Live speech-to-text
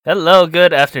Hello,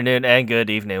 good afternoon, and good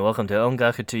evening. Welcome to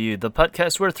Ongaku to You, the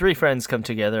podcast where three friends come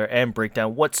together and break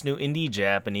down what's new in the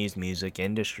Japanese music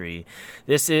industry.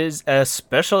 This is a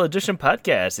special edition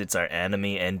podcast. It's our anime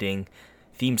ending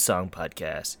theme song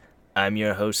podcast. I'm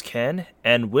your host, Ken,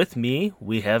 and with me,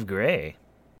 we have Gray.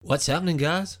 What's happening,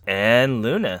 guys? And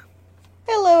Luna.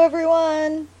 Hello,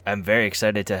 everyone. I'm very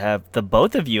excited to have the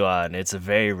both of you on. It's a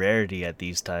very rarity at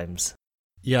these times.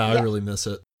 Yeah, I really miss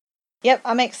it. Yep,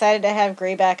 I'm excited to have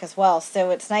Gray back as well.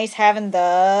 So it's nice having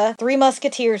the Three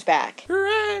Musketeers back.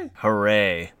 Hooray!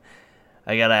 Hooray.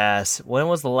 I gotta ask, when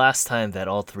was the last time that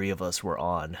all three of us were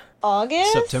on?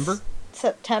 August? September?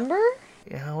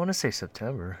 Yeah, I want to say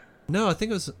September. No, I think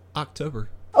it was October.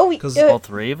 Oh, All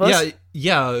three of us?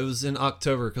 Yeah, it was in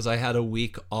October because I had a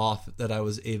week off that I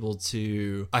was able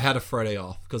to... I had a Friday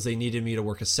off because they needed me to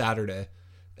work a Saturday.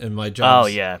 And my job's... Oh,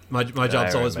 yeah. My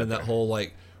job's always been remember. that whole,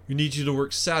 like, we need you to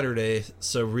work Saturday,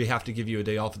 so we have to give you a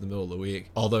day off in the middle of the week.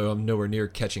 Although I'm nowhere near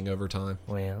catching overtime.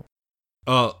 Well,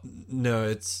 No,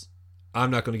 it's...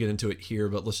 I'm not going to get into it here,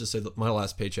 but let's just say that my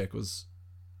last paycheck was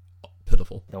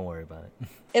pitiful. don't worry about it.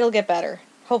 it'll get better.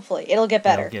 Hopefully, it'll get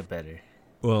better. It'll get better.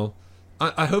 Well,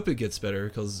 I hope it gets better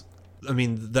because, I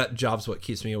mean, that job's what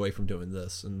keeps me away from doing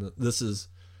this. And this is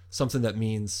something that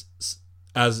means,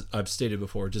 as I've stated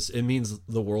before, it means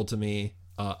the world to me.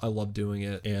 I love doing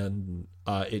it, and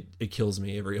it kills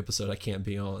me every episode I can't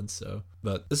be on. So,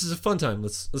 but this is a fun time.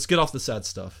 Let's get off the sad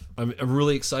stuff. I'm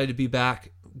really excited to be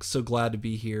back. So glad to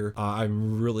be here.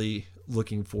 I'm really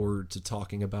looking forward to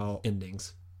talking about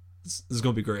endings. This is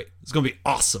going to be great. It's going to be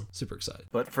awesome. Super excited.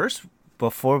 But first,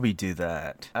 before we do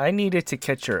that, I needed to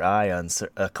catch your eye on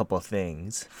a couple of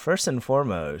things. First and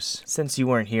foremost, since you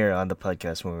weren't here on the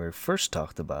podcast when we first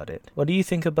talked about it, what do you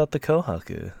think about the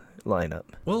Kohaku lineup?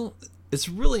 Well, it's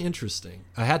really interesting.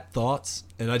 I had thoughts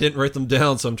and I didn't write them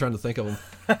down, so I'm trying to think of them.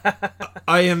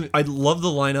 I love the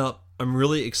lineup. I'm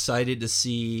really excited to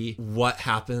see what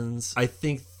happens. I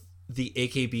think the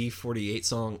AKB48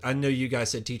 song, I know you guys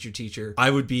said Teacher Teacher. I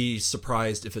would be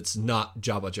surprised if it's not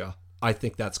Jabaja. I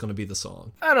think that's going to be the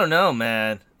song. I don't know,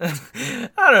 man.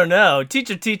 I don't know.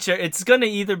 Teacher Teacher, it's gonna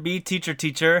either be Teacher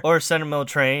Teacher or Sentimental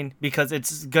Train because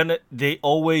they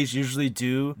always usually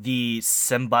do the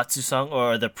Senbatsu song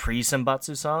or the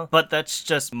pre-Senbatsu song, but that's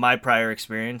just my prior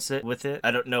experience with it. I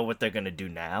don't know what they're gonna do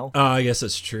now. I guess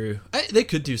that's true. They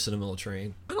could do Sentimental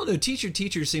Train. I don't know. Teacher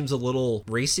Teacher seems a little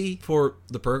racy for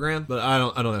the program, but I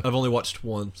don't know. I've only watched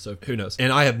one, so who knows?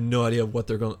 And I have no idea what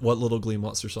Little Glee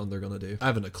Monster song they're gonna do. I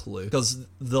haven't a clue because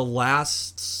the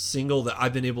last single that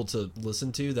I've been able to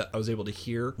listen to that I was able to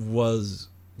hear was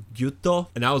Gyuto,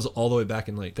 and that was all the way back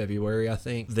in like February, I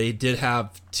think. They did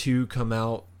have two come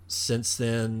out since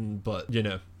then, but you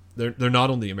know, they're not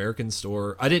on the American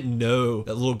store. I didn't know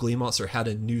that Little Glee Monster had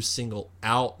a new single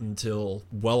out until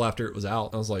well after it was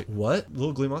out. I was like, what?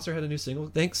 Little Glee Monster had a new single?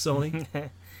 Thanks, Sony.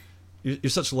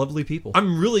 You're such lovely people.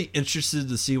 I'm really interested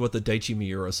to see what the Daichi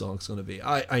Miura song's going to be.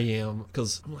 I am,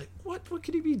 because I'm like, what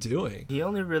could he be doing? He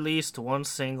only released one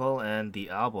single and the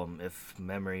album, if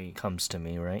memory comes to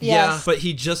me, right? Yeah. Yeah, but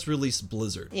he just released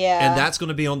Blizzard. Yeah. And that's going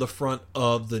to be on the front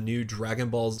of the new Dragon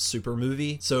Ball Super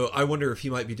movie. So I wonder if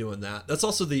he might be doing that. That's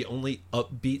also the only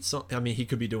upbeat song. I mean, he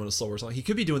could be doing a slower song. He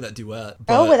could be doing that duet.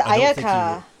 But With I don't think he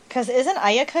Ayaka. will. Because isn't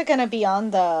Ayaka going to be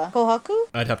on the Kohaku?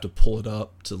 I'd have to pull it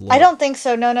up to look. I don't think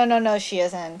so. No, she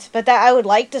isn't. But I would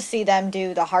like to see them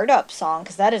do the Heart Up song,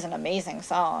 because that is an amazing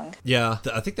song. Yeah,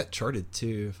 I think that charted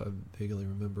too, if I vaguely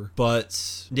remember.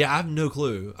 But yeah, I have no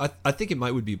clue. I think it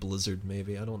would be Blizzard,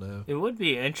 maybe. I don't know. It would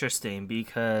be interesting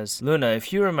because, Luna,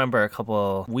 if you remember a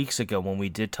couple weeks ago when we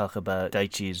did talk about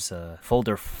Daichi's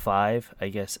Folder 5, I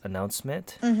guess,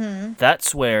 announcement,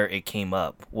 that's where it came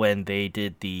up when they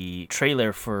did the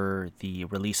trailer for the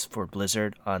release for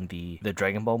Blizzard on the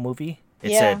Dragon Ball movie.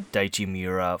 It said Daichi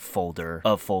Miura Folder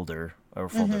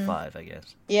 5, I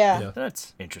guess. Yeah.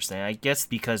 That's interesting. I guess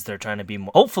because they're trying to be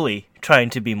hopefully trying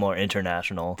to be more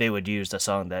international, they would use a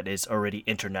song that is already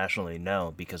internationally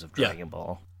known because of Dragon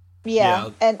Ball. Yeah, Yeah.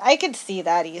 and I could see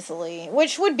that easily,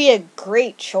 which would be a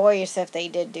great choice if they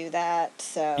did do that.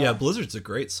 So Yeah, Blizzard's a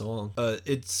great song.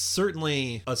 It's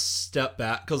certainly a step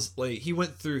back because like he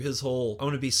went through his whole I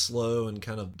want to be slow and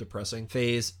kind of depressing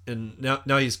phase, and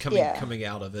now he's coming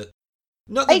out of it.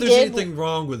 Not that there's anything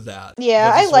wrong with that. Yeah,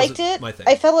 but I this liked wasn't it. my thing.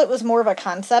 I felt it was more of a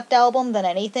concept album than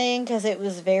anything because it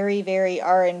was very, very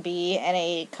R&B and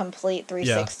a complete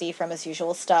 360 from his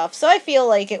usual stuff. So I feel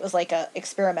like it was like a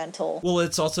experimental. Well,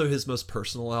 it's also his most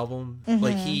personal album.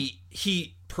 Like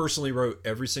he personally wrote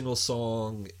every single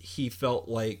song. He felt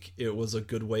like it was a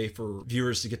good way for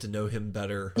viewers to get to know him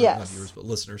better. Yes. Not viewers, but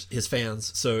listeners, his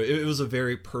fans. So it was a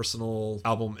very personal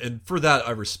album. And for that,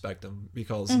 I respect him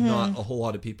because not a whole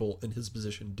lot of people in his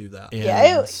position do that. And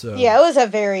it was a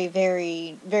very,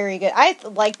 very, very good. I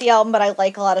like the album, but I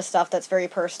like a lot of stuff that's very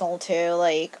personal too.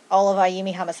 Like all of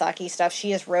Ayumi Hamasaki stuff,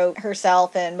 she has wrote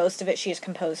herself, and most of it she has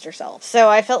composed herself. So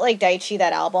I felt like Daichi,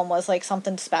 that album, was like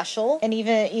something special. And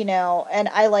even, and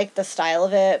I like the style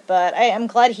of it, but I'm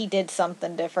glad he did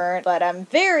something different. But I'm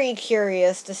very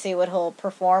curious to see what he'll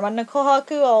perform on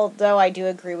Kohaku, although I do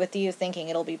agree with you thinking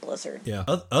it'll be Blizzard. Yeah.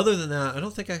 Other than that, I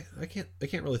don't think I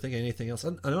can't really think of anything else.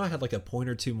 I know I had like a point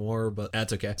or two more, but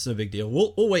that's okay. It's no big deal.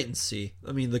 We'll wait and see.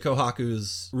 I mean, the Kohaku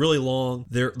is really long.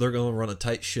 They're going to run a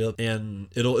tight ship, and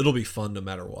it'll be fun no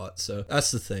matter what. So that's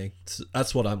the thing.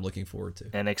 That's what I'm looking forward to.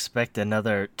 And expect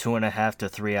another 2.5 to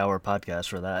 3 hour podcast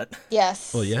for that.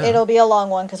 Yes. Well, yeah. It'll be a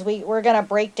long one because we're going to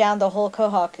break down the whole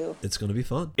Kohaku. It's going to be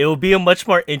fun. It will be a much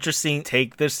more interesting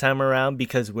take this time around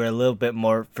because we're a little bit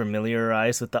more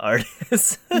familiarized with the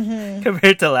artists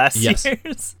compared to last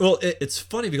year's. Well, it's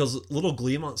funny because Little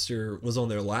Glee Monster was on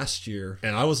there last year,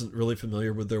 and I wasn't really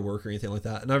familiar with their work or anything like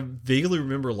that. And I vaguely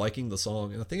remember liking the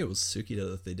song, and I think it was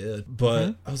Tsukida that they did.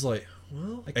 But I was like,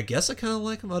 well, I guess I kind of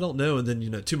like them. I don't know. And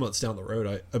then, 2 months down the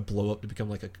road, I blow up to become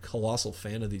like a colossal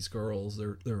fan of these girls.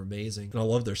 They're amazing. And I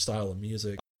love their style of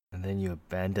music. And then you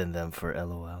abandon them for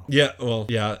LOL. Yeah, well,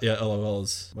 yeah, LOL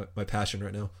is my passion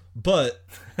right now. But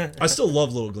I still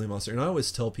love Little Glee Monster, and I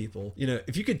always tell people,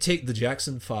 if you could take the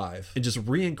Jackson 5 and just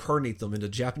reincarnate them into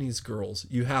Japanese girls,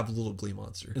 you have Little Glee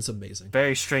Monster. It's amazing.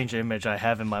 Very strange image I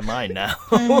have in my mind now.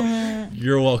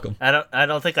 You're welcome. I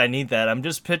don't think I need that. I'm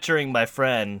just picturing my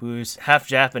friend who's half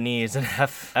Japanese and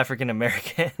half African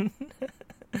American.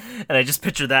 And I just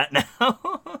picture that now.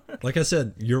 Like I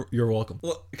said, you're welcome.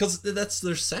 Well, because that's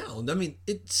their sound. I mean,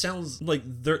 it sounds like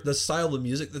the style of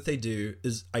music that they do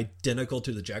is identical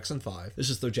to the Jackson 5. It's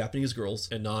just they're Japanese girls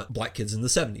and not black kids in the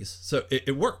 70s. So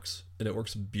it works. And it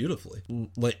works beautifully.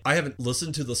 Like, I haven't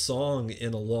listened to the song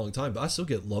in a long time, but I still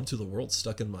get Love to the World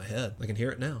stuck in my head. I can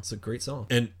hear it now. It's a great song.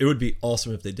 And it would be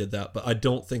awesome if they did that, but I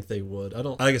don't think they would.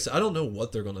 Like I said, I don't know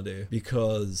what they're going to do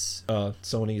because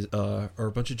Sony are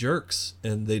a bunch of jerks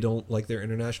and they don't like their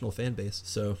international fan base.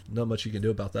 So not much you can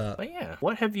do about that. But yeah,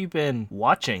 what have you been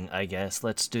watching, I guess?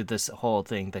 Let's do this whole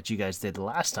thing that you guys did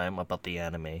last time about the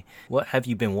anime. What have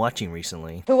you been watching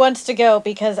recently? Who wants to go?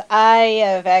 Because I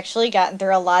have actually gotten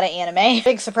through a lot of anime.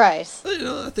 Big surprise.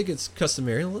 I think it's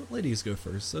customary. Let ladies go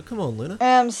first. So come on,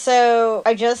 Luna. So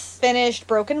I just finished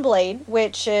Broken Blade,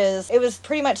 which it was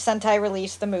pretty much Sentai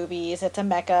released the movies. It's a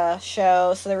mecha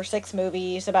show, so there were 6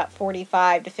 movies, about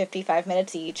 45 to 55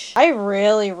 minutes each. I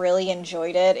really, really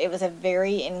enjoyed it. It was a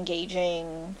very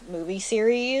engaging movie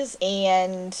series,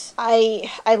 and I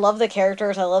love the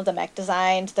characters. I love the mech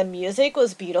designs. The music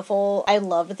was beautiful. I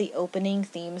loved the opening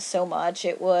theme so much.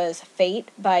 It was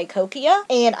Fate by Kokia,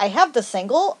 and I have the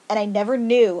single, and I never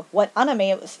knew what anime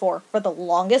it was for the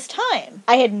longest time.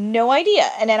 I had no idea,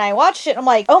 and then I watched it, and I'm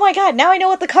like, oh my god, now I know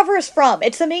what the cover is from.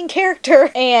 It's the main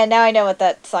character, and now I know what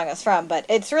that song is from, but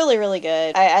it's really, really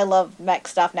good. I love mech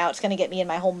stuff. Now it's gonna get me in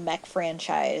my whole mech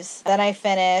franchise. Then I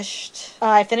finished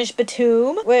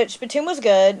Batum, which Batum was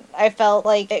good. I felt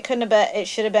like it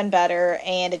should have been better,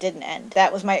 and it didn't end.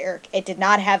 That was my irk. It did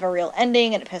not have a real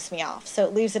ending, and it pissed me off, so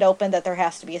it leaves it open that there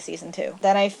has to be a season 2.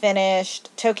 Then I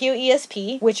finished Tokyo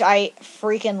ESP, which I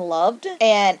freaking loved,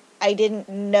 and I didn't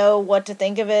know what to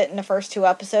think of it in the first 2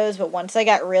 episodes, but once I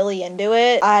got really into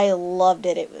it, I loved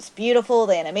it. It was beautiful,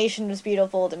 the animation was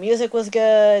beautiful, the music was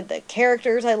good, the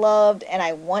characters I loved, and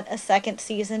I want a second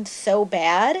season so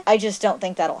bad. I just don't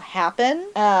think that'll happen.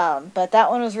 But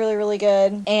that one was really, really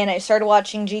good. And I started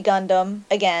watching G Gundam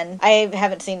again. I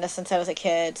haven't seen this since I was a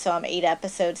kid, so I'm 8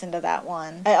 episodes into that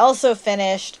one. I also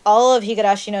finished all of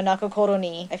Higurashi no Nakokoro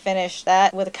ni. I finished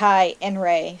that with Kai and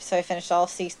Rei, so I finished all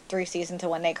 3 seasons to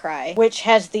When They Cry, which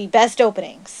has the best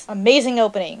openings. Amazing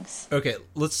openings. Okay,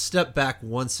 let's step back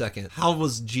 1 second. How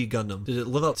was G Gundam? Did it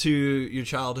live up to your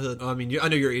childhood? I mean, I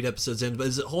know you're 8 episodes in, but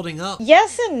is it holding up?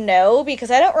 Yes and no,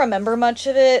 because I don't remember much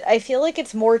of it. I feel like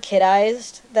it's more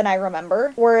kidized than I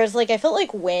remember. Whereas, I felt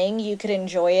like Wing, you could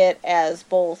enjoy it as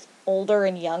both older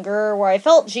and younger, where I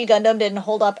felt G Gundam didn't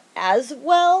hold up as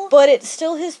well, but it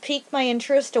still has piqued my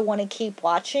interest to want to keep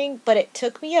watching, but it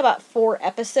took me about 4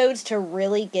 episodes to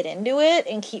really get into it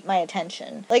and keep my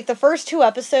attention. Like, the first 2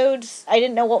 episodes, I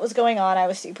didn't know what was going on, I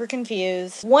was super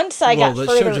confused. Once I got further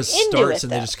into it, the show just starts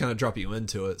and they just kind of drop you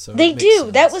into it, so they it makes do.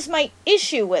 sense. That was my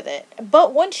issue with it.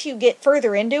 But once you get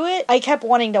further into it, I kept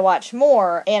wanting to watch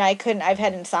more, and I couldn't. I've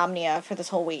had insomnia for this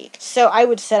whole week. So I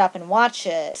would sit up and watch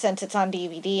it. Since it's on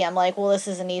DVD, I'm like, well, this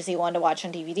is an easy one to watch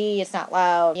on DVD. It's not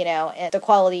loud, and the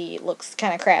quality looks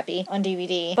kind of crappy on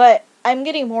DVD. But I'm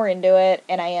getting more into it,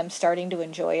 and I am starting to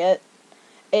enjoy it.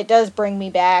 It does bring me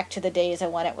back to the days of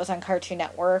when it was on Cartoon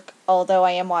Network, although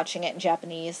I am watching it in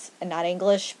Japanese and not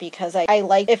English, because I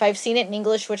like, if I've seen it in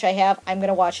English, which I have, I'm going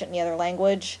to watch it in the other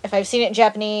language. If I've seen it in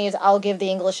Japanese, I'll give the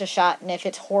English a shot, and if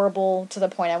it's horrible to the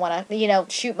point I want to,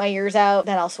 shoot my ears out,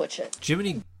 then I'll switch it.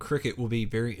 Jiminy Cricket will be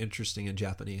very interesting in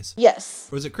Japanese. Yes.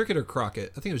 Or was it Cricket or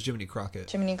Crockett? I think it was Jiminy Crockett.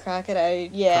 Jiminy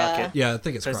Crockett, yeah. Crockett. Yeah, I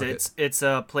think it's Because Crockett. it's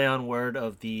a play on word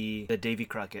of the Davy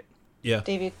Crockett. Yeah.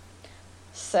 Davy.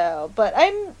 So, but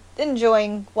I'm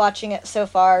enjoying watching it so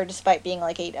far, despite being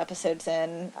like 8 episodes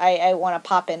in. I want to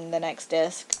pop in the next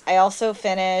disc.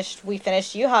 We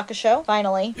finished Yu Hakusho,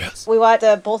 finally. Yes. We watched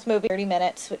both movies 30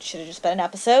 minutes, which should have just been an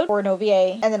episode, or an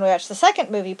OVA, and then we watched the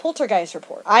second movie, Poltergeist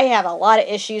Report. I have a lot of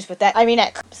issues with that.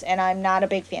 And I'm not a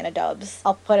big fan of dubs.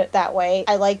 I'll put it that way.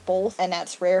 I like both, and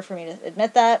that's rare for me to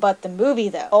admit that. But the movie,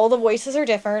 though, all the voices are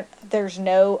different. There's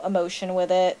no emotion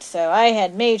with it, so I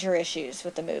had major issues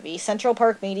with the movie. Central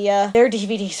Park Media, their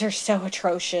DVDs are so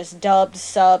atrocious. Dubbed,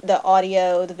 sub, the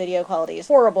audio, the video quality is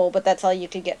horrible, but that's all you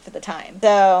could get for the time.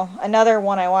 So, another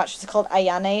one I watched was called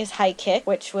Ayane's High Kick,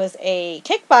 which was a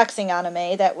kickboxing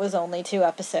anime that was only 2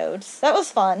 episodes. That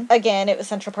was fun. Again, it was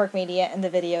Central Park Media, and the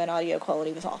video and audio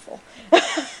quality was awful.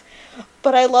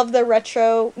 But I love the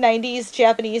retro 90s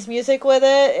Japanese music with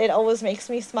it. It always makes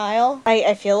me smile.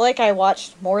 I feel like I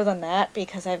watched more than that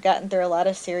because I've gotten through a lot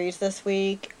of series this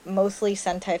week. Mostly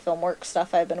Sentai Filmworks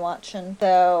stuff I've been watching.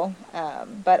 So,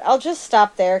 but I'll just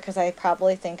stop there because I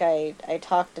probably think I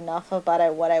talked enough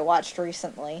about what I watched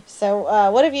recently.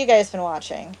 So, what have you guys been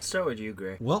watching? Start with you,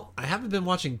 Gray. Well, I haven't been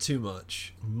watching too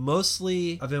much.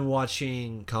 Mostly, I've been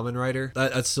watching Kamen Rider.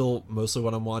 That's still mostly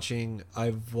what I'm watching.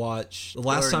 I've watched...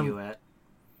 Where are you at?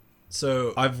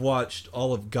 So I've watched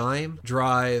all of Gaim,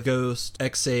 Drive, Ghost,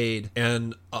 Xaid,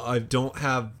 and I don't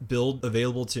have Build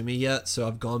available to me yet, so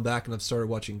I've gone back and I've started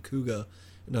watching Kuga,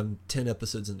 and I'm 10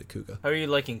 episodes into Kuga. How are you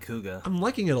liking Kuga? I'm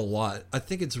liking it a lot. I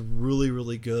think it's really,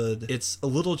 really good. It's a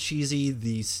little cheesy.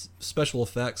 The special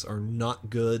effects are not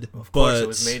good. Of course, it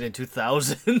was made in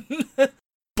 2000.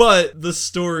 But the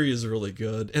story is really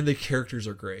good, and the characters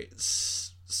are great.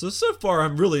 So far,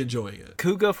 I'm really enjoying it.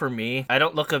 Kuga, for me, I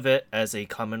don't look of it as a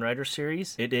Kamen Rider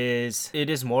series. It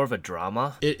is more of a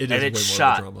drama. It is and way it's more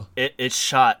shot, of a drama. It's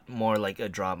shot more like a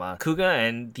drama. Kuga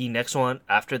and the next one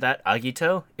after that,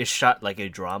 Agito, is shot like a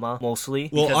drama, mostly.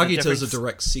 Well, because Agito is a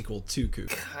direct sequel to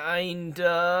Kuga.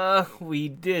 Kinda.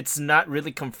 It's not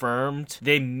really confirmed.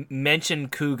 They mention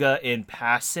Kuga in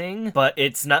passing, but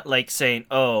it's not like saying,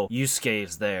 oh, Yusuke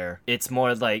is there. It's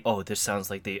more like, oh, this sounds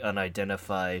like the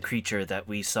unidentified creature that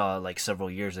we saw like several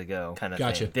years ago kind of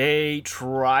Gotcha. thing. They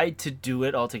tried to do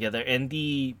it all together, and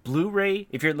the Blu-ray,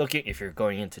 if you're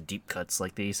going into deep cuts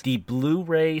like these, the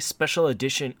Blu-ray special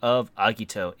edition of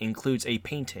Agito includes a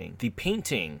painting. The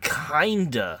painting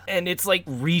kinda, and it's like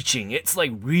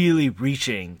really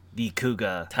reaching the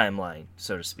Kuga timeline,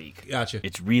 so to speak. Gotcha.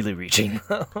 It's really reaching.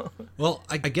 Well,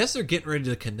 I guess they're getting ready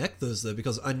to connect those, though,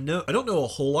 because I don't know a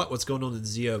whole lot what's going on in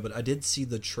Zio, but I did see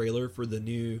the trailer for the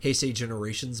new Heisei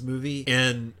Generations movie,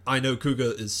 and I know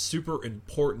Kuga is super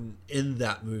important in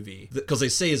that movie, because they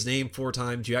say his name 4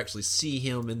 times, you actually see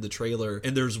him in the trailer,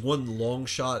 and there's one long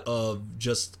shot of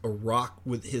just a rock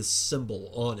with his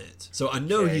symbol on it. So I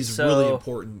know he's really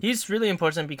important. He's really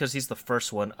important because he's the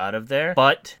first one out of there,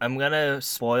 but I'm gonna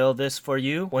spoil this for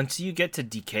you. Once you get to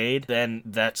Decade, then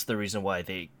that's the reason why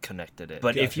they connected it.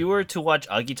 But if you were to watch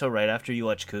Agito right after you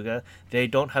watch Kuga, they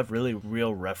don't have really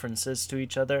real references to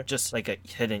each other, just like a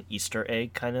hidden Easter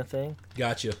egg kind of thing.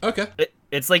 Gotcha. Okay.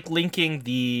 It's like linking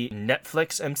the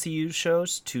Netflix MCU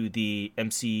shows to the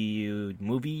MCU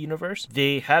movie universe.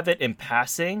 They have it in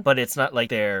passing, but it's not like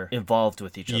they're involved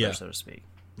with each other, so to speak.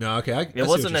 No, okay. It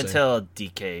wasn't until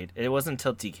Decade. It wasn't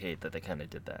until Decade that they kind of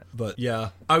did that. But yeah,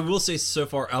 I will say so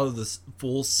far out of the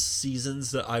full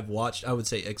seasons that I've watched, I would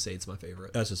say X8's my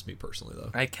favorite. That's just me personally,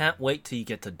 though. I can't wait till you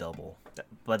get to Double.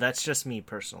 But that's just me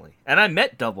personally. And I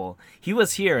met Double. He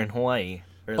was here in Hawaii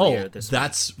earlier this week.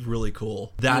 That's really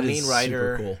cool. That is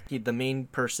super cool. The main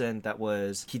person that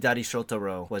was Hidari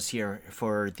Shotaro was here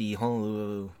for the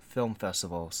Honolulu Film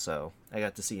Festival, so I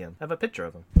got to see him. I have a picture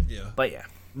of him. Yeah. But yeah.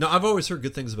 No, I've always heard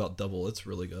good things about Double. It's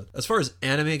really good. As far as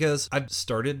anime goes, I've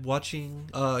started watching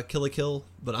Kill la Kill,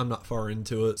 but I'm not far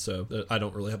into it, so I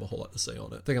don't really have a whole lot to say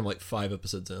on it. I think I'm like 5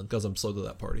 episodes in because I'm slow to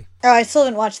that party. Oh, I still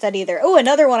haven't watched that either. Oh,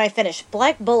 another one I finished.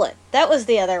 Black Bullet. That was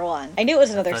the other one. I knew it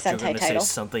was another I thought you were Sentai gonna title. say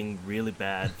something really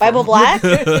bad. Bible Black?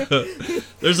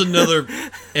 There's another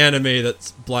anime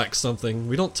that's black something.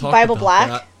 We don't talk Bible about Black?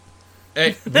 that.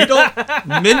 Hey, we don't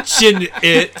mention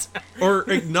it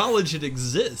or acknowledge it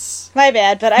exists. My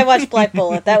bad, but I watched Black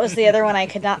Bullet. That was the other one I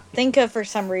could not think of for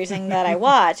some reason that I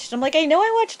watched. I'm like, I know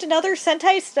I watched another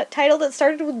Sentai title that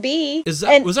started with B. Was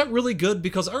that really good?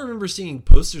 Because I remember seeing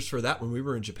posters for that when we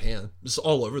were in Japan. Just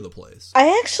all over the place.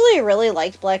 I actually really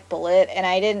liked Black Bullet, and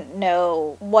I didn't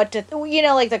know what to...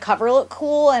 like, the cover looked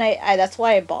cool, and I that's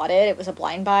why I bought it. It was a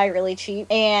blind buy, really cheap.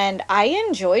 And I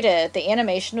enjoyed it. The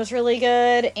animation was really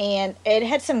good, and it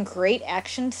had some great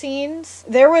action scenes.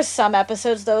 There was some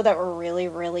episodes, though, that were really,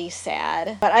 really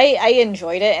sad. But I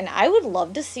enjoyed it, and I would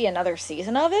love to see another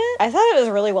season of it. I thought it was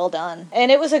really well done.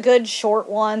 And it was a good short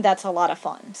one that's a lot of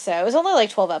fun. So it was only like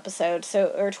 12 episodes,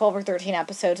 or 12 or 13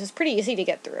 episodes. It's pretty easy to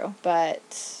get through.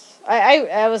 But...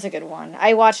 I was a good one.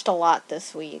 I watched a lot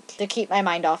this week to keep my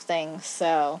mind off things,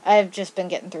 so I've just been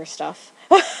getting through stuff.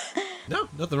 No,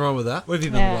 nothing wrong with that. What have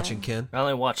you been watching, Ken? I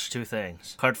only watched 2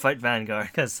 things. Card Fight Vanguard,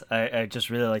 because I just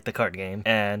really like the card game.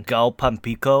 And Gal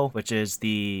Pampico, which is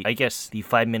the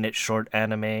 5-minute short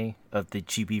anime of the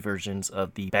chibi versions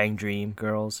of the Bang Dream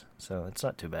girls. So it's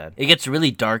not too bad. It gets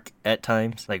really dark at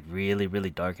times, like really, really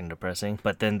dark and depressing.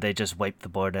 But then they just wipe the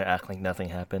board and act like nothing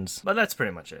happens. But that's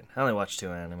pretty much it. I only watched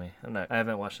 2 anime. I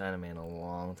haven't watched anime in a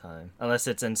long time. Unless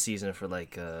it's in season for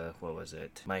like, what was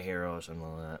it? My Hero or something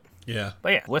like that. Yeah.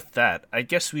 But yeah, with that, I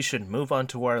guess we should move on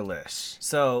to our list.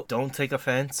 So don't take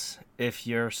offense if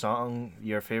your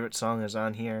favorite song is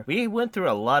on here. We went through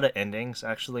a lot of endings,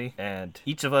 actually, and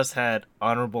each of us had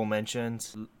honorable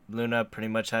mentions. Luna pretty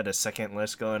much had a second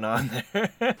list going on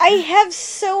there. I have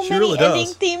so many really ending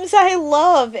does. themes I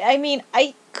love. I mean,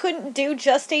 I couldn't do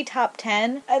just a top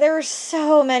 10. There were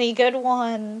so many good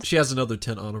ones. She has another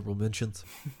 10 honorable mentions.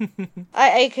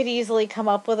 I could easily come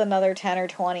up with another 10 or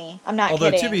 20. I'm not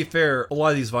Although, kidding. to be fair, a lot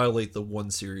of these violate the one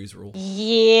series rule.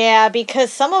 Yeah,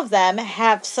 because some of them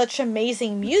have such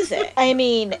amazing music. I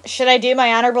mean, should I do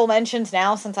my honorable mentions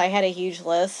now since I had a huge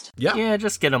list? Yeah. Yeah,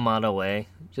 just get them out of the way.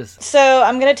 So,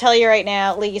 I'm gonna tell you right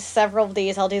now, at least several of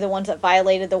these, I'll do the ones that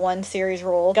violated the one series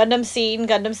rule. Gundam Seed and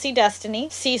Gundam Seed Destiny.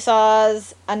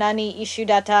 Seesaw's Anani Ishu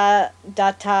Data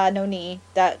no Ni.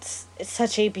 That's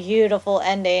such a beautiful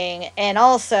ending. And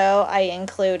also, I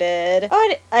included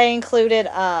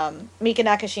Mika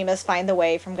Nakashima's Find the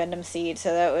Way from Gundam Seed,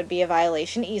 so that would be a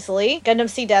violation easily. Gundam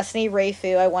Seed Destiny,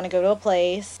 Reifu, I Want to Go to a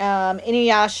Place.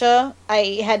 Inuyasha,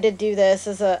 I had to do this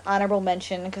as an honorable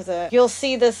mention, because you'll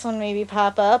see this one maybe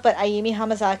pop up, but Ayumi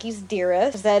Hamazaki's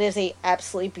Dearest, 'cause that is a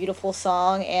absolutely beautiful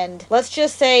song, and let's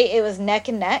just say it was neck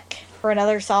and neck for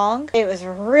another song. It was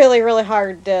really, really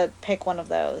hard to pick one of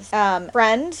those.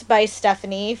 Friend by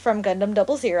Stephanie from Gundam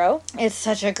 00. It's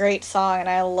such a great song, and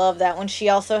I love that one. She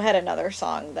also had another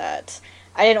song that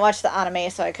I didn't watch the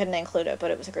anime, so I couldn't include it, but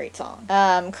it was a great song.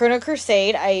 Chrono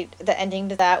Crusade, the ending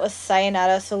to that was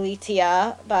Sayonara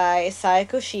Solitia by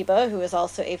Sayako Shiba, who is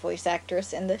also a voice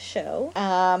actress in the show.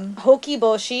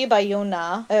 Hokiboshi by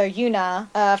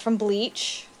Yuna from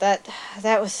Bleach. That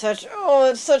was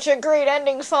it's such a great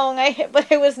ending song.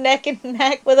 But it was neck and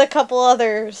neck with a couple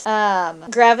others.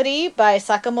 Gravity by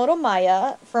Sakamoto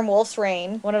Maya from Wolf's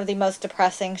Rain, one of the most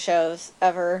depressing shows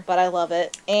ever, but I love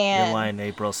it. And Your line,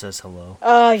 April says hello.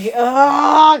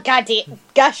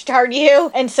 Gosh darn you!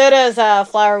 And so does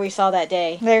Flower We Saw That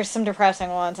Day. There's some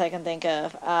depressing ones I can think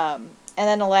of. And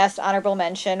then the last honorable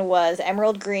mention was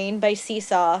Emerald Green by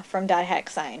Seesaw from Dot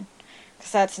Hack Sign.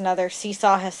 Because that's another,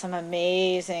 Seesaw has some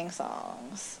amazing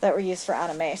songs that were used for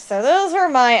anime. So those are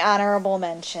my honorable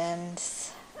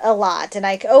mentions. A lot. And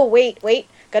wait.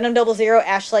 Gundam 00,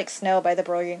 Ash Like Snow by the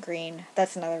Brilliant Green.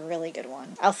 That's another really good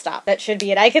one. I'll stop. That should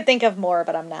be it. I could think of more,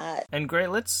 but I'm not. And great,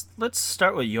 let's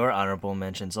start with your honorable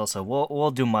mentions also.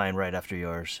 We'll do mine right after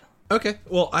yours. Okay,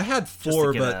 well, I had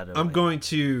 4, but I'm way. going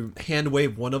to hand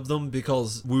wave one of them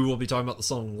because we will be talking about the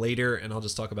song later, and I'll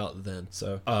just talk about it then.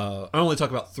 So, I only talk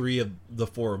about 3 of the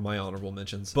 4 of my honorable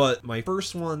mentions. But my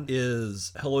first one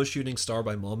is Hello Shooting Star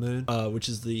by Moon, which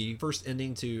is the first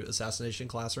ending to Assassination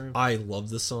Classroom. I love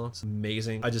this song. It's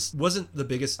amazing. I just wasn't the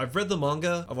biggest... I've read the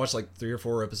manga. I've watched like 3 or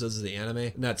 4 episodes of the anime,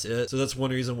 and that's it. So that's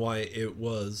one reason why it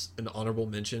was an honorable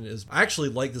mention. Is I actually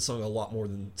like this song a lot more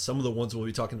than some of the ones we'll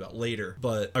be talking about later,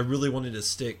 but I really really wanted to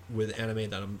stick with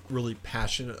anime that I'm really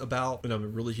passionate about and I'm a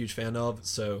really huge fan of.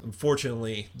 So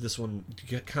unfortunately, this one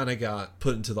kind of got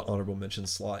put into the honorable mention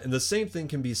slot. And the same thing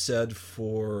can be said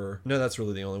for... No, that's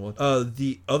really the only one.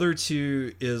 The other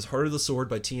two is Heart of the Sword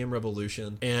by TM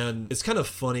Revolution. And it's kind of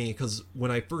funny because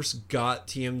when I first got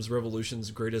TM's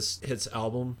Revolution's Greatest Hits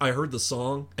album, I heard the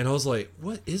song and I was like,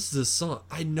 what is this song?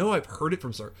 I know I've heard it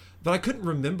from somewhere, but I couldn't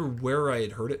remember where I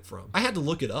had heard it from. I had to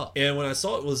look it up. And when I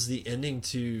saw it was the ending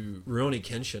to Rurouni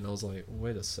Kenshin, I was like,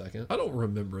 wait a second. I don't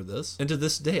remember this. And to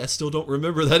this day, I still don't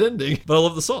remember that ending, but I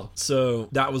love the song. So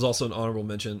that was also an honorable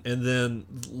mention. And then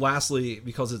lastly,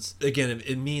 because it's, again,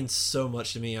 it means so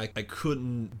much to me, I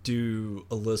couldn't do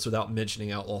a list without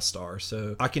mentioning Outlaw Star.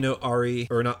 So Akino Ari,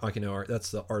 or not Akino Ari,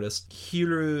 that's the artist.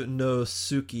 Hiru no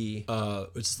Suki,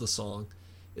 which is the song.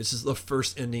 It's just the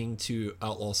first ending to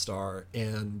Outlaw Star,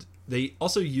 and they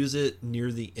also use it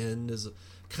near the end as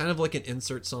kind of like an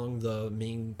insert song.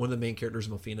 One of the main characters,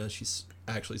 Mofina, she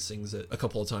actually sings it a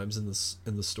couple of times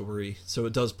in the story, so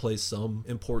it does play some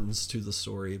importance to the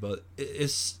story. But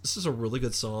this is a really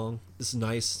good song. It's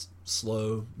nice,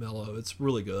 slow, mellow. It's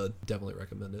really good. Definitely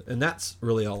recommend it. And that's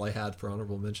really all I had for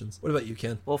honorable mentions. What about you,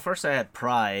 Ken? Well, first I had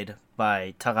Pride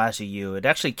by Takashi Yu. It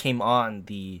actually came on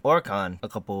the Oricon a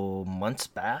couple months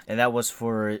back, and that was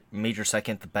for Major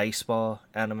Second, the baseball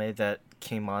anime that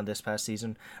came on this past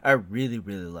season. I really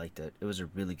liked it. It was a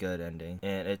really good ending,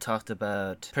 and it talked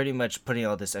about pretty much putting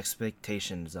all these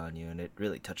expectations on you, and it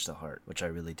really touched the heart, which I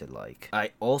really did like.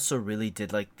 I also really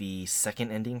did like the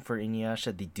second ending for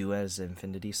Inuyasha, the Do As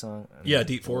Infinity song.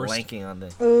 Deep Forest. Blanking on the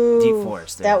Deep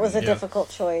Forest. That was a difficult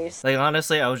choice. Like,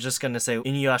 honestly, I was just gonna say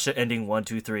Inuyasha ending 1,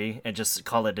 2, 3 and just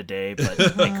call it a day, but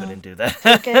I couldn't do that.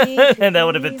 And that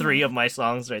would have been 3 of my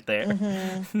songs right there.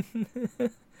 Mm-hmm.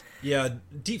 Yeah,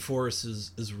 Deep Forest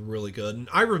is really good. And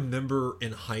I remember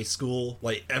in high school,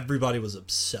 like, everybody was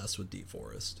obsessed with Deep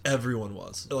Forest. Everyone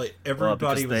was. Like,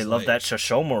 everybody was they love that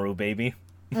Shishomaru, baby.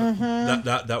 Mm-hmm.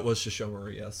 That was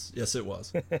Shishomaru, yes. Yes, it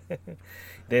was.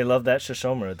 They love that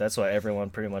Shishomaru. That's why everyone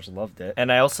pretty much loved it.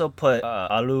 And I also put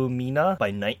Alumina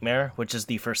by Nightmare, which is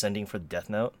the first ending for Death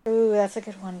Note. Ooh, that's a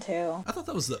good one, too. I thought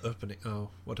that was the opening. Oh,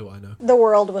 what do I know? The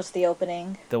World was the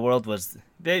opening. The World was...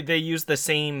 They used the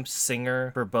same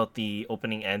singer for both the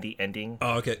opening and the ending.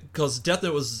 Oh, okay. Because Death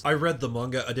Note was... I read the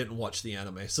manga, I didn't watch the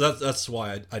anime. So that's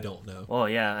why I don't know. Well,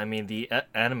 yeah, I mean, the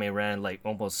anime ran like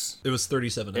almost... It was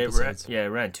 37 episodes. It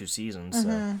ran 2 seasons,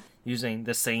 Mm-hmm. so... Using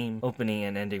the same opening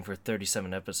and ending for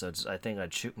 37 episodes, I think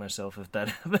I'd shoot myself if that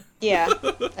happened. Yeah,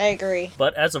 I agree.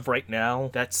 But as of right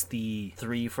now, that's the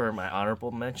 3 for my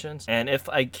honorable mentions. And if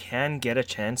I can get a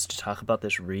chance to talk about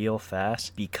this real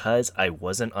fast, because I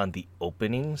wasn't on the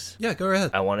openings. Yeah, go ahead.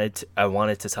 I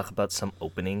wanted to talk about some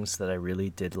openings that I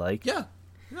really did like. Yeah,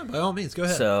 by all means, go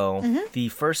ahead. So, the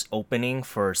first opening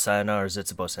for Sayonara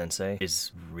Zetsubou Sensei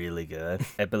is really good.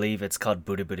 I believe it's called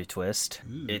Booty Booty Twist.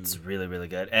 Ooh. It's really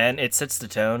good. And it sets the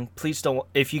tone. Please don't...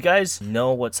 If you guys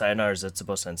know what Sayonara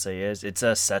Zetsubou Sensei is, it's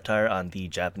a satire on the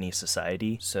Japanese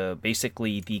society. So,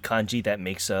 basically, the kanji that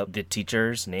makes up the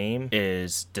teacher's name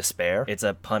is despair. It's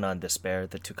a pun on despair.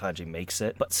 The 2 kanji makes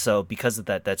it. But so, because of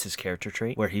that, that's his character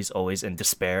trait, where he's always in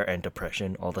despair and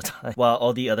depression all the time. While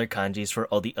all the other kanjis for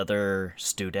all the other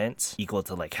students equal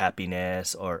to like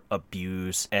happiness or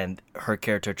abuse, and her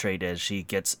character trait is she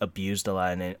gets abused a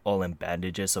lot and all in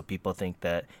bandages, so people think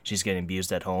that she's getting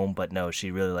abused at home, but no,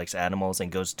 she really likes animals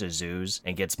and goes to zoos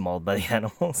and gets mauled by the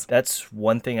animals. That's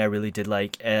one thing I really did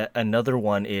like. Another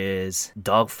one is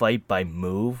Dogfight by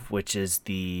Move, which is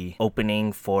the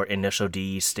opening for Initial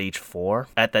D Stage 4.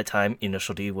 At that time,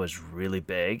 Initial D was really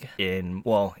big in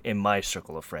my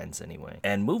circle of friends anyway,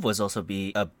 and Move was also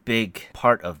a big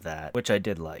part of that, which I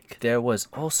did like. There was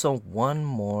also one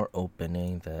more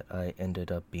opening that I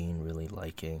ended up being really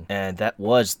liking, and that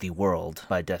was The World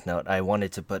by Death Note. I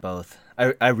wanted to put both.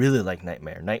 I really like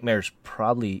Nightmare. Nightmare's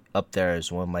probably up there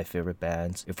as one of my favorite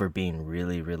bands, if we're being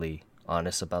really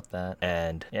honest about that.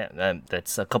 And yeah,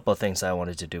 that's a couple of things I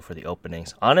wanted to do for the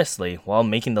openings. Honestly, while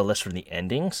making the list for the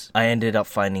endings, I ended up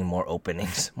finding more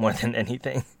openings more than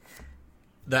anything.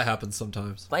 That happens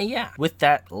sometimes. But yeah, with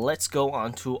that, let's go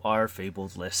on to our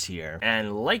fabled list here.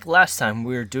 And like last time,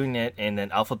 we're doing it in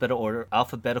an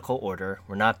alphabetical order.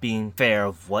 We're not being fair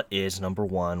of what is number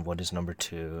 1, what is number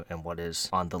 2, and what is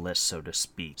on the list, so to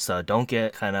speak. So don't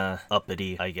get kind of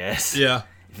uppity, I guess. Yeah.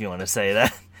 If you want to say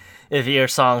that. If your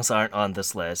songs aren't on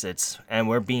this list, and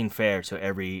we're being fair to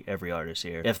every artist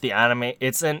here. If the anime,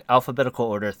 it's in alphabetical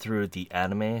order through the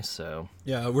anime, so...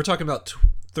 Yeah, we're talking about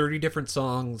 30 different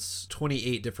songs,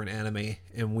 28 different anime,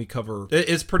 and we cover...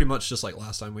 It's pretty much just like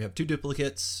last time. We have 2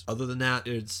 duplicates. Other than that,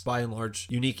 it's by and large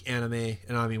unique anime,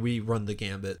 and I mean, we run the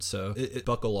gambit, so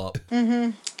buckle up.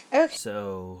 Mm-hmm. Okay.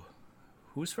 So,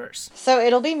 who's first? So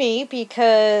it'll be me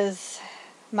because...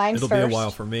 Mine's It'll first. be a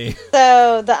while for me.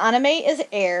 So the anime is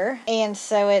Air, and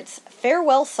so it's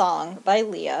Farewell Song by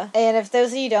Leah. And if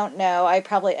those of you don't know, I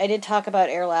did talk about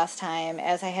Air last time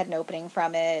as I had an opening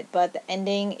from it, but the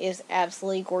ending is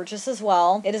absolutely gorgeous as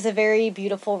well. It is a very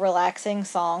beautiful, relaxing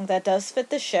song that does fit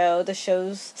the show. The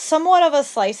show's somewhat of a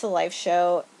slice of life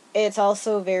show. It's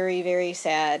also very, very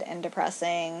sad and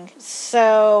depressing.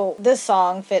 So this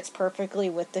song fits perfectly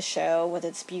with the show, with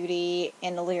its beauty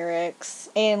and the lyrics.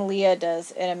 And Leah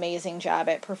does an amazing job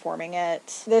at performing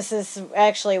it. This is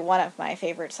actually one of my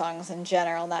favorite songs in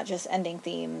general, not just ending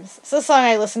themes. It's a song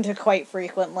I listen to quite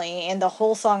frequently, and the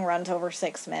whole song runs over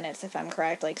 6 minutes, if I'm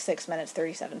correct, like 6 minutes,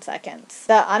 37 seconds.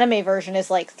 The anime version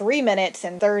is like 3 minutes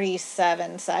and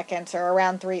 37 seconds, or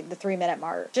around the 3 minute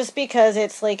mark. Just because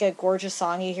it's like a gorgeous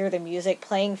song, you hear the music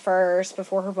playing first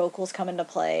before her vocals come into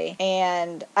play,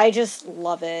 and I just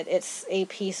love it. It's a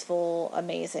peaceful,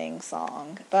 amazing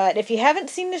song. But if you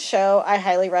haven't seen the show, I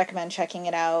highly recommend checking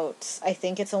it out. I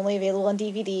think it's only available on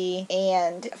DVD,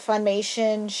 and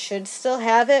Funimation should still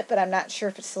have it, but I'm not sure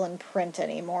if it's still in print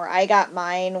anymore. I got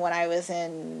mine when I was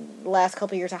in the last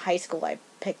couple years of high school. I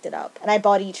picked it up, and I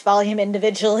bought each volume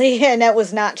individually, and that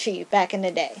was not cheap back in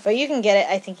the day. But you can get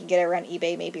it, I think you get it around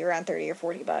eBay, maybe around 30 or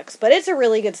 40 bucks. But it's a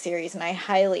really good series, and I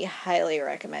highly, highly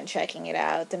recommend checking it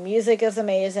out. The music is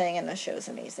amazing, and the show's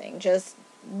amazing. Just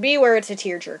beware, it's a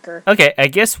tearjerker. Okay, I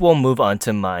guess we'll move on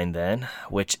to mine then,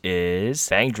 which is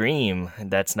Bang Dream.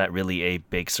 That's not really a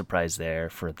big surprise there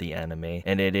for the anime.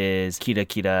 And it is Kira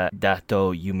Kira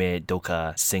Dato Yume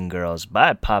Doka Sing Girls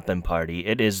by Poppin' Party.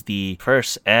 It is the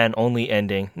first and only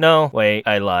ending. No, wait,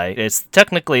 I lied. It's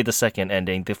technically the second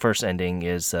ending. The first ending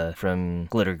is from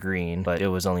Glitter Green, but it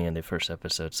was only in the first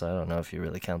episode, so I don't know if you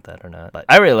really count that or not. But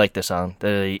I really like the song.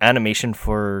 The animation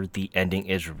for the ending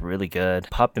is really good.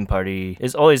 Poppin' Party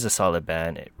is always a solid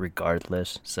band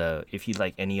regardless, so if you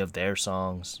like any of their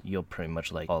songs, you'll pretty much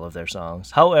like all of their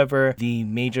songs. However, the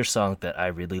major song that I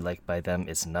really like by them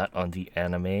is not on the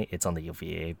anime, it's on the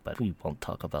OVA, but we won't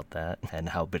talk about that and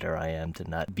how bitter I am to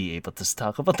not be able to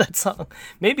talk about that song.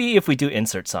 Maybe if we do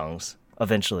insert songs,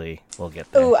 eventually we'll get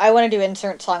there. Ooh, I want to do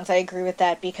insert songs. I agree with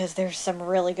that because there's some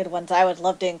really good ones I would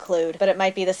love to include, but it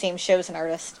might be the same shows and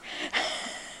artists.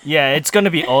 Yeah, it's going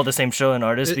to be all the same show and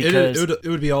artist because... It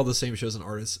would be all the same shows and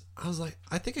artists. I was like,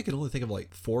 I think I can only think of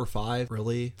like 4 or 5,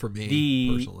 really, for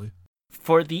me, personally.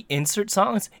 For the insert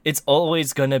songs, it's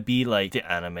always going to be like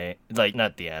the anime, like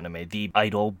not the anime, the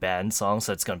idol band songs,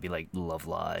 so it's going to be like Love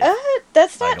Live.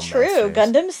 That's not true. Masters.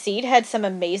 Gundam Seed had some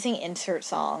amazing insert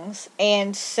songs,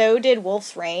 and so did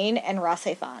Wolf's Rain and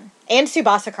Rasefan, and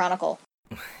Tsubasa Chronicle.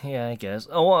 Yeah, I guess.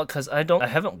 Oh, well, because I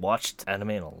haven't watched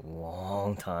anime in a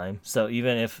long time. So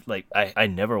even if, like, I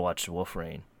never watched Wolf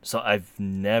Rain. So I've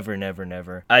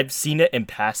never. I've seen it in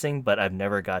passing, but I've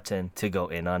never gotten to go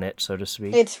in on it, so to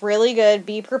speak. It's really good.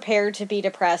 Be prepared to be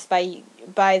depressed by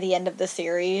the end of the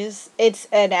series. It's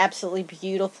an absolutely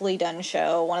beautifully done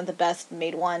show, one of the best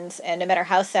made ones, and no matter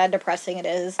how sad, depressing it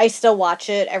is, I still watch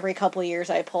it. Every couple years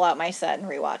I pull out my set and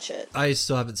rewatch it. I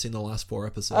still haven't seen the last 4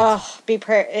 episodes. Oh,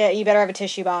 you better have a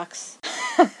tissue box.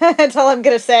 That's all I'm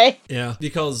gonna say. Yeah,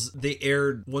 because they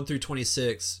aired 1 through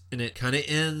 26, and it kind of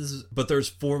ends, but there's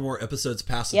 4 more episodes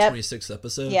past the 26th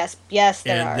episode. Yes,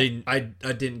 there are. And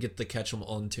I didn't get to catch them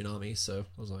on Toonami, so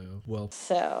I was like, oh, well.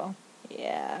 So,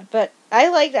 yeah. But I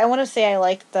want to say I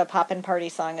liked the Poppin' Party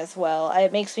song as well.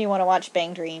 It makes me want to watch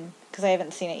Bang Dream, because I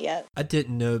haven't seen it yet. I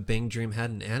didn't know Bang Dream had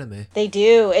an anime. They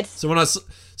do. So when I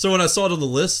saw it on the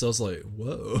list, I was like,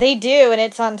 whoa. They do, and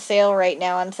it's on sale right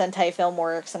now on Sentai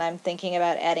Filmworks, and I'm thinking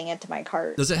about adding it to my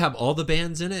cart. Does it have all the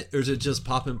bands in it, or is it just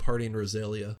Poppin' Party and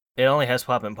Rosalia? It only has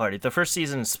Poppin' Party. The first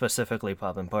season is specifically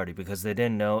Poppin' Party because they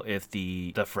didn't know if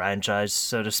the franchise,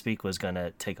 so to speak, was going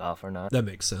to take off or not. That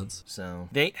makes sense. So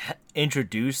they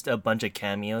introduced a bunch of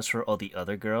cameos for all the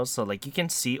other girls. So like you can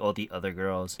see all the other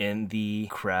girls in the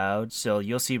crowd. So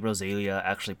you'll see Rosalia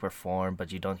actually perform,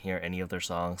 but you don't hear any of their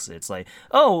songs. It's like,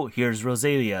 oh, here's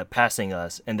Rosalia passing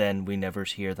us. And then we never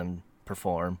hear them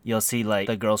perform. You'll see like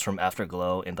the girls from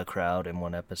Afterglow in the crowd in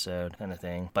one episode kind of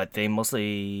thing, but they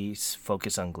mostly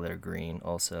focus on Glitter Green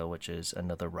also, which is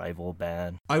another rival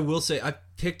band. I will say I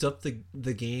picked up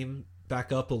the game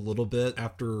back up a little bit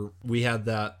after we had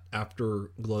that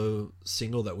Afterglow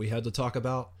single that we had to talk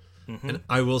about. Mm-hmm. And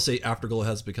I will say Afterglow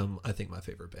has become, I think, my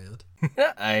favorite band.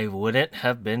 I wouldn't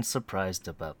have been surprised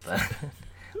about that.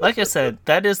 Like I said,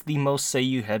 that is the most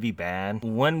Seiyu heavy band.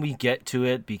 When we get to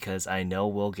it, because I know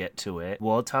we'll get to it,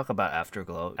 we'll talk about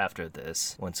Afterglow after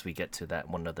this, once we get to that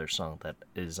one other song that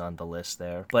is on the list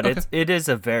there. But it is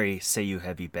a very Seiyu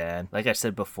heavy band. Like I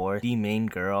said before, the main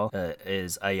girl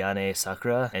is Ayane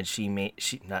Sakura, and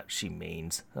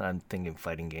I'm thinking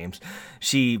fighting games.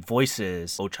 She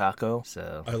voices Ochako,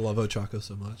 so... I love Ochako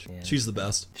so much. Yeah. She's the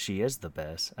best. She is the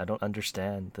best. I don't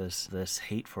understand this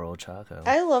hate for Ochako.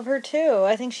 I love her too.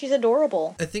 I think she's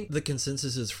adorable. I think the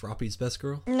consensus is Froppy's best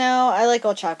girl. No, I like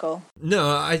Ochako. No,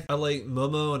 I like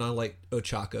Momo and I like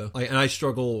Ochako. And I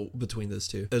struggle between those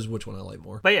two as which one I like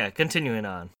more. But yeah, continuing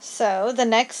on. So the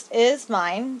next is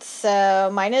mine. So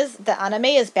mine is, the anime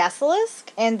is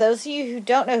Basilisk. And those of you who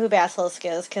don't know who Basilisk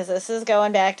is, because this is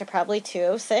going back to probably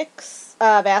 206.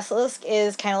 Basilisk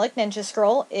is kind of like Ninja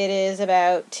Scroll. It is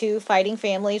about two fighting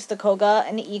families, the Koga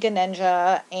and the Iga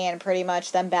Ninja, and pretty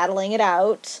much them battling it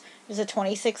out. It's a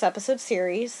 26 episode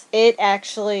series. It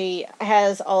actually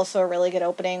has also a really good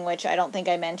opening, which I don't think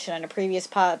I mentioned on a previous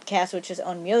podcast, which is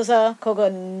Onmyoza, Koga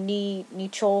ni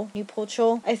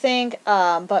Nipocho, I think.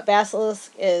 But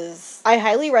Basilisk is, I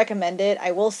highly recommend it.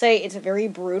 I will say it's very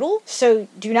brutal, so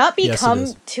do not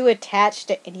become too attached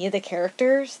to any of the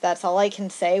characters. That's all I can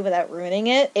say without ruining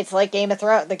it. It's like Game of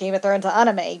Thrones, the Game of Thrones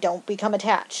anime. Don't become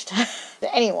attached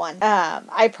to anyone.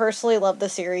 I personally love the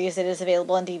series. It is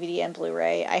available on DVD and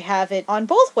Blu-ray. I have it on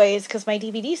both ways because my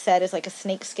DVD set is like a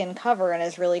snakeskin cover and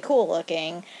is really cool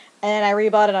looking. And I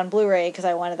rebought it on Blu-ray because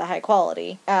I wanted the high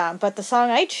quality. But the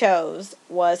song I chose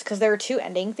was, because there were two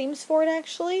ending themes for it,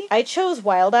 actually. I chose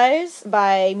Wild Eyes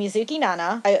by Mizuki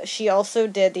Nana. She also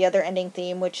did the other ending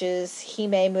theme, which is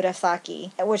Hime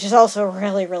Murasaki, which is also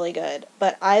really, really good.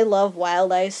 But I love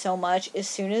Wild Eyes so much. As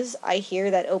soon as I hear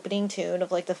that opening tune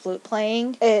of, like, the flute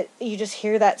playing, you just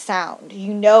hear that sound.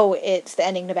 You know it's the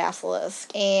ending to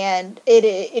Basilisk. And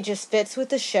it just fits with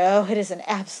the show. It is an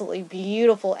absolutely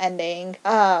beautiful ending.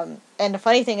 And the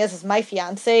funny thing is my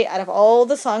fiance, out of all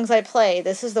the songs I play,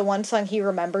 this is the one song he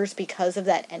remembers because of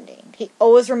that ending. He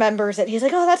always remembers it. He's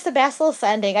like, oh, that's the Basilisk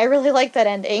ending. I really like that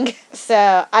ending.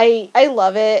 So I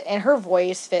love it, and her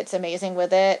voice fits amazing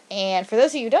with it. And for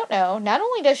those of you who don't know, not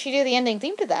only does she do the ending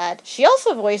theme to that, she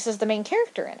also voices the main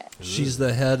character in it. She's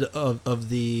the head of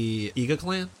the Iga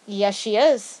clan? Yes, she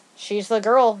is. She's the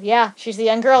girl. Yeah, she's the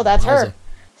young girl. That's her.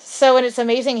 So, and it's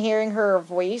amazing hearing her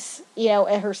voice, you know,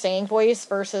 her singing voice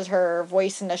versus her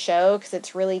voice in the show, because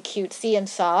it's really cutesy and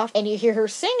soft. And you hear her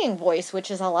singing voice, which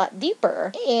is a lot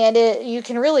deeper. And you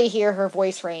can really hear her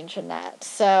voice range in that.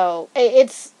 So,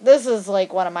 this is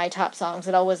like one of my top songs.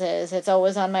 It always is. It's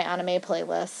always on my anime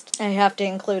playlist. I have to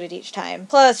include it each time.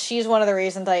 Plus, she's one of the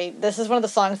reasons this is one of the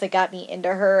songs that got me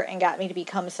into her and got me to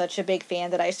become such a big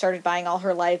fan that I started buying all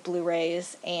her live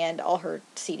Blu-rays and all her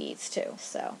CDs too.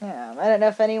 So, yeah, I don't know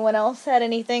if anyone else had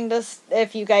anything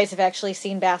if you guys have actually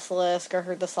seen Basilisk or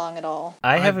heard the song at all.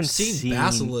 I haven't seen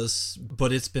Basilisk,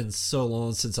 but it's been so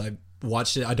long since I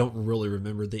watched it. I don't really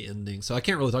remember the ending, so I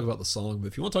can't really talk about the song. But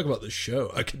if you want to talk about the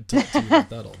show, I can talk to you about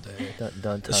that all day.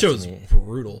 Don't talk the show to me. is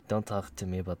brutal. Don't talk to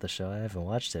me about the show. I haven't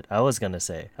watched it. I was gonna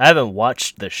say I haven't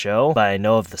watched the show, but I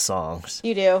know of the songs.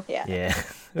 You do, yeah. Yeah.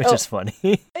 Which is funny.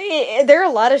 There are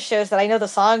a lot of shows that I know the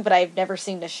song, but I've never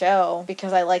seen the show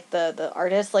because I like the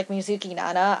artist, like Mizuki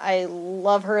Nana. I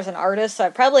love her as an artist, so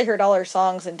I've probably heard all her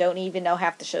songs and don't even know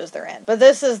half the shows they're in. But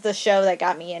this is the show that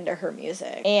got me into her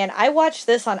music. And I watched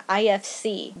this on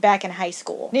IFC back in high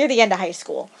school, near the end of high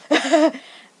school.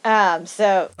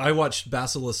 So I watched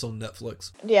Basilisk on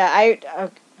Netflix. Yeah,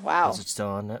 wow. Is it still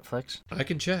on Netflix? I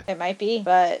can check. It might be.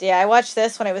 But yeah, I watched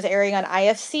this when it was airing on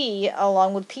IFC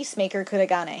along with Peacemaker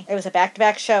Kuragane. It was a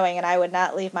back-to-back showing, and I would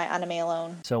not leave my anime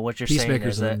alone. So what you're saying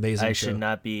is that I show. should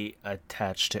not be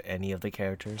attached to any of the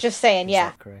characters? Just saying, is yeah.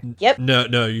 That correct? Yep.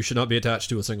 No, you should not be attached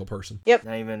to a single person. Yep.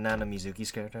 Not a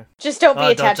Mizuki's character? Just don't be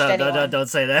attached to anyone. Don't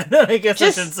say that. I guess I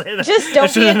shouldn't say that. Just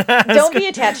don't be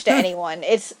attached to anyone.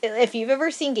 It's if you've ever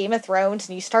seen Game of Thrones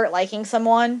and you start liking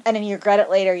someone and then you regret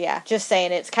it later, yeah. Just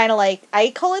saying, it's kind of like,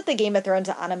 I call it the Game of Thrones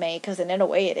anime because in a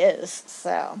way it is.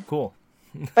 So cool.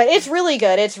 But it's really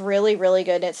good. It's really, really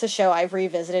good. It's a show I've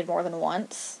revisited more than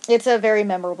once. It's a very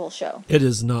memorable show. It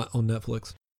is not on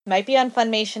Netflix. Might be on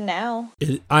Funimation now.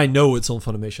 I know it's on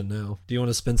Funimation now. Do you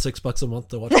want to spend $6 a month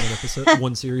to watch one episode,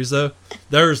 one series though?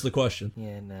 There's the question.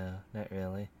 Yeah, no, not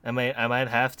really. I might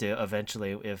have to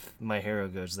eventually if My Hero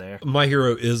goes there. My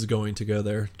Hero is going to go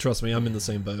there. Trust me, I'm in the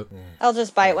same boat. Yeah. I'll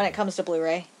just buy it when it comes to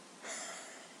Blu-ray.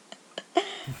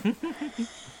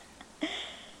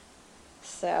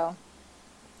 So.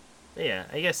 Yeah,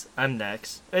 I guess I'm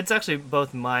next. It's actually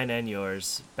both mine and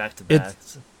yours back to back.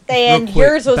 And Real quick,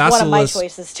 yours was one of my Basilisk-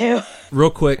 choices too. Real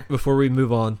quick before we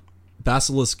move on,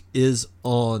 Basilisk is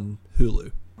on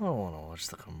Hulu. I don't want to watch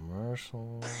the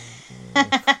commercial.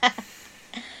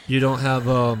 You don't have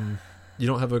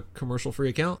a commercial-free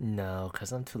account? No,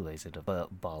 because I'm too lazy to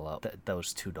ball out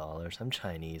those $2. I'm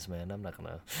Chinese, man. I'm not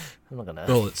gonna.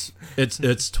 Well, it's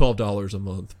 $12 a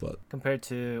month, but Compared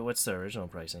to what's the original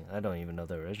pricing? I don't even know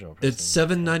the original pricing. it's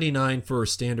 $7.99 for a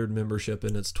standard membership,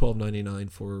 and it's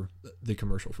 $12.99 for the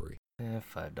commercial-free.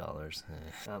 $5.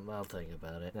 I'll think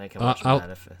about it. I can watch I'll-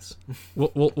 Manifest.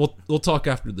 We'll talk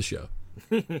after the show.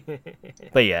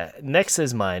 But yeah, next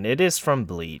is mine. It is from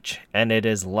Bleach, and it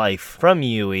is Life from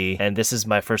Yui, and this is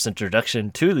my first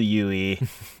introduction to the Yui,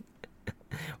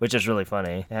 which is really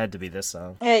funny. It had to be this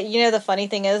song. You know, the funny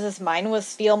thing is mine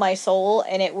was Feel My Soul,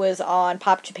 and it was on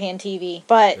Pop Japan TV.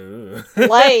 But Ooh.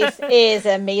 Life is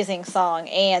an amazing song,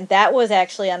 and that was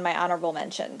actually on my honorable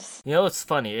mentions. You know, it's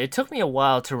funny. It took me a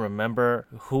while to remember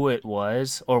who it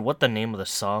was or what the name of the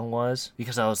song was,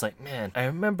 because I was like, man, I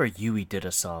remember Yui did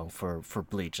a song for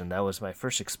Bleach, and that was my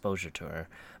first exposure to her.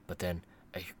 But then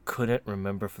I couldn't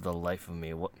remember for the life of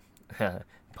me what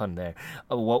pun there.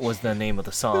 What was the name of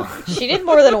the song? She did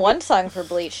more than one song for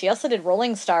Bleach. She also did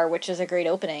Rolling Star, which is a great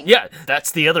opening. Yeah,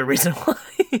 that's the other reason why.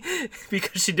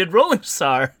 Because she did Rolling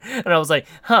Star, and I was like,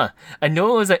 huh. I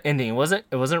know it was an ending. It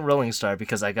wasn't Rolling Star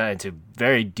because I got into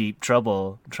very deep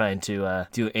trouble trying to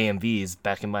do AMVs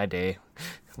back in my day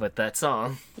with that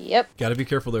song. Yep. Gotta be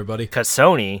careful there, buddy. Cause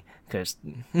Sony.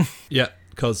 Yeah,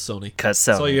 cause Sony. Cause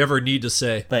That's all Sony. you ever need to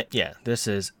say. But yeah, this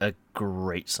is a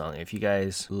great song. If you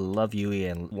guys love Yui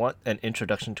and want an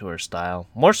introduction to her style,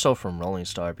 more so from Rolling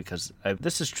Star, because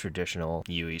this is traditional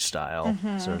Yui style,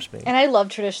 so to speak. And I love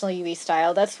traditional Yui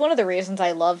style. That's one of the reasons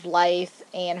I love Life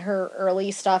and her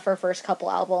early stuff, her first couple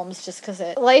albums, just because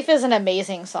Life is an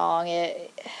amazing song.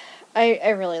 I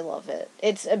really love it.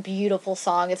 It's a beautiful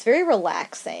song. It's very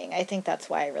relaxing. I think that's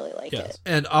why I really like it.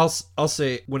 And I'll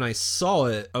say when I saw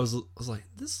it, I was like,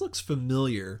 this looks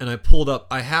familiar. And I pulled up.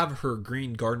 I have her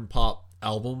Green Garden Pop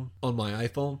album on my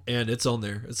iPhone, and it's on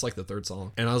there. It's like the third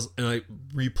song, and I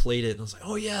replayed it, and I was like,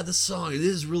 oh yeah, this song, it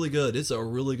is really good. It's a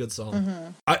really good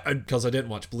song. I because I didn't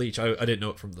watch Bleach, I didn't know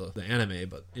it from the anime,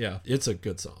 but yeah, it's a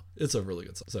good song. It's a really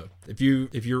good song. So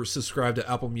if you're subscribed to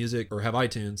Apple Music or have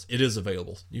iTunes, it is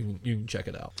available. You can check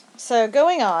it out. So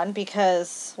going on,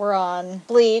 because we're on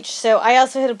Bleach, so I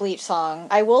also had a Bleach song.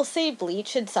 I will say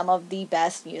Bleach had some of the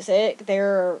best music. There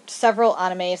are several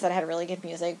animes that had really good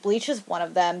music. Bleach is one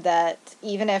of them that,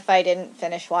 even if I didn't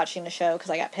finish watching the show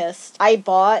because I got pissed, I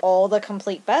bought all the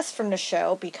complete best from the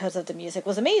show because of the music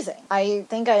was amazing. I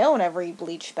think I own every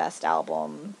Bleach best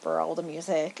album for all the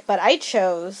music. But I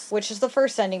chose, which is the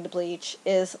first ending to Bleach,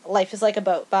 is Life is Like a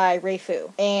Boat by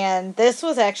Reifu. And this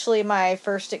was actually my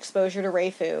first exposure to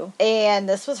Reifu. And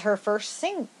this was her first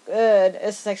single.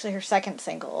 This is actually her second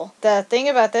single. The thing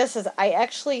about this is I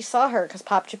actually saw her because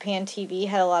Pop Japan TV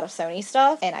had a lot of Sony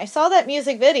stuff, and I saw that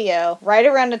music video right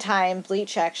around the time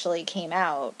Bleach actually came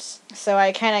out. So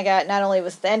I kind of got, not only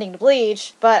was the ending to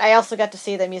Bleach, but I also got to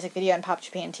see the music video on Pop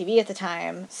Japan TV at the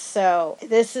time. So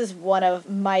this is one of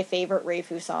my favorite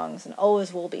Reifu songs, and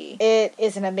always will be. It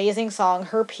is an amazing song.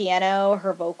 Her piano,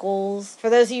 her vocals. For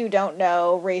those of you who don't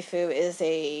know, Reifu is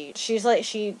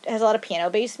she has a lot of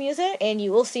piano-based music, and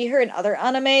you will see her in other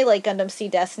anime like Gundam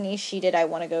Seed Destiny. She did I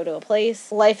Want to Go to a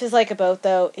Place. Life is Like a Boat,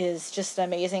 though, is just an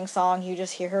amazing song. You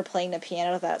just hear her playing the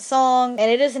piano of that song,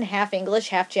 and it is in half English,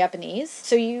 half Japanese.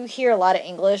 So you hear a lot of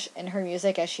English in her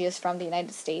music, as she is from the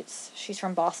United States. She's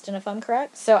from Boston, if I'm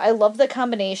correct. So I love the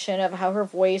combination of how her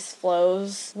voice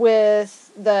flows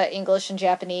with the English and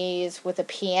Japanese with the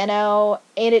piano,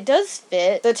 and it does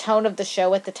fit the tone of the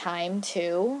show at the time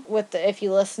too. If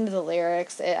you listen to the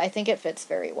lyrics, I think it fits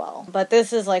very well. But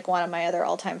this is like one of my other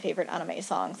all-time favorite anime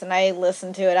songs, and I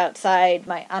listen to it outside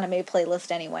my anime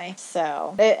playlist anyway.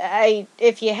 So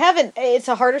if you haven't, it's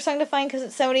a harder song to find because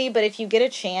it's Sony, but if you get a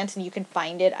chance and you can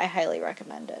find it, I highly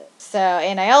recommend it. So,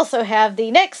 and I also have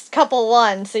the next couple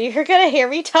ones, so you're gonna hear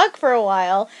me talk for a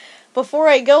while. Before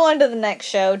I go on to the next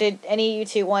show, did any of you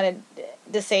two want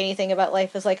to say anything about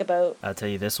Life is Like a Boat? I'll tell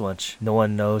you this much. No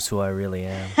one knows who I really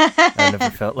am. I never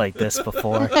felt like this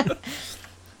before.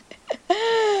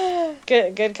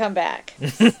 Good comeback.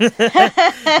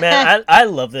 Man, I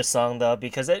love this song though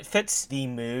because it fits the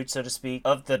mood, so to speak,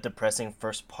 of the depressing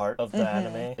first part of the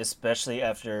anime, especially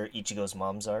after Ichigo's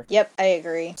mom's arc. Yep, I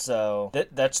agree. So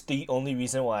that's the only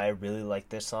reason why I really like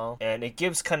this song, and it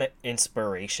gives kind of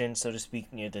inspiration, so to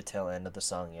speak, near the tail end of the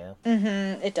song. Yeah.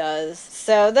 It does.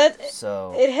 So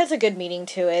it has a good meaning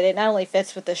to it. It not only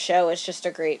fits with the show, it's just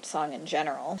a great song in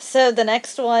general. So the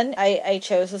next one I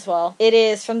chose as well. It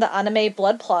is from the anime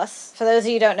Blood Plus. For those of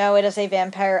you who don't know, it is a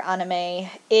vampire anime.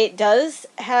 It does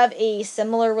have a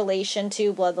similar relation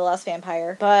to Blood the Last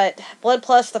Vampire, but Blood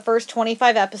Plus, the first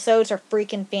 25 episodes are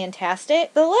freaking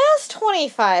fantastic. The last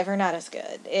 25 are not as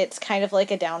good. It's kind of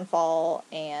like a downfall,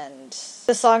 and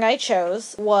the song I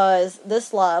chose was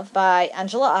This Love by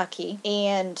Angela Aki,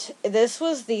 and this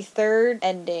was the third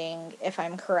ending, if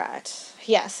I'm correct.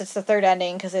 Yes, it's the third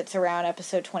ending because it's around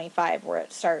episode 25 where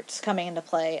it starts coming into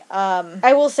play.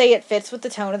 I will say it fits with the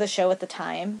tone of the show at the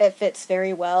time. It fits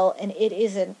very well, and it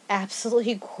is an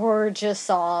absolutely gorgeous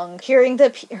song. Hearing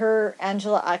her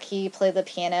Angela Aki play the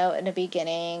piano in the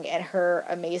beginning and her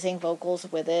amazing vocals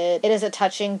with it, it is a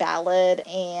touching ballad,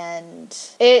 and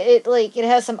it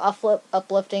has some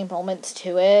uplifting moments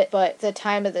to it. But the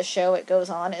time of the show it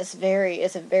goes on is a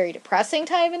very depressing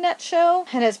time in that show,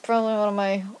 and it's probably one of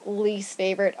my least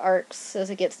favorite arcs as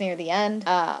it gets near the end.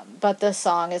 But this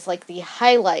song is like the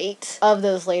highlight of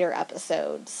those later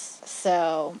episodes.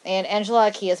 So, and Angela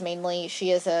Aki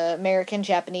she is a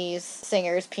American-Japanese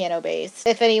singer's piano bass,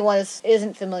 if anyone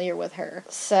isn't familiar with her.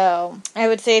 So, I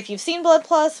would say if you've seen Blood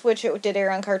Plus, which it did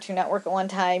air on Cartoon Network at one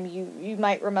time, you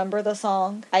might remember the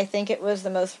song. I think it was the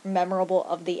most memorable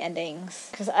of the endings,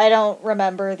 because I don't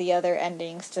remember the other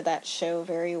endings to that show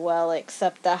very well,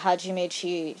 except the Hajime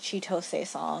Chitose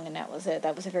song, and that was it.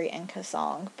 That was a very Enka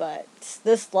song, but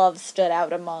This Love stood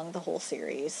out among the whole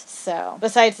series. So,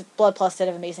 besides Blood Plus did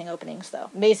have amazing openings, though.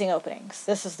 Amazing openings.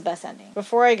 This is the best ending.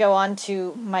 Before I go on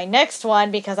to my next one,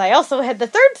 because I also had the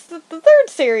third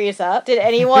series up, did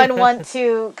anyone want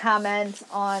to comment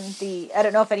on I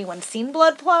don't know if anyone's seen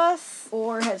Blood Plus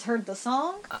or has heard the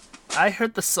song? I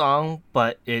heard the song,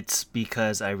 but it's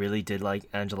because I really did like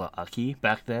Angela Aki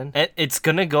back then. And it's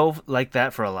gonna go like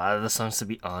that for a lot of the songs, to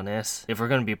be honest. If we're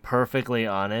gonna be perfectly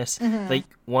honest. Like,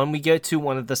 when we get to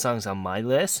one of the songs on my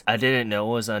list, I didn't know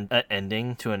it was an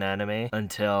ending to an anime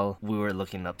until we were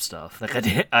looking up stuff.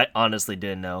 Like, I honestly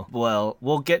didn't know. Well,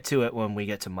 we'll get to it when we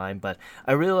get to mine, but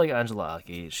I really like Angela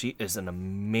Aki. She is an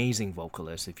amazing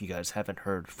vocalist, if you guys haven't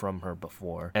heard from her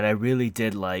before. And I really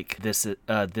did like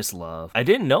This Love. I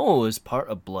didn't know it was part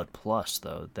of Blood Plus,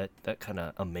 though. That kind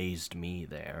of amazed me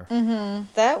there.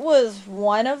 That was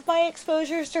one of my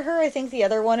exposures to her. I think the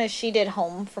other one is she did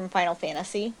Home from Final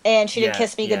Fantasy, and she did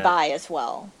Kiss Me Goodbye as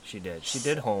well. She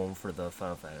did Home for the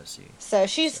Final Fantasy. So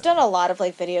she's done a lot of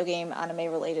like video game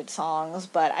anime related songs,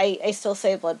 but I still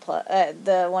say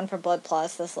the one for Blood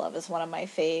Plus, This Love, is one of my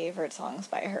favorite songs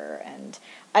by her, and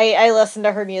I listen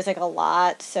to her music a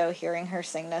lot, so hearing her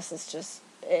sing this is just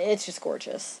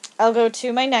gorgeous. I'll go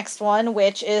to my next one,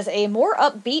 which is a more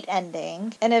upbeat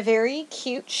ending and a very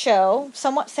cute show,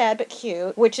 somewhat sad but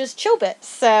cute, which is Chobits.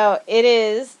 So it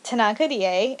is Tanaka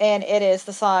Rie, and it is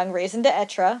the song Raisin de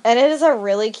Etra, and it is a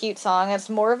really cute song. It's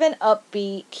more of an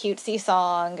upbeat, cutesy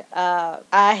song.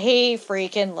 I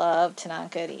freaking love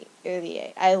Tanaka Rie.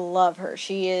 I love her.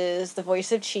 She is the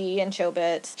voice of Chi in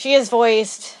Chobits. She has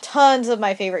voiced tons of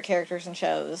my favorite characters and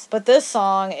shows, but this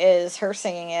song is her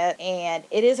singing it, and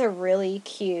it is a really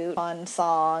cute, fun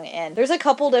song, and there's a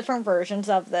couple different versions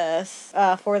of this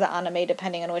for the anime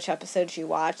depending on which episodes you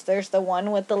watch. There's the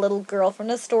one with the little girl from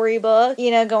the storybook,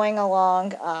 going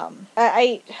along.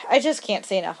 I just can't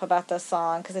say enough about this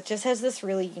song, because it just has this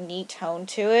really unique tone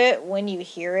to it when you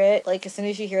hear it. Like, as soon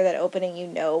as you hear that opening, you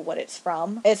know what it's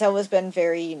from. It's always been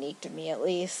very unique to me, at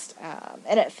least,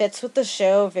 and it fits with the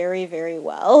show very, very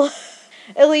well.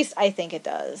 At least I think it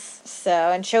does. So,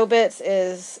 and Chobits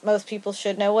is, most people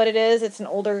should know what it is. It's an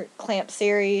older Clamp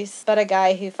series about a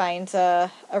guy who finds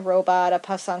a robot, a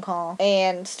Passancan,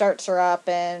 and starts her up,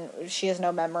 and she has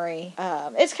no memory.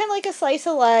 It's kind of like a slice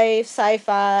of life,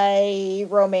 sci-fi,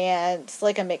 romance,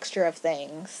 like a mixture of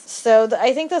things. So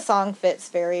I think the song fits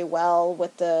very well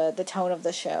with the tone of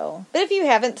the show. But if you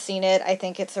haven't seen it, I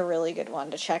think it's a really good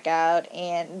one to check out,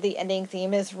 and the ending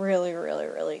theme is really, really,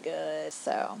 really good.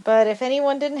 So, but if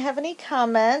anyone didn't have any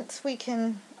comments, we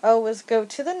can always go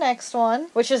to the next one,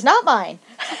 which is not mine.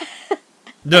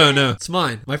 No, it's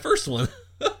mine. My first one.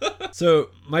 So,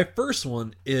 my first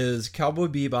one is Cowboy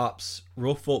Bebop's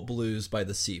Real Folk Blues by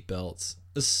the Seatbelts.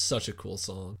 This is such a cool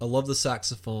song. I love the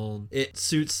saxophone. It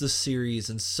suits the series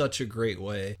in such a great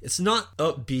way. It's not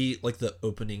upbeat like the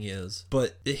opening is,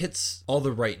 but it hits all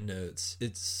the right notes.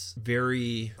 It's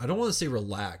very, I don't want to say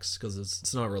relaxed because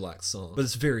it's not a relaxed song, but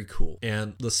it's very cool.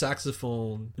 And the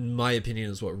saxophone, in my opinion,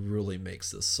 is what really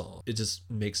makes this song. It just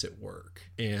makes it work.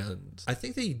 And I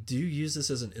think they do use this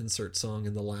as an insert song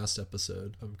in the last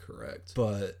episode, if I'm correct.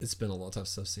 But it's been a long time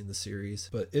since I've seen the series.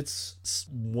 But it's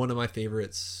one of my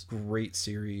favorites. Great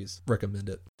series. Recommend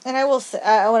it. And I will say,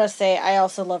 I want to say, I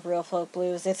also love Real Folk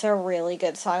Blues. It's a really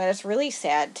good song, and it's really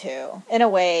sad too, in a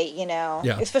way, you know.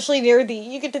 Yeah. Especially near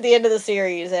you get to the end of the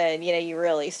series, and you know you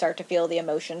really start to feel the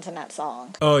emotions in that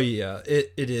song. Oh yeah,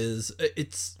 it is.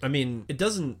 It's. I mean, it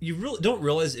doesn't. You really don't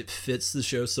realize it fits the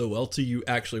show so well till you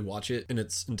actually watch it in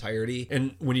its entirety,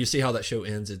 and when you see how that show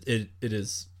ends, it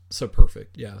is so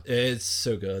perfect. Yeah, it's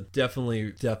so good.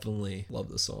 Definitely love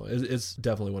this song. It's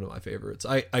definitely one of my favorites.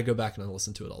 I go back and I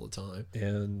listen to it all the time.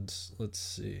 And let's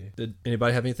see, did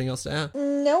anybody have anything else to add?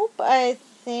 Nope, I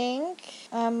think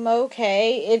I'm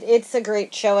okay. It's a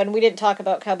great show, and we didn't talk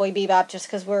about Cowboy Bebop just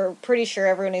because we're pretty sure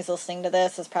everyone who's listening to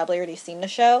this has probably already seen the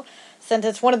show, since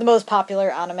it's one of the most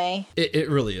popular anime. It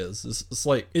really is. It's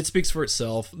like, it speaks for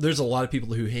itself. There's a lot of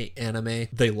people who hate anime.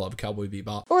 They love Cowboy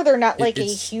Bebop. Or they're not like a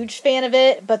huge fan of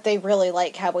it, but they really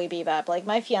like Cowboy Bebop. Like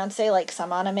my fiance likes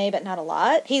some anime, but not a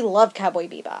lot. He loved Cowboy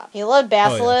Bebop. He loved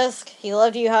Basilisk. Oh, yeah. He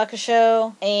loved Yu Yu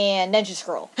Hakusho and Ninja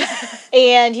Scroll.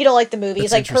 And he don't like the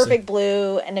movies, like Perfect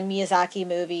Blue and the Miyazaki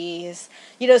movies.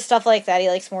 You know, stuff like that. He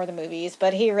likes more of the movies,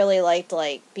 but he really liked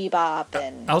like Bebop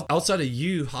and outside of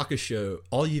Yu Yu Hakusho,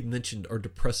 all you've mentioned are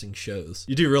depressing shows.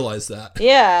 You do realize that?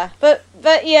 Yeah, but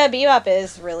yeah, Bebop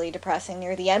is really depressing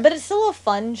near the end, but it's still a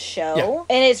fun show,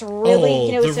 and it's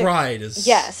really the ride is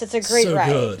it's a great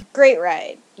ride, good. Great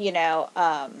ride. You know,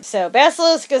 so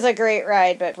Basilisk is a great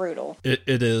ride, but brutal. It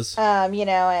is. You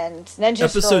know, and Ninja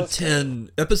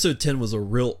Episode 10 was a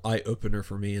real eye opener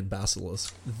for me in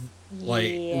Basilisk.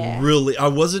 Like, really, I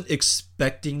wasn't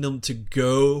expecting them to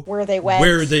go where they went.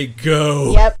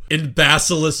 Yep. In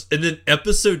Basilisk, and then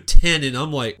episode 10, and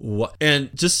I'm like, what? And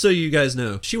just so you guys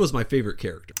know, she was my favorite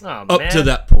character up to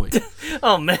that point.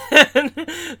 Oh man,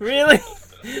 really?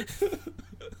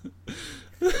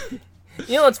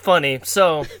 You know what's funny?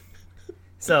 So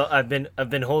I've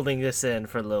been holding this in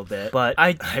for a little bit, but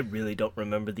I really don't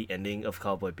remember the ending of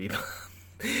Cowboy Bebop.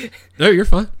 No, you're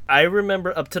fine. I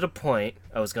remember up to the point,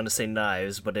 I was going to say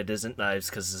Knives, but it isn't Knives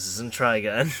because this isn't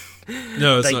Trigun.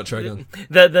 No, it's not Trigun.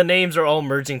 The names are all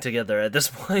merging together at this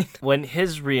point. When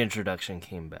his reintroduction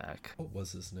came back. What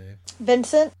was his name?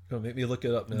 Vincent? Don't make me look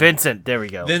it up now. Vincent, there we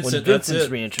go. When Vincent's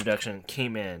reintroduction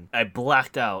came in, I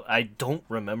blacked out. I don't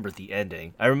remember the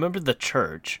ending. I remember the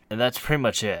church, and that's pretty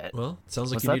much it. Well, it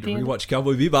sounds like you need to rewatch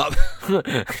Cowboy Bebop.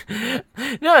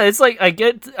 No, it's like I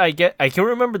can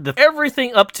remember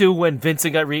everything up to when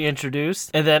Vincent got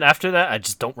reintroduced, and then after that, I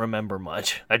just don't remember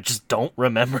much. I just don't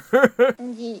remember.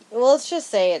 Well, let's just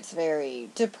say it's very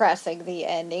depressing, the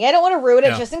ending. I don't want to ruin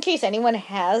it just in case anyone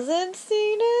hasn't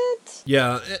seen it.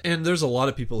 Yeah, and there's a lot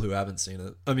of people who haven't seen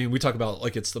it. I mean, we talk about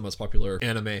like it's the most popular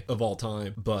anime of all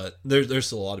time, but there's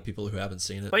still a lot of people who haven't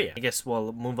seen it. But yeah, I guess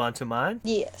we'll move on to mine.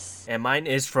 Yes. And mine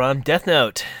is from Death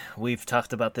Note. We've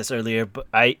talked about this earlier, but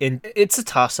it's a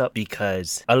toss-up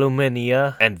because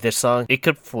Illumina and this song, it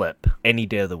could flip any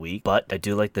day of the week, but I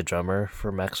do like the drummer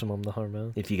for Maximum the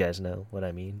Hormone, if you guys know what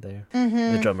I mean there.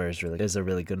 Mm-hmm. The drummer is a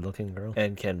really good looking girl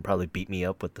and can probably beat me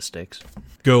up with the sticks.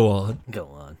 Go on.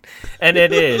 And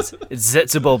it is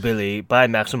Zetsubo Billy by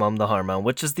Maximum the Hormone,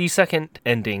 which is the second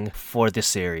ending for the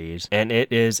series, and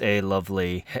it is a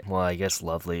lovely, well, I guess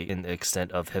lovely in the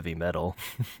extent of heavy metal.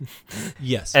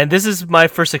 Yes. And this is my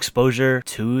first exposure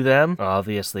to them.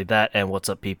 Obviously that and What's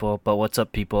Up People, but What's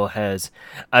Up People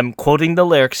I'm quoting the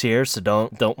lyrics here, so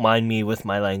don't mind me with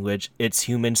my language. It's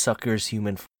human suckers,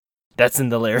 human that's in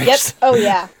the lyrics.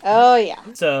 Yep. Oh yeah.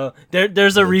 So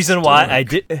there's a reason why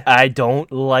I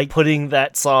don't like putting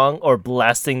that song or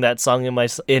blasting that song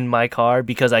in my car,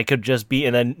 because I could just be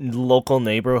in a local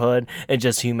neighborhood and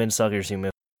just human suckers,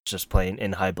 human just playing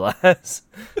in high blast.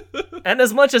 And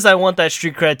as much as I want that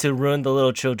street cred to ruin the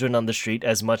little children on the street,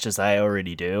 as much as I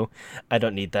already do, I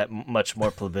don't need that much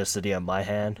more publicity on my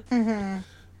hand. Mm-hmm.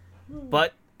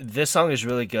 But this song is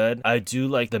really good. I do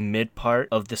like the mid part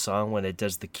of the song when it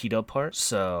does the keto part.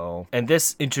 So, and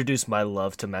this introduced my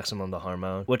love to Maximum the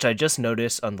Hormone, which I just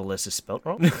noticed on the list is spelled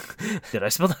wrong. Did I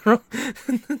spell that wrong?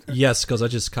 Yes, because I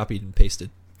just copied and pasted.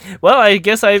 Well, I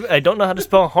guess I don't know how to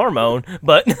spell hormone,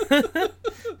 but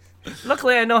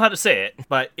Luckily, I know how to say it,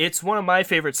 but it's one of my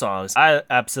favorite songs. I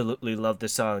absolutely love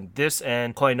this song. This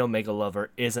and Koi no Mega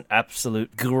Lover is an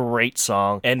absolute great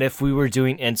song. And if we were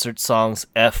doing insert songs,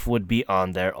 F would be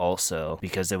on there also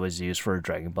because it was used for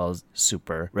Dragon Ball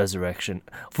Super Resurrection.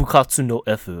 Fukatsu no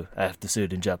F. I have to say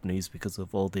it in Japanese because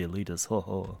of all the elitists. Ho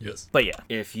ho. Yes. But yeah,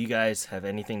 if you guys have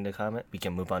anything to comment, we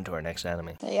can move on to our next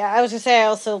anime. Yeah, I was gonna say I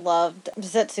also loved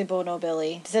Zetsubo no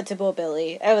Billy. Zetsubo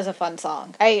Billy. It was a fun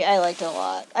song. I liked it a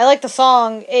lot. I liked the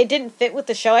song. It didn't fit with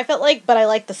the show, I felt like, but I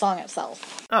liked the song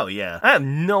itself. Oh yeah, I have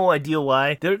no idea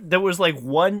why. There was like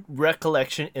one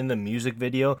recollection in the music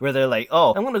video where they're like,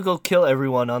 "Oh, I'm gonna go kill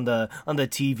everyone on the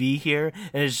TV here,"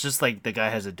 and it's just like the guy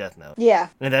has a death note. Yeah.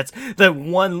 And that's the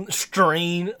one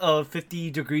strain of 50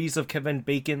 degrees of Kevin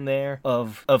Bacon there,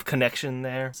 of connection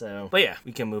there. So, but yeah,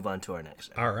 we can move on to our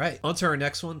next. All right, on to our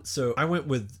next one. So I went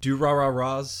with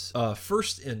Durarara's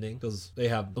first ending, because they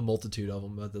have a multitude of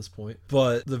them at this point.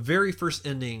 But the very first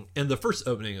ending and the first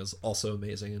opening is also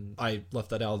amazing, and I left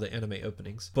that out of the anime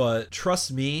openings. But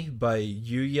Trust Me by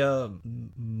Yuya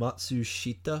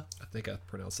Matsushita, I think I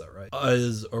pronounced that right,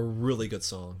 is a really good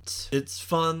song. It's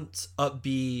fun, it's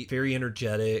upbeat, very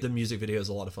energetic. The music video is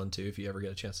a lot of fun too if you ever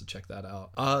get a chance to check that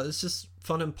out. It's just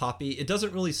fun and poppy. It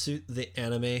doesn't really suit the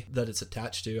anime that it's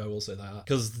attached to, I will say that,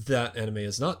 because that anime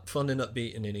is not fun and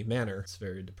upbeat in any manner. It's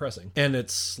very depressing and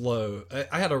it's slow.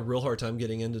 I had a real hard time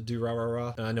getting into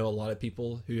Durarara, and I know a lot of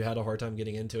people who had a hard time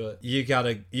getting into it. You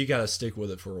gotta stick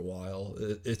with it for a while.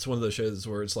 It's one of those shows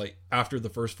where it's like after the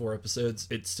first 4 episodes,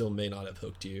 it still may not have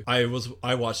hooked you. I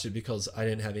watched it because I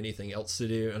didn't have anything else to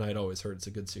do, and I'd always heard it's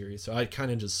a good series, so I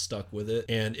kind of just stuck with it.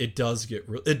 And it does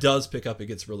pick up. It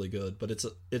gets really good, but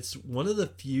it's one of the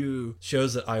few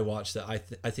shows that I watch that I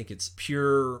think it's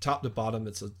pure top to bottom.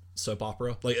 It's a soap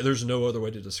opera. Like, there's no other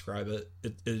way to describe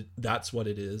it. That's what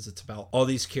it is. It's about all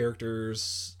these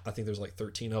characters. I think there's like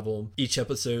 13 of them. Each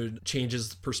episode changes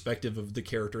the perspective of the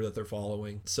character that they're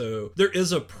following. So there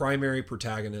is a primary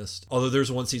protagonist, although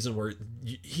there's one season where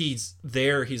he's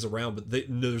around, but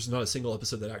there's not a single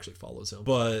episode that actually follows him.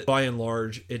 But by and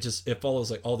large, it follows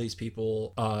like all these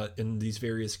people in these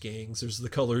various gangs. There's the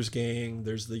colors gang,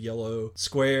 there's the yellow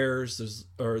squares, there's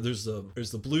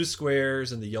the blue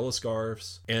squares and the yellow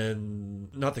scarves,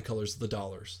 and not the colors, the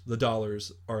dollars. The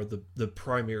dollars are the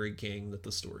primary gang that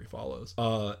the story follows.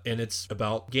 And it's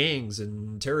about gangs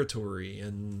and territory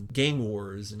and gang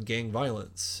wars and gang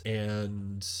violence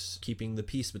and keeping the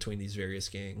peace between these various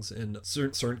gangs. And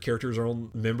certain characters are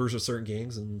members of certain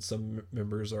gangs and some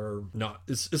members are not.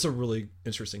 It's a really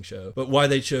interesting show. But why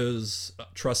they chose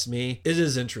Trust Me, it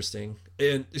is interesting.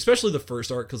 And especially the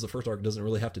first arc, because the first arc doesn't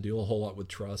really have to do a whole lot with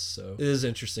trust. So it is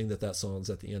interesting that song's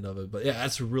at the end of it. But yeah,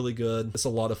 it's really good. It's a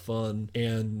lot of fun.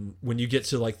 And when you get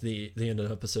to like the end of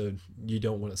the episode, you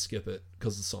don't want to skip it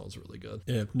because the song's really good.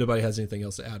 And if nobody has anything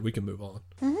else to add, we can move on.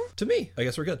 To me, I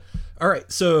guess we're good. All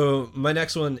right. So my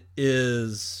next one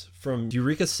is from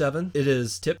Eureka 7. It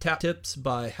is Tip Tap Tips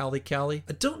by Halle Callie.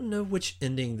 I don't know which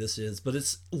ending this is, but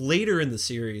it's later in the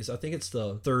series. I think it's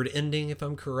the third ending, if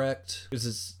I'm correct.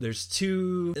 There's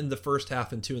 2 in the first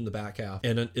half and 2 in the back half.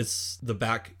 And it's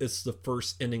the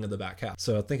first ending of the back half.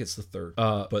 So I think it's the third.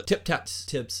 But Tip Tap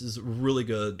Tips is really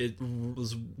good. It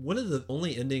was one of the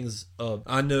only endings of,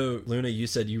 I know, Luna, you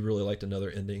said you really liked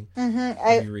another ending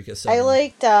of Eureka 7. I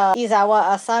liked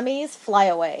Izawa Asami's Fly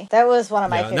Away. That was one of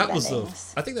my favorite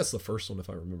endings. I think that's the first one, if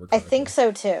I remember correctly. I think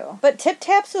so too. But Tip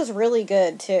Taps was really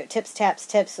good too. Tips Taps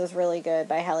Tips was really good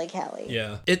by Halle Callie.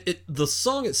 Yeah. The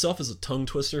song itself is a tongue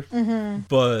twister.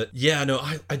 But yeah, no,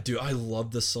 I do. I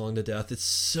love this song to death. It's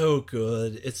so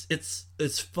good.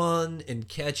 It's fun and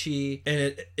catchy,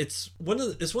 and it's one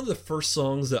of the first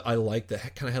songs that I like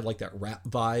that kind of had like that rap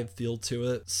vibe feel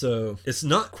to it. So it's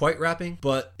not quite rapping,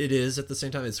 but it is at the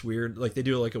same time. It's weird. Like they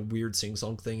do like a weird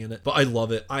sing-song thing in it, but I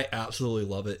love it. I absolutely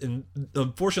love it. And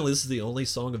unfortunately, this is the only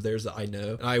song of theirs that I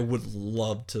know, and I would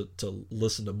love to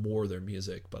listen to more of their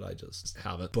music, but I just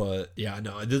haven't. But yeah,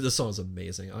 no, this song is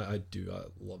amazing. I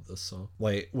love this song.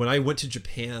 Like when I went to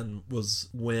Japan was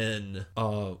right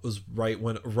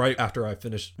after I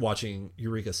finished watching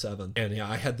Eureka 7, and yeah,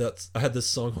 I had this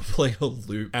song playing a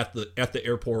loop at the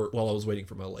airport while I was waiting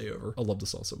for my layover. I love the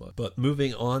song so much. But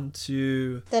moving on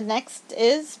to the next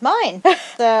is mine.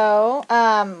 So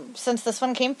since this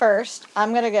one came first,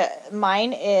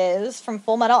 mine is from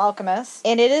Full Metal Alchemist,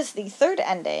 and it is the third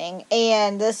ending,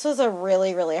 and this was a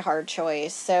really, really hard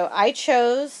choice. So I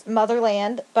chose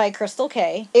Motherland by Crystal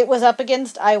K. It was up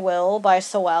against I Will by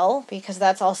Soel, because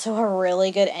that's also a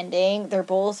really good ending. They're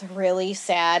both really really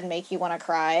sad, make you want to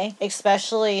cry.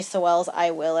 Especially Sewell's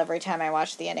I Will. Every time I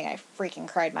watch the ending, I freaking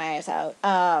cried my eyes out.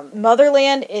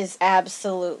 Motherland is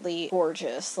absolutely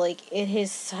gorgeous. Like, it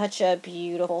is such a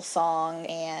beautiful song,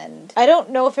 and I don't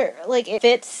know if it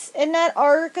fits in that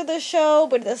arc of the show,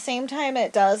 but at the same time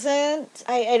it doesn't.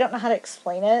 I don't know how to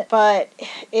explain it, but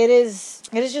it is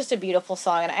just a beautiful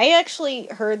song. And I actually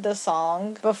heard the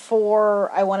song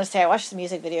before, I watched the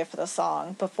music video for the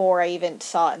song before I even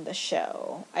saw it in the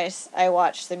show. I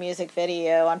watched the music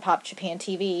video on Pop Japan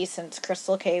TV since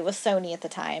Crystal K was Sony at the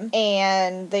time,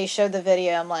 and they showed the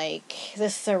video. I'm like,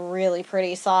 this is a really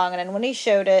pretty song. And then when he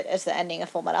showed it as the ending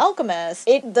of Fullmetal Alchemist,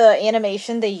 the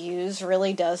animation they use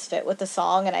really does fit with the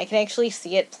song, and I can actually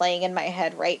see it playing in my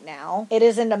head right now. It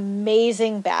is an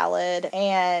amazing ballad,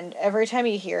 and every time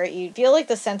you hear it, you feel like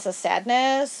the sense of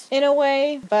sadness in a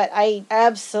way, but I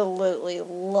absolutely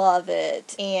love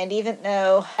it. And even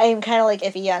though I'm kind of like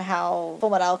iffy on how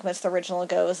Fullmetal Alchemist the original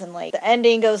goes, and like the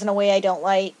ending goes in a way I don't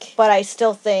like, but I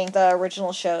still think the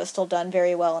original show is still done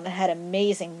very well, and it had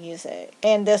amazing music.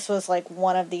 And this was like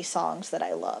one of these songs that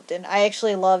I loved, and I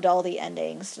actually loved all the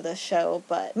endings to this show,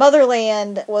 but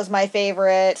Motherland was my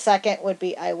favorite. Second would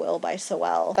be I Will by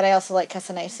Sewell, but I also like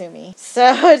Kasanai Sumi.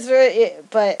 So it's really,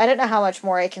 but I don't know how much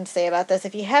more I can say about this.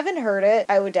 If you haven't heard it,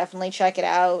 I would definitely check it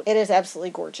out. It is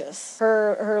absolutely gorgeous.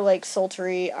 Her like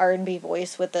sultry R&B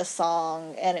voice with this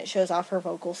song, and it shows off her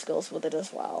vocal skills with it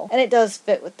as well. And it does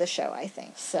fit with the show, I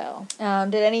think. So,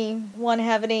 did anyone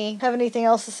have anything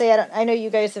else to say? I know you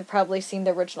guys have probably seen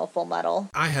the original Full Metal.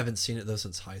 I haven't seen it though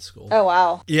since high school. Oh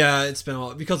wow. Yeah, it's been a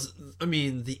while because I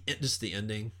mean just the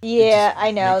ending. Yeah,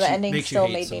 I know the ending still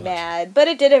made me mad, but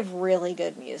it did have really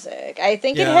good music. I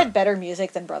think it had better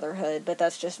music than Brotherhood, but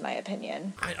that's just my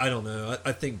opinion. I don't know.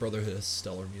 I think Brotherhood has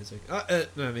stellar music. I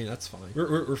mean, that's fine.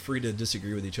 We're free to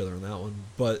disagree with each other on that one.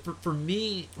 But for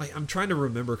me, like, I'm trying to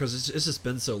remember because it's just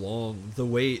been so long. The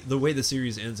way the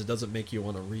series ends, it doesn't make you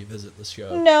want to revisit the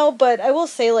show. No, but I will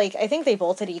say, like, I think they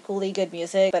both had equally good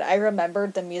music, but I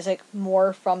remembered the music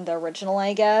more from the original,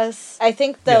 I guess. I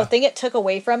think the thing it took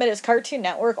away from it is Cartoon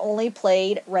Network only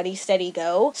played Ready, Steady,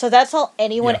 Go. So that's all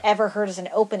anyone ever heard as an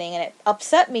opening, and it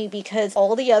upset me because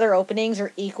all the other openings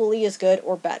are equally as good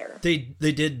or better. They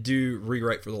did do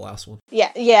rewrite for the last one.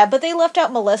 Yeah, but they left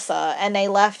out Melissa, and they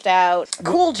left out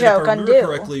Cool Joke, if I remember Undo.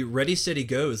 correctly, Ready, Steady,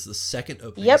 Go is the second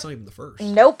opening. Yep. It's not even the first.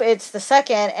 Nope, it's the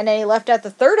second, and then he left out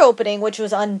the third opening, which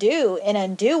was Undo, and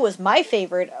Undo was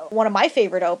one of my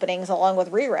favorite openings, along with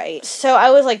Rewrite. So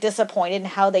I was, like, disappointed in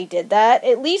how they did that.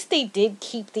 At least they did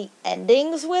keep the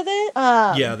endings with it.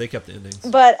 Yeah, they kept the endings.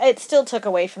 But it still took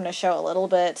away from the show a little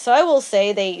bit. So I will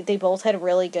say they both had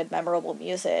really good, memorable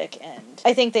music, and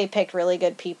I think they picked really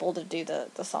good people to do the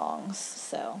songs.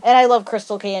 So, and I love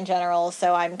Crystal K in general,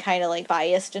 so I'm kind of like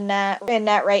biased in that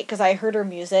right, because I heard her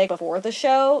music before the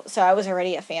show, so I was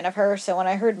already a fan of her. So when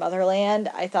I heard Motherland,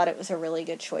 I thought it was a really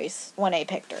good choice when I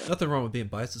picked her. Nothing wrong with being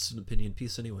biased. It's an opinion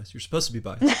piece anyways. You're supposed to be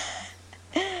biased.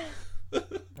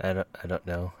 I don't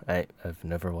know. I've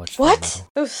never watched What?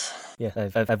 Yeah,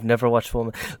 I've never watched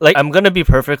Fullmetal. Like, I'm gonna be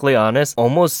perfectly honest,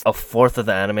 almost a fourth of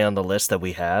the anime on the list that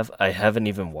we have, I haven't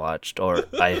even watched, or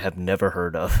I have never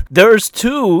heard of. There's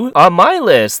 2 on my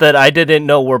list that I didn't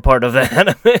know were part of the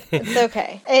anime. It's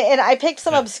okay. And I picked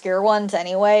some obscure ones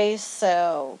anyway,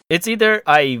 so... It's either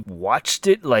I watched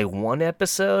it, like, 1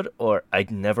 episode, or I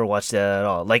never watched it at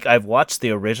all. Like, I've watched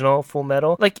the original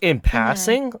Fullmetal, like, in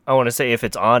passing. I want to say if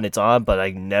it's on, but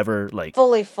I never, like...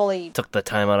 Fully... took the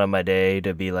time out of my day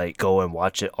to be, like, go and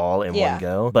watch it all in one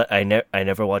go. But I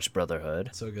never watched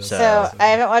Brotherhood. So good. So I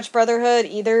haven't watched Brotherhood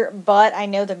either, but I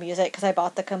know the music because I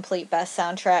bought the complete best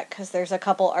soundtrack because there's a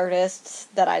couple artists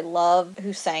that I love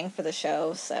who sang for the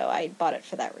show, so I bought it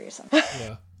for that reason.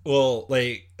 Yeah. Well,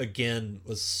 like, again,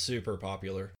 was super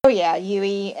popular. Oh yeah,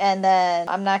 Yui, and then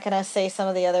I'm not gonna say some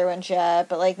of the other ones yet,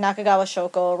 but like Nakagawa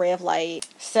Shoko, Ray of Light.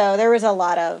 So there was a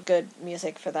lot of good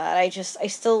music for that. I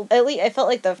felt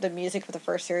like the music for the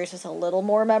first series was a little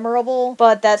more memorable,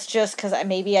 but that's just because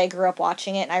maybe I grew up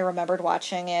watching it and I remembered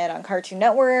watching it on Cartoon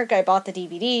Network. I bought the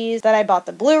DVDs, then I bought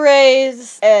the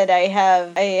Blu-rays, and I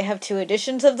have 2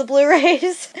 editions of the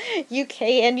Blu-rays, UK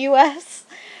and US.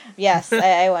 Yes,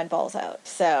 I went balls out.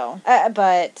 So,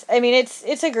 but I mean,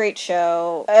 it's a great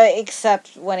show,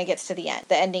 except when it gets to the end.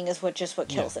 The ending is what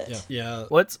kills it. Yeah.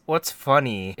 What's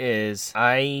funny is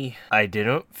I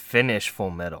didn't finish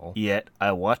Full Metal yet.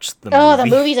 I watched the movie. Oh, the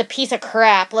movie's a piece of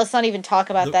crap. Let's not even talk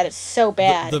about that. It's so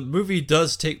bad. The movie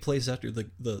does take place after the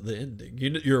ending.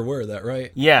 You're aware of that,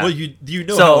 right? Yeah. Well, you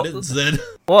know how it ends then.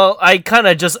 Well, I kind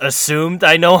of just assumed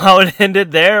I know how it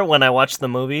ended there when I watched the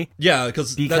movie. Yeah,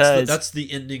 because that's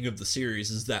the ending ending of the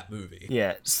series is that movie.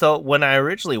 Yeah, so when I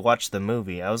originally watched the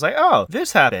movie, I was like, oh,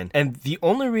 this happened. And the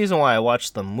only reason why I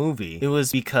watched the movie, it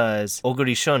was because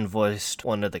Oguri Shun voiced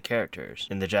one of the characters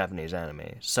in the Japanese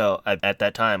anime. So at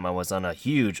that time, I was on a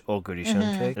huge Oguri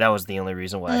Shun kick. That was the only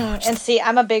reason why I watched And see,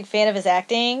 I'm a big fan of his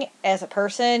acting. As a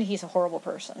person, he's a horrible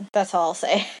person. That's all I'll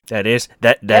say. That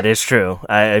is true.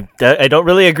 I don't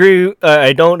really agree.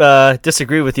 I don't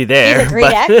disagree with you there. He's a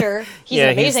great actor. He's an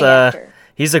amazing actor.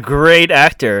 He's a great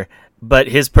actor. But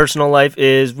his personal life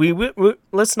is we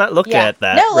let's not look at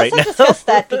that. No, let's right not discuss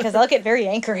that because I'll get very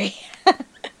angry.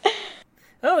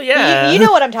 Oh yeah, you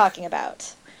know what I'm talking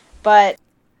about. But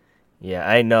yeah,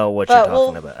 I know what you're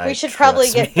talking about. We should probably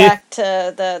get back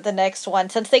to the next one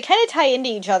since they kind of tie into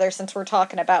each other since we're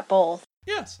talking about both.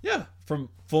 Yes, yeah. From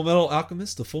Full Metal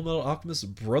Alchemist to Full Metal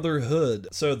Alchemist Brotherhood.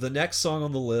 So the next song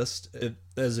on the list,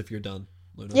 as if you're done,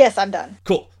 Luna. Yes, I'm done.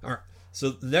 Cool. All right.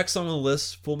 So the next song on the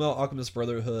list, Full Metal Alchemist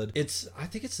Brotherhood. I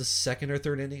think it's the second or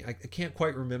third ending. I can't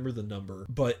quite remember the number,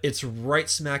 but it's right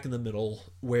smack in the middle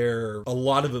where a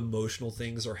lot of emotional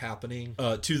things are happening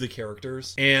to the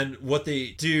characters. And what they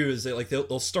do is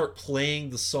they'll start playing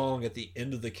the song at the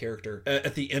end of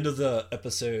at the end of the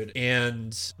episode,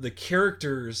 and the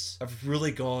characters have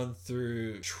really gone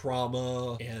through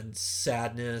trauma and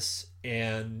sadness.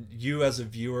 And you as a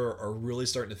viewer are really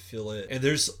starting to feel it. And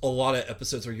there's a lot of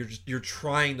episodes where you're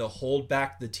trying to hold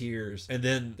back the tears. And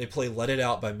then they play Let It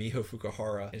Out by Miho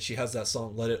Fukuhara. And she has that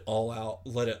song, Let It All Out,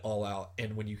 Let It All Out.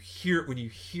 And when you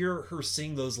hear her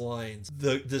sing those lines,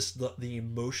 the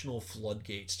emotional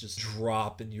floodgates just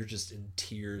drop and you're just in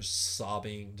tears,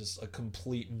 sobbing, just a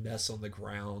complete mess on the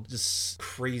ground. Just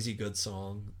crazy good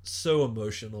song. So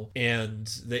emotional. And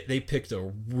they picked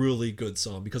a really good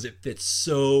song because it fits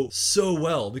so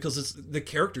well, because it's the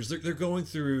characters, they're going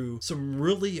through some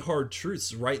really hard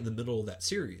truths right in the middle of that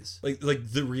series.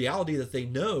 Like the reality that they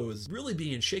know is really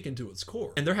being shaken to its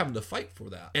core, and they're having to fight for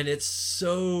that. And it's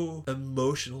so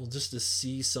emotional just to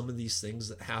see some of these things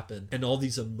that happen and all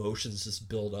these emotions just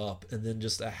build up, and then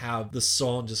just to have the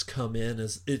song just come in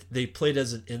as they played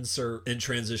as an insert and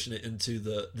transition it into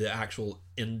the actual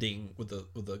ending with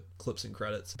the clips and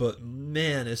credits. But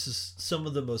man, it's just some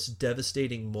of the most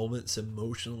devastating moments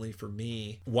emotionally for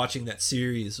me watching that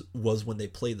series was when they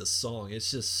play the song.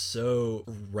 It's just so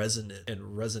resonant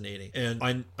and resonating.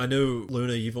 And I know,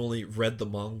 Luna, you've only read the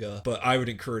manga, but I would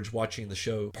encourage watching the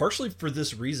show partially for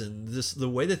this reason. The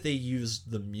way that they use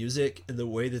the music and the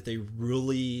way that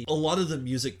a lot of the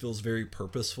music feels very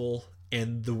purposeful,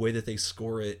 and the way that they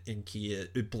score it and key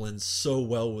it blends so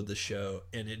well with the show,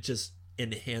 and it just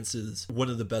enhances one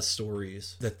of the best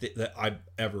stories that I've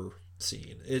ever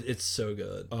seen. It's so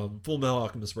good. Full Metal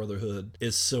Alchemist Brotherhood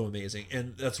is so amazing,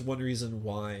 and that's one reason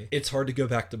why it's hard to go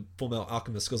back to Full Metal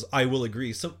Alchemist, because I will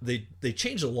agree, they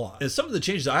changed a lot, and some of the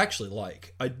changes I actually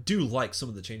like. I do like some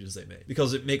of the changes they made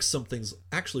because it makes some things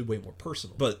actually way more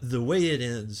personal, but the way it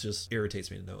ends just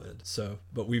irritates me to no end. So,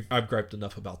 but I've griped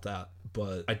enough about that.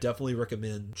 But I definitely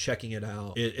recommend checking it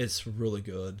out. It's really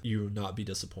good. You will not be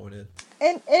disappointed.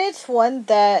 And it's one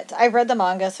that I read the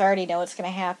manga, so I already know what's going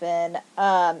to happen.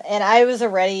 And I was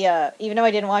already, even though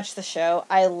I didn't watch the show,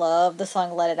 I love the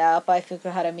song Let It Out by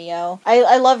Fukuhara Mio.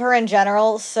 I love her in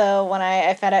general, so when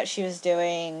I found out she was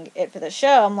doing it for the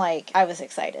show, I'm like, I was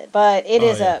excited. But it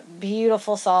is a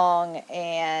beautiful song,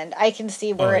 and I can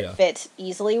see where it fits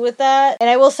easily with that. And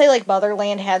I will say, like,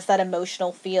 Motherland has that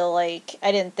emotional feel. Like,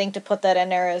 I didn't think to put that in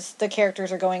there as the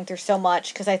characters are going through so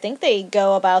much, because I think they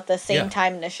go about the same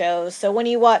time in the shows. So when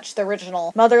you watch the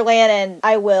original Motherland, and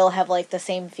I will have like the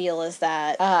same feel as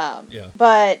that.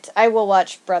 But I will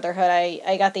watch Brotherhood.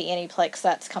 I got the Aniplex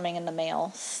that's coming in the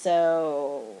mail,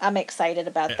 so I'm excited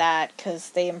about that because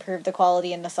they improved the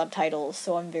quality in the subtitles,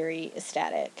 so I'm very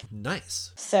ecstatic.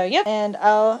 Nice. So yep, and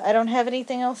I don't have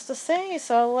anything else to say,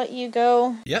 so I'll let you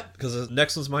go. Yep, because the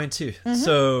next one's mine too.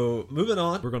 So moving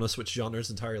on, we're going to switch genres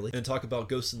entirely and talk about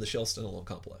Ghost in the Shell Standalone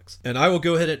Complex. And I will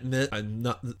go ahead and admit,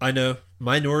 I know,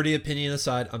 minority opinion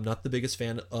aside, I'm not the biggest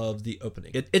fan of the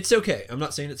opening. It's okay. I'm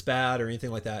not saying it's bad or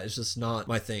anything like that. It's just not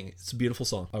my thing. It's a beautiful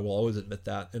song. I will always admit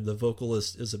that. And the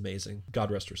vocalist is amazing.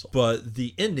 God rest her soul. But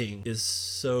the ending is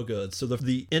so good. So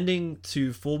the ending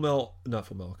to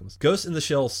Ghost in the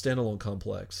Shell Standalone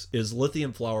Complex is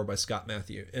Lithium Flower by Scott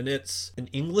Matthew. And it's an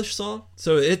English song.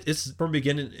 So it's from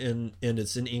beginning and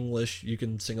it's in English. You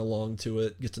can sing along to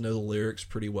it, get to know the lyrics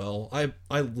pretty well.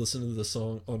 I listen to the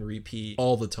song on repeat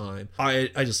all the time. I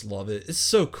just love it. It's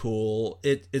so cool.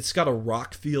 It's got a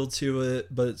rock feel to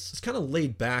it, but it's kind of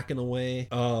laid back in a way.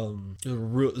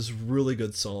 It's a really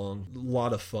good song. A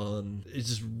lot of fun. It's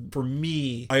just, for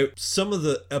me, some of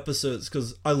the episodes,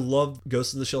 because I love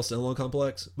Ghost in the Shell Standalone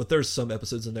Complex, but there's some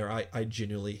episodes in there I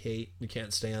genuinely hate and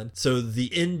can't stand. So the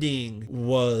ending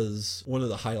was one of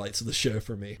the highlights of the show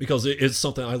for me, because it's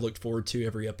something I looked forward to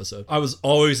every episode. I was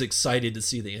always excited to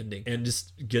see the ending and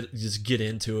just get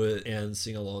into it and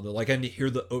sing along. Like, I hear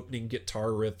the opening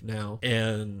guitar riff now,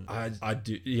 and I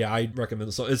recommend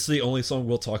the song. It's the only song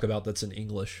we'll talk about that's in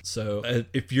English. So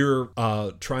if you're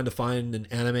trying to find an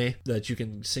anime that you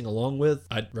can sing along with,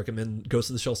 I'd recommend Ghost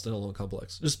in the Shell Standalone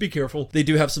Complex. Just be careful. They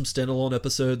do have some standalone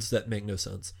episodes that make no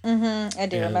sense. I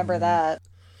do remember that.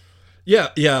 Yeah,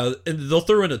 and they'll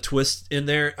throw in a twist in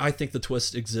there. I think the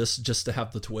twist exists just to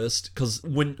have the twist, because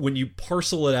when you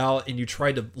parcel it out and you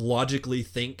try to logically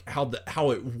think how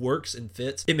it works and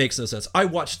fits, it makes no sense. I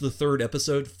watched the third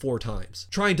episode 4 times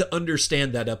trying to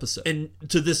understand that episode, and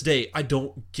to this day I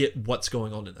don't get what's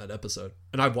going on in that episode,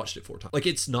 and I've watched it 4 times. Like,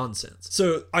 it's nonsense.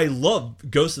 So I love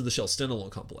Ghost in the Shell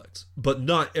Standalone Complex, but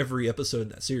not every episode in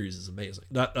that series is amazing.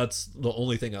 That's the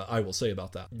only thing I will say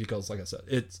about that, because like I said,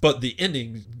 but the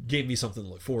ending gave me something to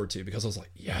look forward to, because I was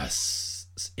like, yes,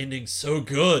 this ending's so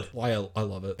good. Why I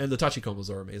love it. And the Tachikomas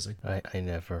are amazing. I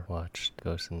never watched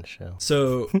Ghost in the Shell.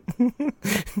 So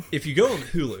if you go on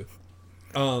Hulu,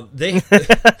 they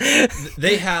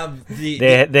have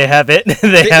they have it.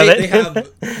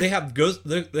 they have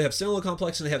Standalone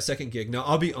Complex, and they have Second Gig. Now,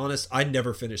 I'll be honest, I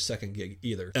never finished Second Gig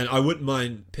either, and I wouldn't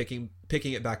mind picking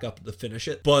it back up to finish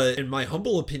it. But in my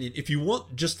humble opinion, if you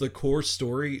want just the core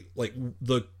story, like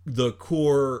the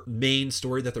core main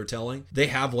story that they're telling, they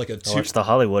have like watch the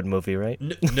Hollywood movie, right?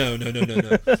 No.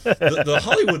 The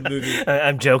Hollywood movie.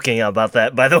 I'm joking about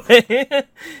that, by the way.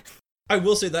 I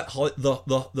will say that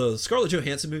the Scarlett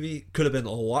Johansson movie could have been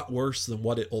a lot worse than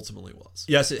what it ultimately was.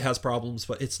 Yes, it has problems,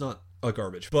 but it's not a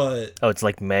garbage. But it's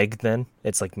like Meg then?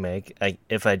 It's like Meg.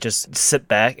 If I just sit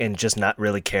back and just not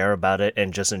really care about it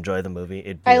and just enjoy the movie,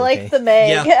 it'd be I okay. like the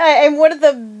Meg. Yeah. I'm one of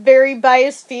the very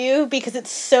biased few, because it's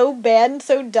so bad and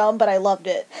so dumb, but I loved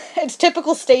it. It's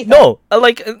typical Statham. No.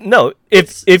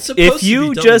 If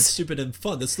you dumb just and stupid and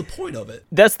fun, that's the point of it.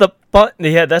 That's the point.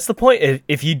 Yeah, that's the point.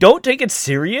 If you don't take it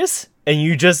serious and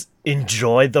you just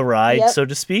enjoy the ride, so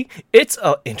to speak, it's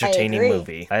an entertaining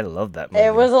movie. I love that movie.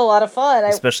 It was a lot of fun.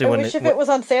 Especially I wish if it was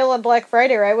on sale on Black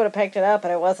Friday, I would have picked it up, but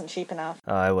it wasn't cheap enough.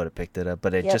 Oh, I would have picked it up,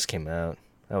 but it just came out.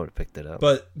 I would have picked it up.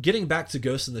 But getting back to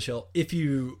Ghost in the Shell, if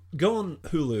you go on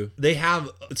Hulu, they have,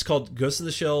 it's called Ghost in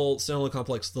the Shell Standalone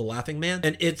Complex, The Laughing Man,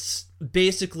 and it's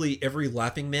basically every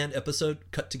Laughing Man episode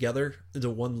cut together into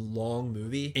one long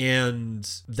movie, and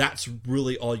that's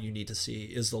really all you need to see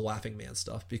is the Laughing Man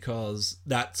stuff, because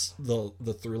that's the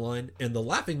through line. And the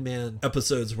Laughing Man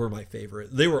episodes were my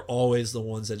favorite. They were always the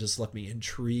ones that just left me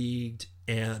intrigued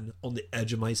and on the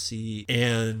edge of my seat,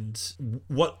 and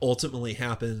what ultimately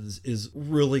happens is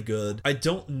really good. I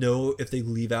don't know if they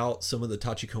leave out some of the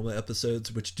Tachikoma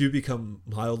episodes, which do become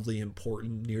mildly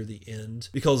important near the end,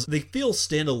 because they feel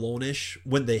standalone-ish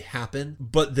when they happen,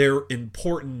 but they're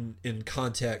important in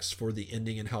context for the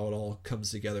ending and how it all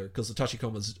comes together, because the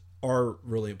Tachikomas are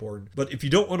really important. But if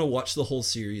you don't want to watch the whole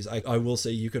series, I will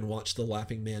say you can watch the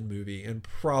Laughing Man movie and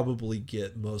probably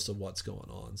get most of what's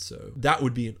going on. So that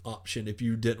would be an option if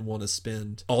you didn't want to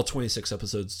spend all 26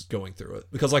 episodes going through it.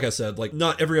 Because like I said, like,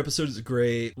 not every episode is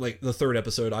great. Like the third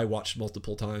episode I watched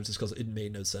multiple times just because it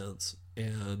made no sense.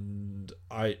 And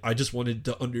I just wanted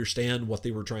to understand what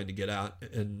they were trying to get at,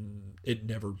 and it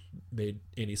never made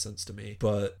any sense to me.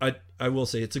 But I will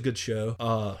say it's a good show,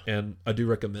 and I do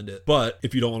recommend it. But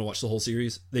if you don't want to watch the whole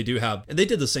series, they do have, and they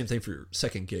did the same thing for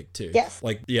Second Gig too. Yes.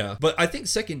 Like, yeah. But I think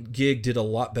Second Gig did a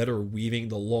lot better weaving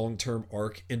the long-term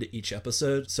arc into each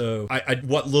episode. So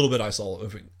what little bit I saw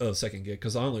of Second Gig,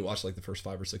 because I only watched like the first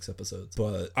 5 or 6 episodes.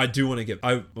 But I do want to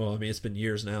I mean, it's been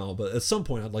years now, but at some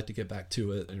point I'd like to get back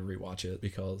to it and rewatch it,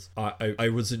 because I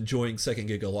was enjoying Second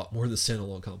Gig a lot more than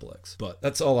Standalone Complex. But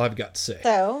that's all I've got to say.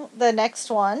 So the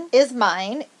next one is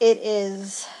mine.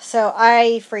 So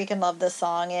I freaking love this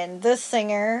song and this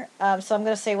singer. So I'm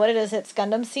going to say what it is. It's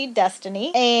Gundam Seed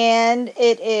Destiny, and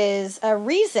it is a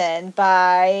Reason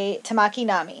by Tamaki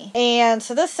Nami. And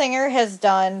so this singer has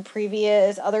done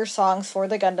previous other songs for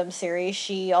the Gundam series.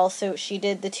 She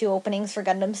did the 2 openings for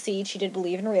Gundam Seed. She did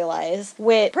Believe and Realize,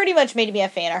 which pretty much made me a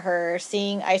fan of her.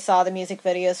 I saw the music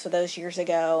videos for those years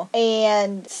ago,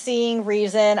 and seeing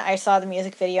Reason, I saw the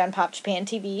music video on Pop Japan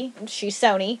TV, Destiny. She's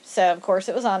Sony, so of course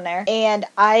it was on there. And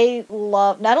I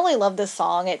not only love this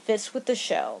song, it fits with the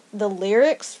show. The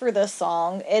lyrics for this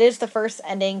song, it is the first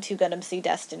ending to Gundam Seed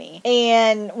Destiny.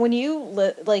 And when you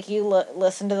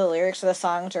listen to the lyrics for the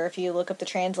songs, or if you look up the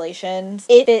translations,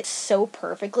 it fits so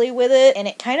perfectly with it, and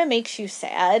it kind of makes you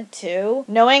sad too,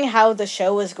 knowing how the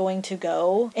show is going to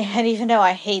go. And even though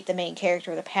I hate the main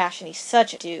character with a passion, he's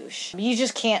such a douche. You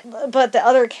just can't, but the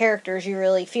other characters you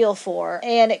really feel for.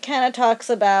 And it kind of talks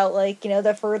about, like, you know,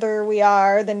 the further we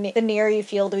are, the nearer you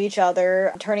feel to each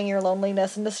other, turning your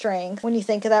loneliness into strength when you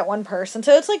think of that one person.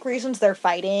 So it's like reasons they're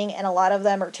fighting, and a lot of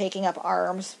them are taking up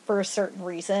arms for a certain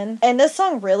reason. And this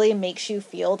song really makes you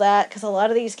feel that, because a lot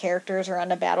of these characters are on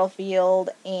the battlefield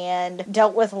and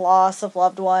dealt with loss of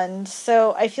loved ones.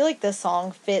 So I feel like this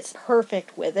song fits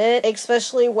perfect with it,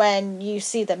 especially when you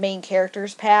see the main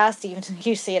character's past. Even when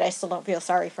you see it, I still don't feel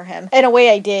sorry for him. In a way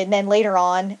I did, and then later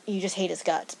on, you just hate his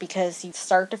guts, because you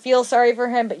start to feel sorry for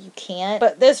him, but you can't.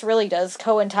 But this really does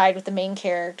coincide with the main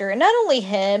character, and not only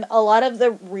him, a lot of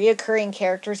the reoccurring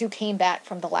characters who came back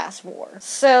from the last war.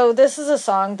 So this is a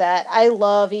song that I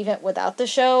love even without the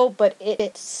show, but it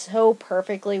fits so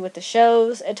perfectly with the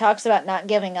shows. It talks about not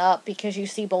giving up because you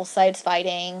see both sides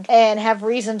fighting and have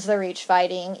reasons they're each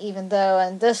fighting, even though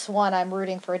in this one I'm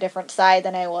rooting for a different side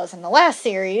than I was in the last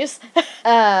series.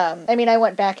 I mean, I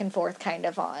went back and forth kind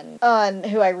of on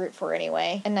who I root for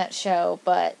anyway in that show,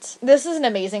 but this is an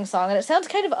amazing song, and it sounds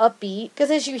kind of upbeat,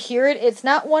 because as you hear it, it's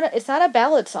not a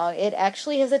ballad song. It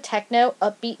actually has a techno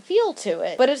upbeat feel to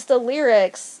it, but it's the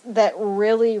lyrics that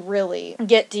really, really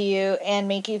get to you and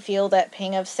make you feel that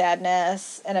ping of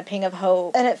sadness and a ping of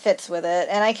hope, and it fits with it.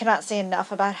 And I cannot say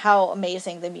enough about how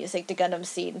amazing the music to Gundam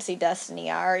Seed and Seed Destiny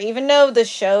are, even though the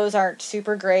shows aren't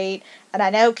super great. And I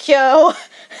know Kyo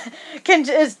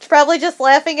is probably just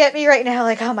laughing at me right now,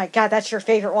 like, oh my god, that's your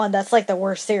favorite one. That's like the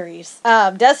worst series.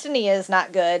 Destiny is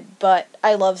not good, but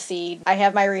I love Seed. I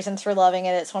have my reasons for loving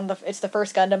it. It's the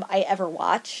first Gundam I ever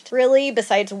watched, really.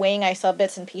 Besides Wing, I saw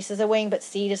bits and pieces of Wing, but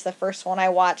Seed is the first one I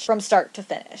watched from start to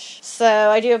finish. So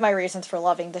I do have my reasons for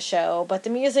loving the show, but the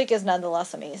music is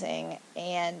nonetheless amazing,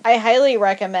 and I highly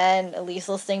recommend at least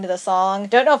listening to the song.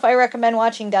 Don't know if I recommend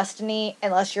watching Destiny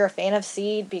unless you're a fan of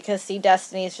Seed, because Seed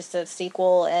Destiny is just a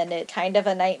sequel, and it's kind of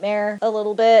a nightmare a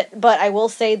little bit. But I will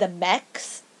say the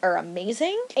mechs are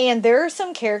amazing, and there are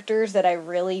some characters that I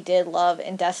really did love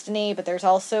in Destiny, but I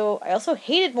also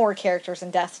hated more characters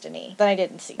in Destiny than I did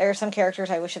in Seed. There are some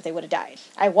characters I wish if they would have died.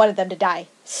 I wanted them to die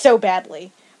so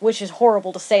badly, which is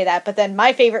horrible to say that, but then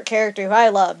my favorite character who I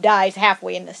love dies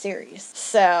halfway in the series.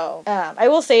 So, I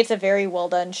will say it's a very well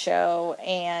done show,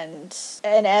 and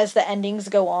as the endings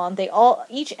go on,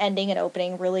 each ending and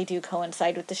opening really do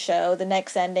coincide with the show. The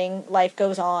next ending, Life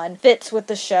Goes On, fits with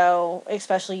the show,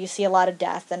 especially you see a lot of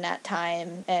death in that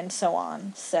time, and so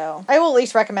on. So, I will at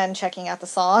least recommend checking out the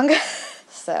song.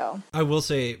 So I will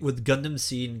say, with Gundam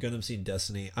Seed and Gundam Seed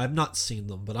Destiny, I've not seen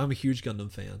them, but I'm a huge Gundam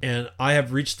fan, and I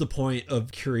have reached the point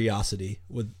of curiosity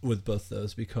with both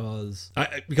those because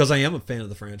I am a fan of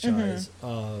the franchise.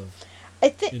 I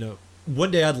think, you know,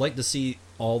 one day I'd like to see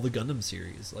all the Gundam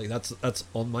series. Like, that's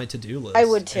on my to-do list. I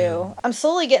would too. I'm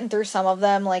slowly getting through some of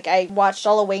them. Like, I watched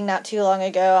all of Wing not too long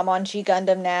ago. I'm on G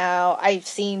Gundam now. I've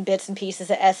seen bits and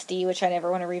pieces of SD, which I never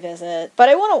want to revisit.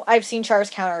 But I've seen Char's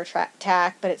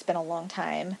Counterattack, but it's been a long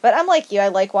time. But I'm like you, I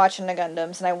like watching the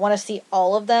Gundams, and I want to see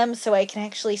all of them so I can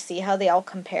actually see how they all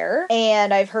compare.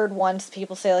 And I've heard once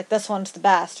people say, like, this one's the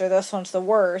best, or this one's the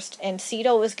worst, and Seed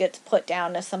always gets put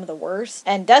down as some of the worst.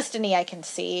 And Destiny I can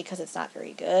see, because it's not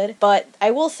very good. But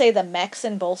I will say the mechs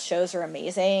in both shows are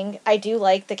amazing. I do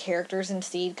like the characters in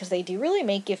Seed because they do really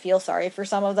make you feel sorry for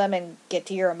some of them and get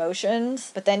to your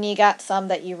emotions. But then you got some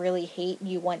that you really hate and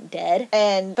you want dead.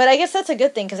 But I guess that's a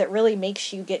good thing because it really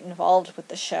makes you get involved with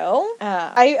the show.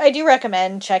 I do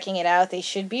recommend checking it out. They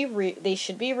should be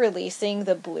releasing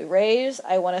the Blu-rays.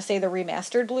 I want to say the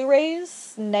remastered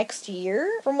Blu-rays next year.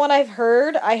 From what I've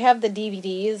heard, I have the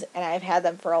DVDs and I've had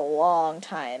them for a long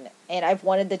time. And I've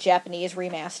wanted the Japanese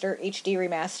HD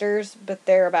remasters, but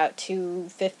they're about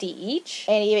 $250 each.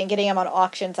 And even getting them on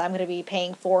auctions, I'm going to be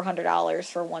paying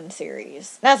 $400 for one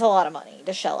series. That's a lot of money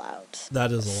to shell out.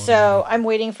 That is a lot. So I'm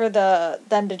waiting for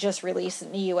them to just release it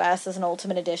in the US as an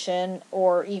Ultimate Edition,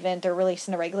 or even to release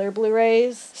in the regular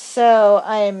Blu-rays. So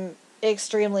I'm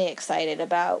extremely excited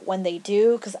about when they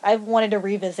do, because I've wanted to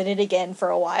revisit it again for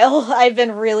a while. I've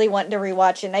been really wanting to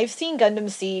rewatch it, and I've seen Gundam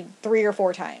Seed 3 or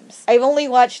 4 times. I've only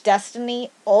watched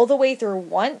Destiny all the way through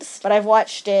once, but I've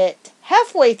watched it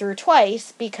halfway through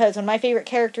twice because when my favorite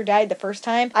character died the first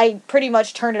time, I pretty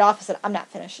much turned it off and said, I'm not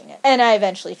finishing it. And I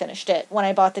eventually finished it. When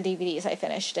I bought the DVDs, I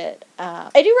finished it.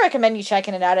 I do recommend you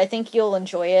checking it out. I think you'll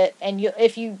enjoy it. And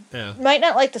if you might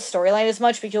not like the storyline as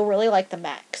much, but you'll really like the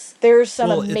mechs. There's some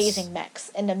amazing mechs,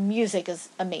 and the music is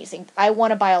amazing. I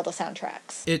want to buy all the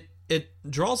soundtracks. It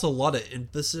draws a lot of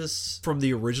emphasis from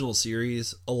the original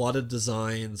series. A lot of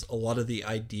designs, a lot of the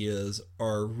ideas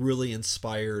are really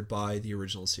inspired by the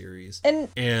original series.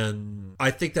 And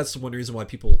I think that's the one reason why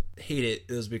people hate it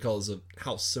is because of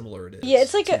how similar it is. Yeah,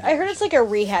 it's like I heard it's like a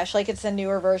rehash, like it's a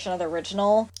newer version of the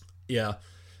original. Yeah.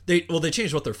 They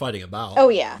changed what they're fighting about. Oh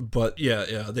yeah. But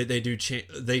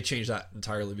they change that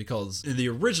entirely because in the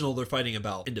original they're fighting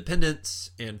about independence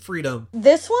and freedom.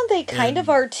 This one they kind of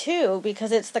are too,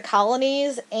 because it's the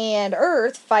colonies and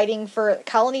Earth fighting for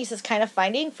colonies is kind of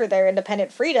fighting for their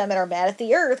independent freedom and are mad at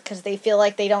the Earth because they feel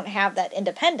like they don't have that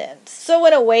independence. So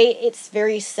in a way it's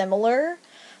very similar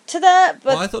to that,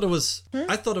 but I thought it was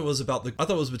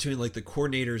between like the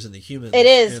coordinators and the humans. It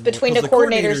is between the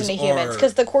coordinators and the humans,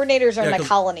 because the coordinators are in the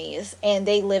colonies and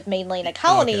they live mainly in the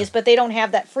colonies, but they don't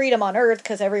have that freedom on Earth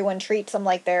because everyone treats them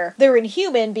like they're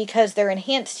inhuman because they're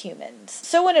enhanced humans.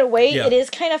 So in a way, it is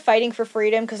kind of fighting for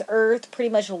freedom because Earth pretty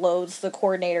much loathes the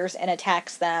coordinators and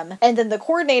attacks them, and then the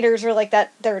coordinators are like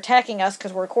that they're attacking us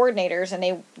because we're coordinators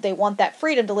and they want that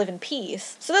freedom to live in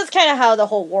peace. So that's kind of how the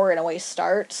whole war in a way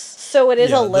starts. So it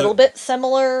is a little bit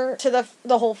similar to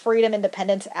the whole freedom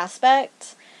independence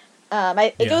aspect.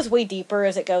 It goes way deeper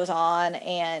as it goes on,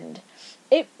 and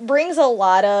it brings a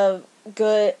lot of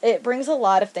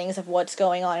things of what's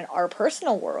going on in our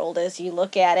personal world as you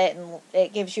look at it, and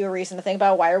it gives you a reason to think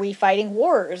about why are we fighting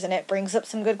wars, and it brings up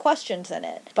some good questions in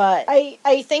it. But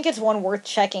I think it's one worth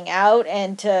checking out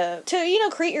and to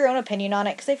create your own opinion on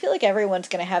it, because I feel like everyone's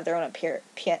going to have their own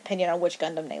opinion on which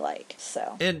Gundam they like.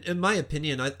 So, and in my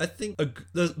opinion, I think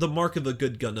the mark of a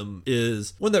good Gundam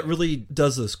is one that really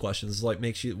does those questions, like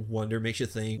makes you wonder, makes you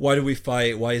think, why do we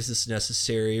fight? Why is this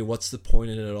necessary? What's the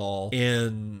point in it all?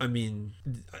 And I mean,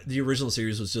 the original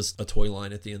series was just a toy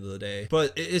line at the end of the day,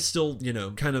 but it still,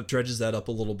 kind of dredges that up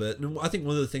a little bit. And I think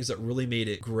one of the things that really made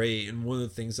it great, and one of the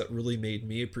things that really made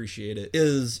me appreciate it,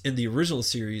 is in the original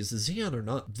series, the Zeon are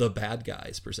not the bad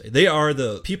guys per se. They are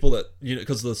the people that,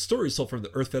 because the story is told from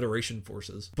the Earth Federation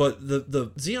forces, but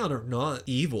the Zeon are not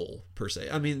evil per se.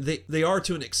 I mean, they are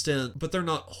to an extent, but they're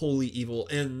not wholly evil,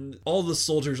 and all the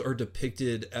soldiers are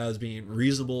depicted as being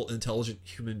reasonable, intelligent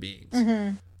human beings.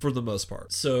 Mm-hmm. For the most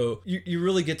part. So you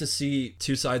really get to see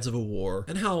two sides of a war,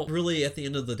 and how really at the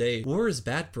end of the day, war is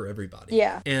bad for everybody.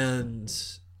 Yeah. And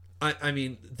I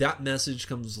mean, that message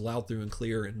comes loud through and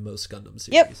clear in most Gundam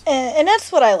series. Yep, and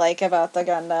that's what I like about the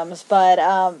Gundams, but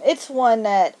it's one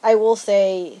that I will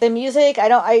say, the music, I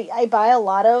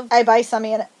buy some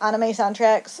anime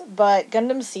soundtracks, but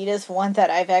Gundam Seed is one that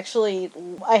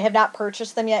I have not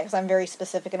purchased them yet, because I'm very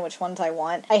specific in which ones I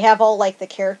want. I have all, like, the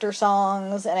character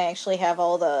songs, and I actually have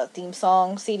all the theme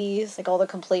song CDs, like all the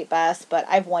complete best, but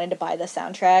I've wanted to buy the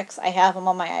soundtracks. I have them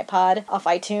on my iPod off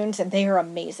iTunes, and they are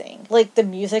amazing. Like, the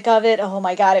music of it, oh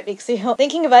my god,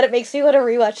 thinking about it makes me want to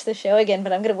rewatch the show again,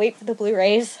 but I'm gonna wait for the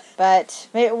Blu-rays. But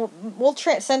we'll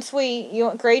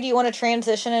Gray, do you want to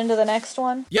transition into the next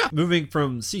one? Yeah, moving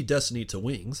from Seed Destiny to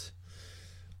Wings.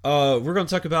 We're going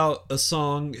to talk about a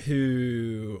song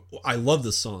who I love.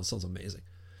 This song. It sounds amazing.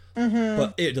 Mm-hmm.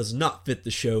 But it does not fit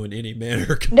the show in any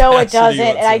manner. No, it doesn't.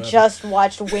 Whatsoever. And I just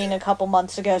watched Wing a couple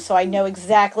months ago, so I know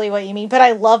exactly what you mean. But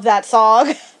I love that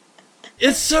song.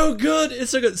 It's so good.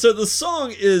 It's so good. So the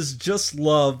song is Just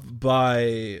Love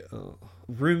by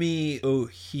Rumi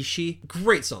Ohishi.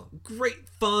 Great song. Great,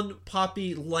 fun,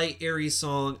 poppy, light, airy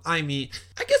song. I mean,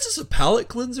 I guess it's a palate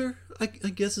cleanser. I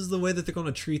guess is the way that they're going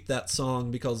to treat that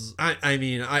song, because Wing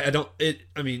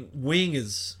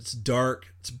it's dark,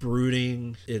 it's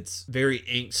brooding, it's very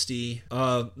angsty.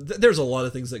 There's a lot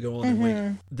of things that go on in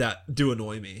Wing that do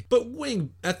annoy me, but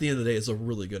Wing at the end of the day is a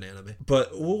really good anime.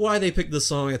 But why they picked the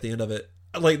song at the end of it,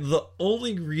 like, the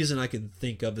only reason I can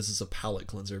think of is it's a palate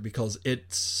cleanser, because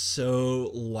it's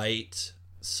so light,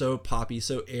 so poppy,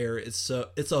 so air. It's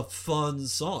a fun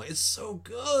song. It's so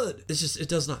good. It's just, it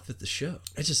does not fit the show.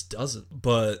 It just doesn't.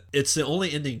 But it's the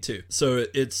only ending too. So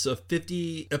it's a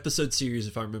 50 episode series,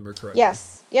 if I remember correctly.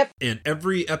 Yes. Yep. And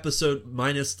every episode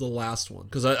minus the last one,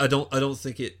 because I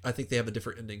think they have a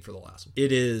different ending for the last one.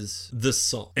 It is this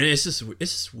song, and it's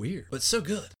just weird, but it's so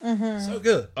good. Mm-hmm. So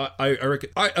good.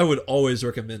 I would always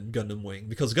recommend Gundam Wing,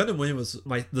 because Gundam Wing was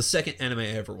the second anime I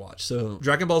ever watched. So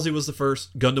Dragon Ball Z was the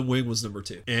first, Gundam Wing was number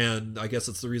 2. And I guess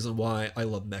that's the reason why I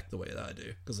love mech the way that I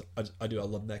do, because I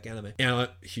love mech anime, and I'm a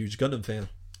huge Gundam fan.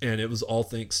 and it was all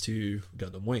thanks to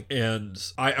Gundam Wing. And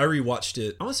I rewatched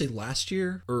it, I want to say last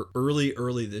year or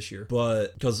early this year,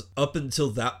 but because up until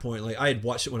that point, like I had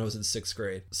watched it when I was in 6th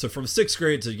grade. So from 6th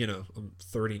grade to, I'm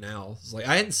 30 now, it's like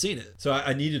I hadn't seen it. So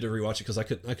I needed to rewatch it because I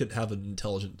could have an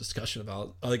intelligent discussion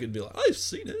about it. I could be like, I've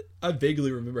seen it. I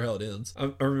vaguely remember how it ends.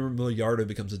 I remember Milliardo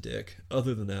becomes a dick.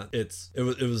 Other than that, it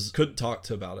was couldn't talk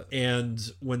to about it. And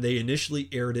when they initially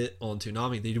aired it on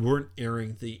Toonami, they weren't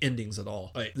airing the endings at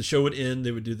all. Like, the show would end,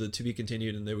 they would do the to be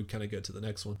continued, and they would kind of go to the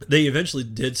next one. They eventually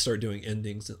did start doing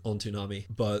endings on Toonami,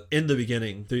 but in the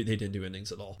beginning, they didn't do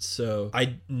endings at all. So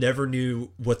I never knew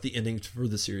what the ending for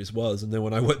the series was. And then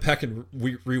when I went back and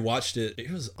rewatched it, it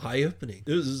was eye-opening.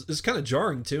 It was kind of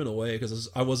jarring too in a way because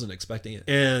I wasn't expecting it.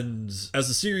 And as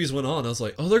the series went on, I was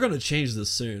like, oh, they're going to change this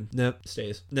soon. Nope,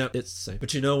 stays. Nope, it's the same.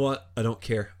 But you know what? I don't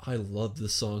care. I love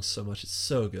this song so much. It's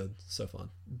so good. So fun.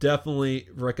 Definitely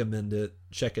recommend it.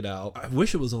 Check it out. I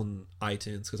wish it was on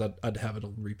iTunes because I'd have it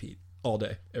on repeat all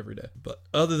day, every day. But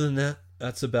other than that,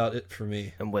 that's about it for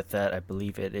me. And with that, I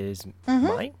believe it is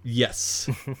mine? Yes.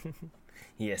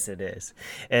 Yes, it is.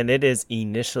 And it is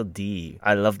Initial D.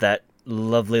 I love that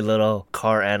lovely little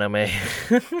car anime.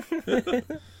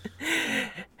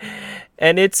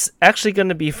 And it's actually going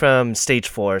to be from Stage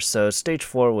 4. So Stage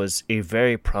 4 was a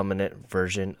very prominent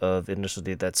version of Initial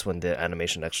D. That's when the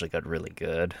animation actually got really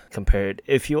good. Compared,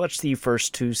 if you watch the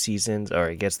first 2 seasons, or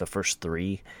I guess the first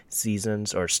 3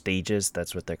 seasons or stages,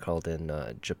 that's what they're called in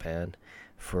Japan.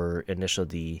 For Initial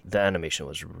D, the animation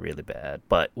was really bad,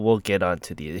 but we'll get on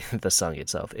to the song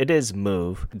itself. It is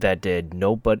Move that did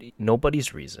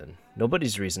Nobody's Reason.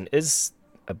 Nobody's Reason is,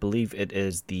 I believe it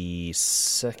is the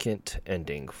second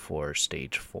ending for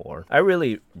Stage 4. I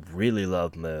really, really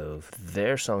love Move.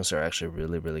 Their songs are actually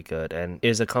really, really good and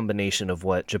is a combination of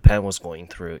what Japan was going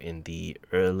through in the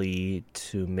early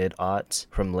to mid-aughts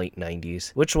from late 90s,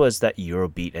 which was that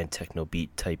Eurobeat and Technobeat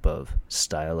type of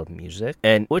style of music,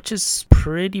 and which is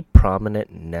pretty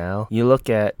prominent now. You look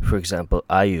at, for example,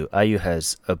 IU. IU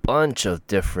has a bunch of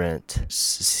different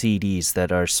CDs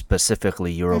that are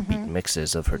specifically Eurobeat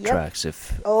mixes of her tracks,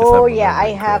 Oh yeah, I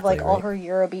have like all her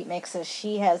Eurobeat mixes.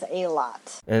 She has a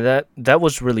lot. And that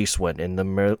was released when in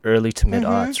the early to mid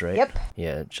aughts, right? Yep.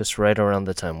 Yeah, just right around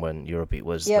the time when Eurobeat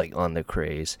was like on the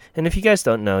craze. And if you guys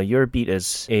don't know, Eurobeat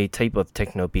is a type of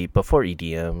techno beat before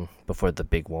EDM, before the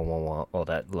big wah wah wah, all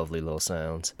that lovely little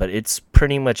sounds. But it's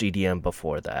pretty much EDM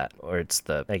before that, or it's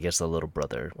the little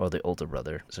brother or the older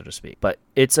brother, so to speak. But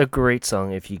it's a great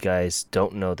song. If you guys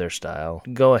don't know their style,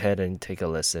 go ahead and take a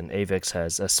listen. Avex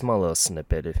has a small little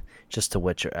snippet just to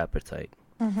whet your appetite.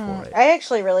 For it. I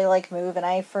actually really like Move, and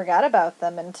I forgot about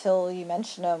them until you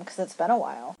mentioned them because it's been a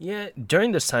while. Yeah,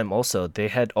 during this time also, they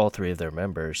had all 3 of their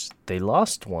members. They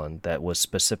lost one that was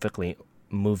specifically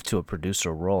moved to a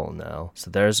producer role now. So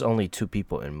there's only 2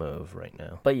 people in Move right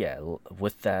now. But yeah,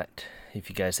 with that, if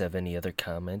you guys have any other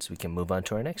comments, we can move on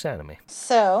to our next anime.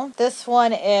 So, this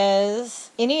one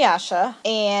is Inuyasha,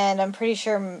 and I'm pretty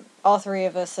sure all 3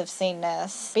 of us have seen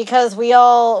this because we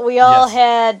all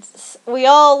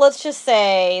let's just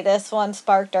say this one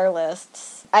sparked our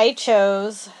lists. I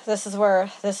chose, this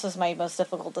was my most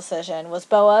difficult decision, was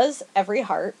Boa's Every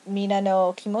Heart, Mina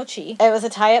no Kimochi. It was a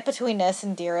tie-up between this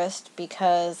and Dearest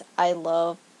because I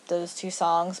love those 2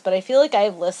 songs, but I feel like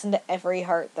I've listened to Every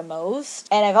Heart the most,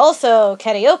 and I've also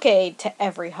karaoke to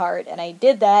Every Heart, and I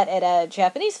did that at a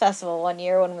Japanese festival one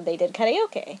year when they did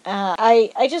karaoke.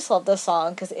 I just love this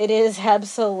song because it is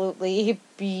absolutely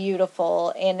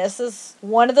beautiful, and this is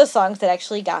one of the songs that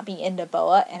actually got me into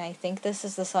Boa, and I think this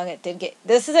is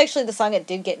actually the song that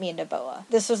did get me into Boa.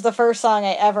 This was the first song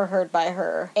I ever heard by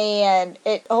her, and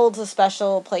it holds a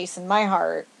special place in my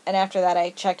heart. And after that,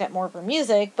 I checked out more of her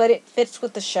music, but it fits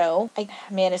with the show.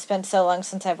 It's been so long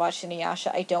since I've watched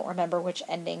Inuyasha, I don't remember which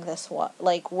ending this was,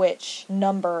 like which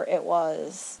number it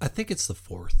was. I think it's the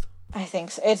 4th. I think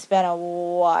so. It's been a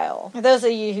while. For those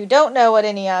of you who don't know what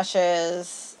Inuyasha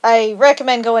is, I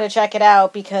recommend going to check it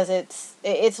out because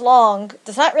it's long. It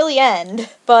does not really end,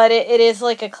 but it is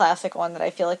like a classic one that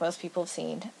I feel like most people have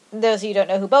seen. Those of you who don't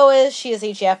know who Boa is, she is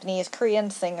a Japanese-Korean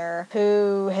singer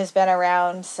who has been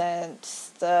around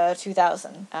since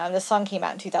 2000. This song came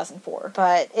out in 2004.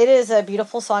 But it is a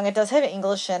beautiful song. It does have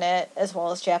English in it, as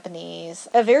well as Japanese.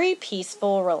 A very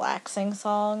peaceful, relaxing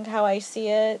song, how I see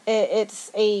it.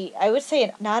 It's I would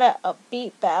say, not an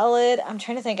upbeat ballad. I'm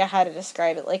trying to think of how to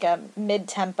describe it. Like a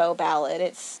mid-tempo ballad.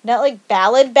 It's not like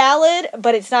ballad,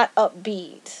 but it's not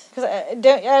upbeat. Because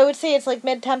I would say it's like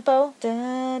mid-tempo.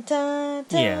 Da, da,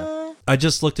 da. Yeah. I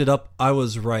just looked it up. I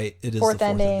was right. It is Fourth the 4th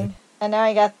ending. And now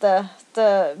I got the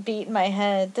the beat in my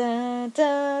head. Da,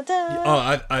 da, da,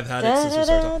 Oh, I've had it since we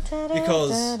started talking. da, da,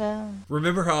 Because da.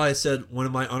 remember how I said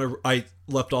I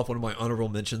left off one of my honorable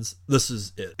mentions? This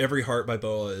is it. Every Heart by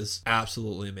Boa is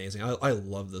absolutely amazing. I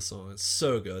love this song. It's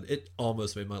so good. It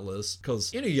almost made my list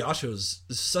because Inuyasha is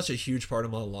such a huge part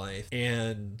of my life,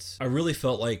 and I really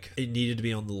felt like it needed to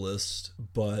be on the list.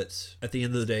 But at the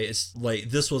end of the day, it's like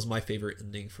this was my favorite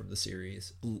ending from the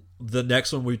series. The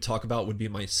next one we talk about would be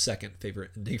my second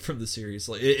favorite ending from the series.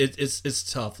 Like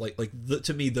it's tough.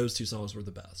 To me, those two songs were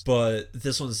the best, but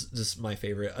this one's just my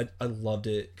favorite. I loved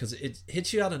it because it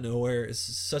hits you out of nowhere. It's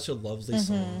such a lovely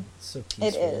song. It's so peaceful.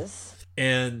 It is.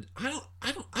 And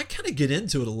I kind of get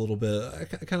into it a little bit. I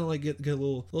kind of like get a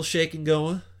little shaking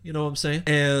going. You know what I'm saying?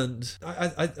 And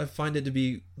I find it to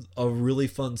be a really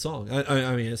fun song.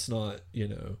 I mean, it's not,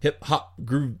 hip hop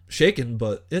groove shaking,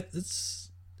 but it's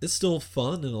still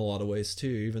fun in a lot of ways too,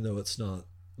 even though it's not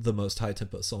the most high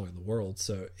tempo song in the world.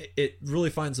 So it really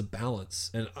finds a balance,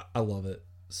 and I love it.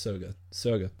 So good.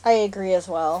 So good. I agree as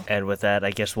well. And with that,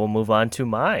 I guess we'll move on to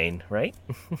mine, right?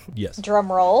 Yes. Drum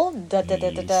roll. Da da da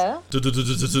da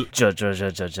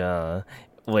da.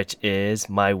 Which is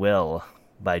My Will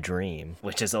by Dream,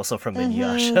 which is also from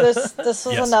Inuyasha. This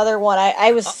was Yes. another one.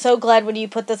 I was so glad when you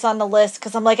put this on the list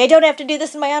because I'm like, I don't have to do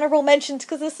this in my honorable mentions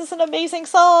because this is an amazing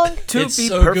song. To It's be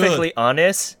so perfectly good.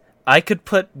 honest, I could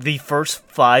put the first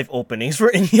 5 openings for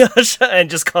Inuyasha and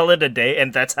just call it a day,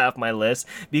 and that's half my list,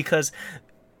 because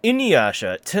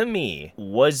Inuyasha, to me,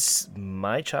 was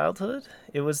my childhood.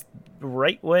 It was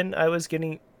right when I was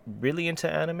getting really into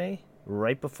anime,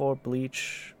 right before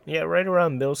Bleach. Yeah, right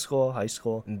around middle school, high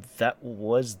school. That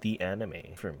was the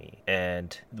anime for me.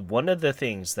 And one of the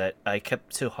things that I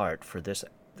kept to heart for this,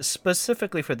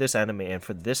 specifically for this anime and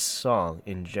for this song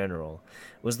in general,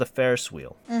 was the Ferris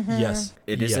wheel. Yes.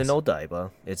 It is Yes. in Odaiba.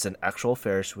 It's an actual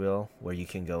Ferris wheel where you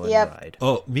can go and Yep. ride.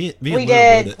 Oh, me and We Luna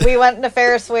did. rode it We went in a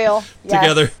Ferris wheel. Yes.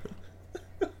 together.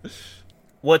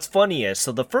 What's funny is,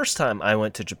 so the first time I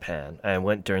went to Japan, I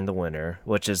went during the winter,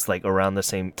 which is like around the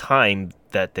same time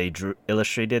that they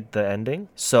illustrated the ending.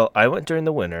 So I went during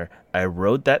the winter, I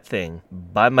rode that thing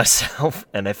by myself,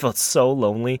 and I felt so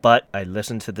lonely, but I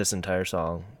listened to this entire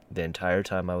song the entire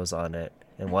time I was on it,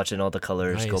 and watching all the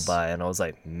colors go Nice. by, and I was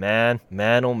like, man,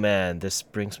 oh man, this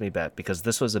brings me back, because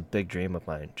this was a big dream of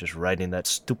mine, just riding that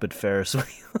stupid Ferris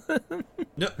wheel.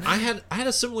 No, I had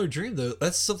a similar dream though.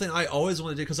 That's something I always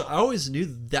wanted to do because I always knew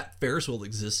that Ferris wheel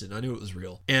existed. I knew it was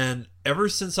real. And ever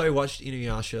since I watched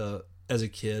Inuyasha as a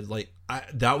kid,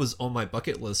 that was on my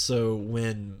bucket list. So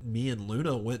when me and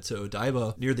Luna went to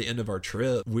Odaiba near the end of our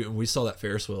trip, we saw that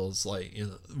Ferris wheel. It's like,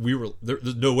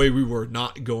 there's no way we were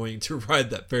not going to ride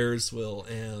that Ferris wheel.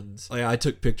 And I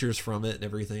took pictures from it and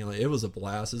everything. It was a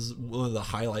blast. This is one of the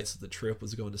highlights of the trip,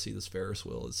 was going to see this Ferris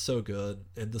wheel. It's so good,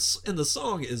 and the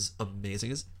song is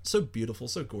amazing. It's so beautiful,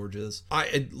 so gorgeous.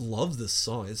 I love this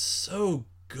song. It's so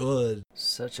good.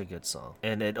 Such a good song,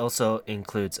 and it also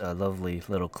includes a lovely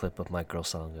little clip of my girl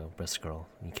Sango, best girl.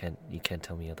 You can't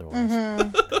tell me otherwise.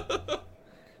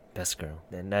 Best girl,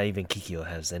 and not even Kikyo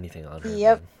has anything on her.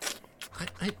 Yep.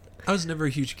 Man. I was never a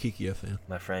huge Kikia fan.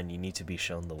 My friend, you need to be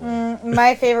shown the way.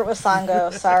 My favorite was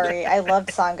Sango. Sorry. I loved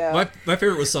Sango. My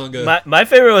favorite was Sangha. My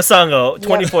favorite was Sango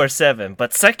 24/7,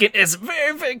 but second is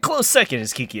very, very close second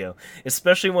is Kikyo,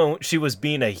 especially when she was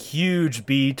being a huge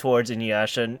B towards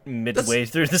Inuyasha midway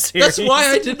through the series. That's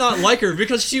why I did not like her,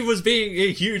 because she was being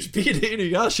a huge beat to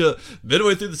Inuyasha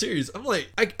midway through the series. I'm like,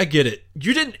 I get it.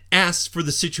 You didn't ask for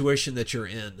the situation that you're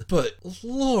in, but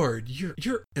Lord,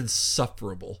 you're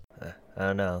insufferable. I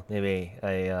don't know. Maybe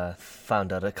I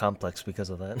found out a complex because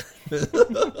of that.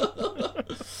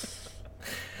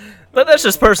 But that's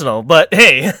just personal. But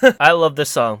hey, I love this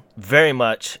song very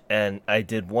much, and I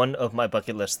did one of my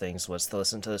bucket list things was to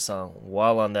listen to the song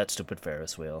while on that stupid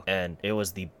Ferris wheel, and it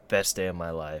was the best day of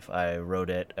my life. I wrote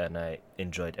it, and I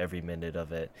enjoyed every minute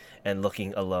of it, and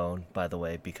looking alone, by the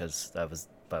way, because I was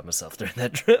by myself during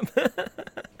that trip.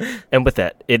 And with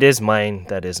that, it is mine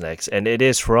that is next, and it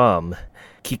is from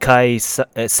Kikai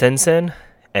Sensen,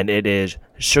 and it is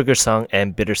Sugar Song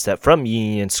and Bitter Step from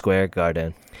Union Square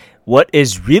Garden. What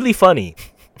is really funny,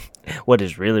 what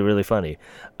is really, really funny,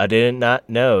 I did not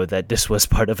know that this was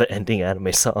part of an ending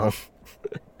anime song.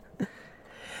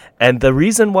 And the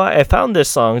reason why I found this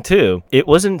song too, it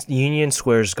wasn't Union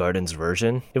Square Garden's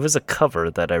version. It was a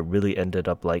cover that I really ended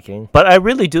up liking. But I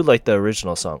really do like the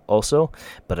original song also,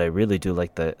 but I really do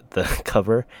like the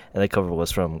cover, and the cover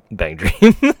was from Bang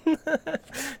Dream.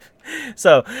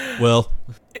 So Well,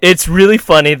 it's really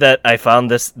funny that I found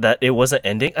that it wasn't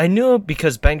ending. I knew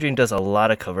because Bang Dream does a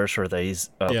lot of covers for these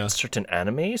Yeah. certain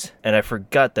animes, and I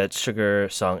forgot that Sugar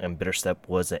Song and Bitter Step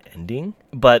wasn't ending.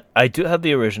 But I do have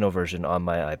the original version on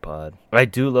my iPod. I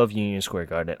do love Union Square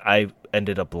Garden. I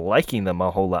ended up liking them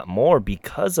a whole lot more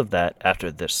because of that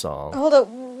after this song. Hold up,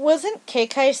 wasn't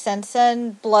Keikai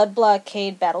Sensen Blood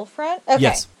Blockade Battlefront? Okay.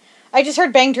 yes. I just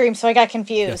heard Bang Dream, so I got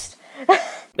confused.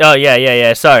 Oh,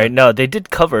 yeah. Sorry. No, they did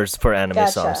covers for anime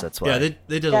Gotcha. songs. That's why. Yeah,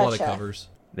 they did a lot of Gotcha. covers.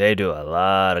 They do a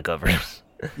lot of covers.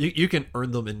 You can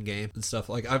earn them in game and stuff.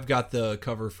 Like I've got the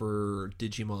cover for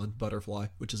Digimon Butterfly,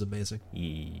 which is amazing.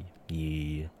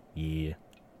 Yeah.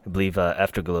 I believe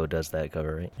Afterglow does that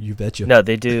cover, right? You betcha. No,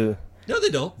 they do. No, they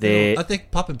don't. They- I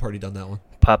think Poppin' Party done that one.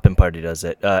 Poppin' Party does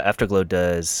it. Afterglow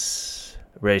does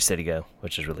Ready Steady Go,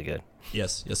 which is really good.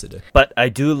 Yes, they did. But I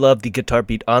do love the guitar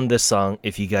beat on this song.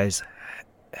 If you guys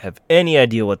have any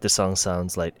idea what this song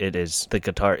sounds like, the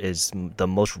guitar is the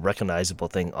most recognizable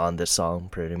thing on this song,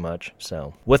 pretty much.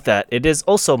 So with that, it is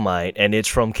also mine, and it's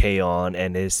from K-On!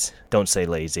 And is Don't Say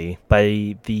Lazy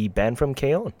by the band from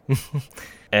K-On!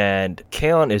 And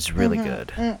K-On! Is really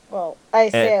good. Well, I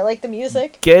say I like the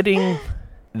music.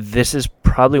 This is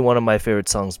probably one of my favorite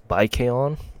songs by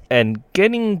K-On! And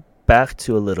getting back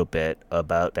to a little bit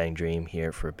about Bang Dream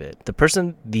here for a bit. The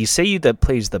Seiyu that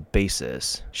plays the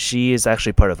bassist, she is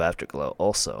actually part of Afterglow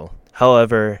also.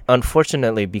 However,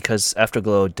 unfortunately, because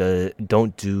Afterglow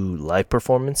don't do live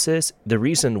performances, the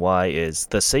reason why is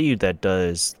the Seiyu that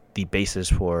does the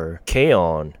bassist for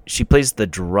K-On!, she plays the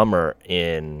drummer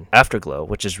in Afterglow,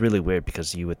 which is really weird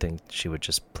because you would think she would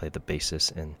just play the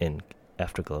bassist in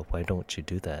Afterglow. Why don't you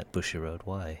do that, Bushiroad?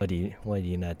 Why? Why do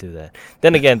you not do that?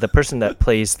 Then again, the person that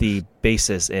plays the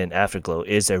bassist in Afterglow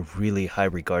is a really high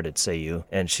regarded Seiyu,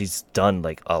 and she's done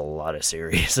like a lot of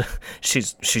series.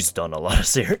 she's done a lot of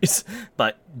series.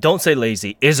 But Don't Say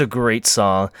Lazy is a great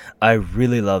song. I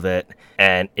really love it,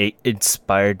 and it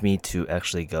inspired me to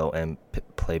actually go and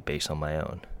play bass on my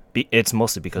own. It's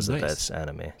mostly because of Nice. this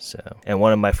anime. So, and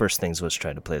one of my first things was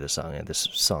trying to play the song, and this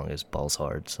song is balls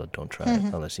hard, so don't try it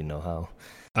unless you know how.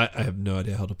 I have no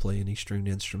idea how to play any stringed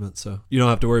instrument, so you don't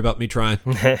have to worry about me trying.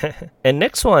 And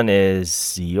next one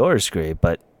is yours, Gray,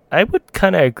 but I would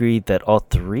kind of agree that all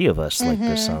three of us like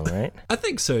this song, right? I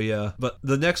think so, yeah. But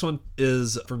the next one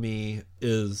is, for me,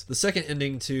 is the second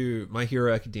ending to My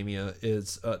Hero Academia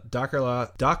is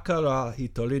Dakara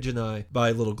Hitori Janai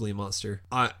by Little Glee Monster.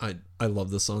 I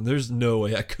love this song. There's no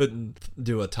way I couldn't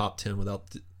do a top 10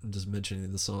 without just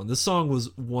mentioning the song. This song was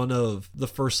one of the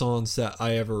first songs that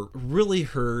I ever really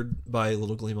heard by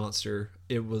Little Glee Monster.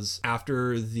 It was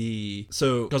after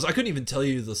because I couldn't even tell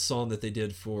you the song that they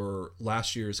did for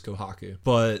last year's Kohaku,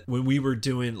 but when we were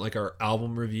doing like our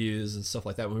album reviews and stuff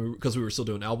like that, because we were still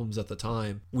doing albums at the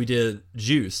time, we did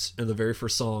Juice, and the very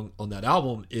first song on that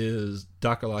album is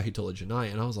Dakara Hitori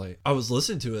Janai, and I was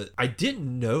listening to it. I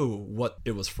didn't know what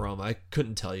it was from. I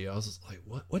couldn't tell you. I was just like,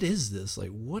 what is this? Like,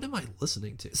 what am I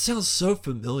listening to? It sounds so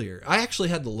familiar. I actually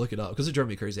had to look it up because it drove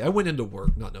me crazy. I went into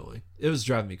work not knowing. It was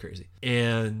driving me crazy.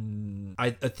 And I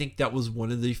think that was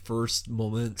one of the first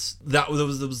moments that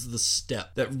was the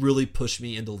step that really pushed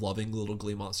me into loving Little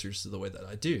Glee Monsters the way that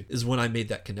I do, is when I made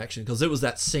that connection, because it was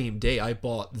that same day I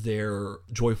bought their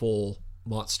Joyful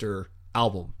Monster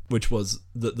album, which was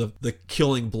the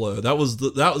killing blow. That was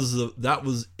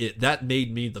it. That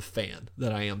made me the fan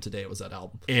that I am today. It was that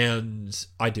album. And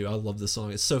I love this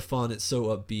song. It's so fun, it's so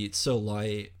upbeat, so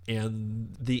light.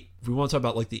 And if we want to talk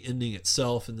about like the ending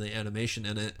itself and the animation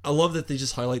in it, I love that they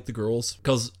just highlight the girls,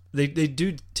 because they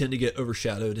do tend to get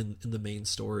overshadowed in the main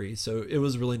story. So it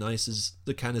was really nice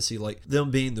to kind of see like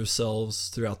them being themselves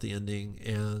throughout the ending.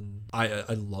 And I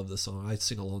love this song. I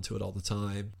sing along to it all the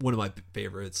time. One of my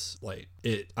favorites. Like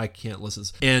I can't listen.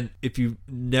 And if you've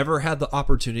never had the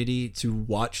opportunity to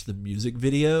watch the music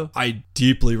video, I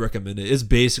deeply recommend it. It's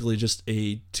basically just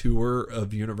a tour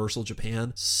of Universal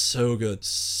Japan. So good,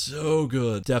 so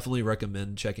good. Definitely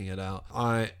recommend checking it out.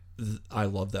 I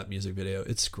love that music video.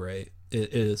 It's great.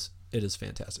 It is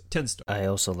fantastic. 10 stars. I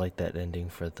also like that ending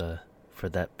for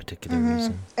that particular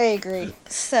reason. I agree.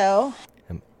 So,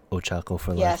 Ochako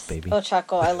for yes, life, baby.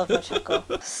 Ochako. I love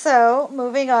Ochako. So,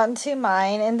 moving on to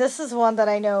mine, and this is one that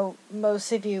I know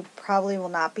most of you probably will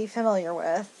not be familiar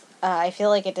with. I feel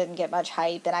like it didn't get much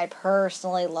hype, and I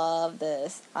personally love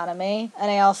this anime. And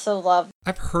I also love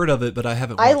I've heard of it, but I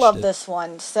haven't I watched love it. this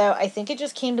one. So I think it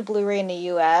just came to Blu-ray in the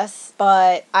US,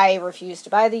 but I refuse to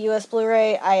buy the US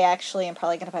Blu-ray. I actually am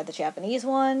probably going to buy the Japanese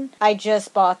one. I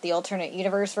just bought the alternate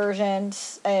universe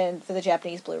versions and for the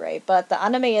Japanese Blu-ray, but the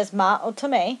anime is Ma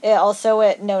Otome. It also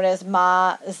known as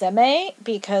Ma Zeme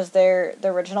because the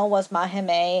original was Ma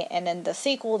Hime, and in the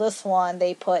sequel, this one,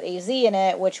 they put a Z in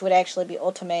it, which would actually be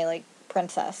Otome, like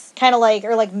princess. Kind of like,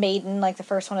 or like maiden, like the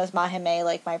first one is Mahime,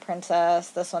 like my princess.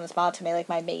 This one is Matame, like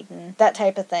my maiden. That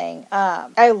type of thing.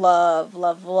 I love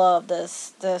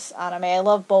this anime. I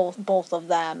love both of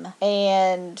them.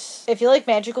 And if you like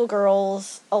magical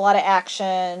girls, a lot of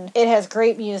action, it has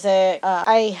great music.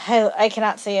 I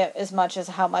cannot say it as much as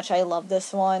how much I love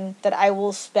this one, that I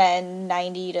will spend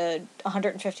 $90 to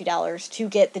 $150 to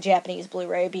get the Japanese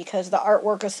Blu-ray because the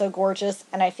artwork is so gorgeous,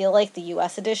 and I feel like the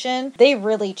US edition, they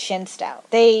really chinsed out.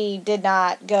 They did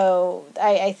not go,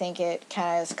 I think it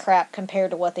kind of is crap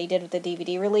compared to what they did with the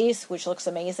DVD release, which looks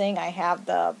amazing. I have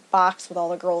the box with all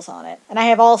the girls on it. And I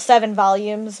have all 7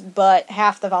 volumes, but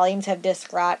half the volumes have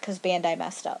disc rot because Bandai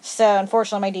messed up. So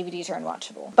unfortunately my DVDs are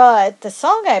unwatchable. But the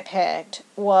song I picked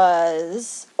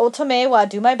was Otome wa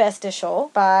Do My Best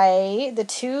Desho by the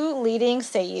 2 leading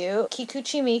seiyuu,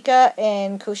 Kikuchi Mika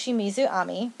and Koshimizu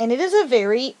Ami. And it is a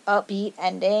very upbeat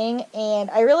ending,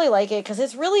 and I really like it because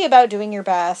it's really about doing your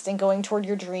best and going toward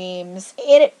your dreams.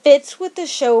 And it fits with the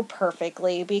show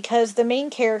perfectly because the main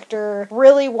character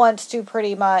really wants to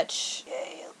pretty much...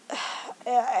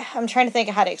 I'm trying to think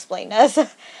of how to explain this.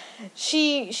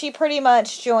 She pretty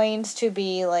much joins to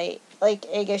be like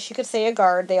I guess you could say a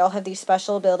guard. They all have these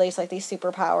special abilities, like these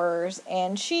superpowers,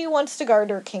 and she wants to guard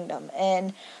her kingdom,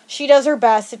 and she does her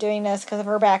best at doing this because of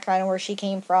her background and where she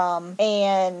came from.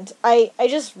 And I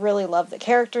just really love the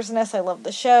characters in this. I love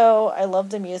the show. I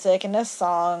love the music, and this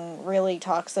song really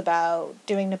talks about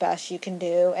doing the best you can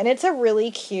do. And it's a really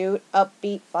cute,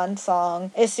 upbeat, fun song.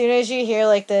 As soon as you hear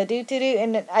like the do do do,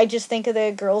 and I just think of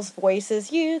the girls'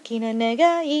 voices, Yuki no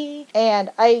Negai, and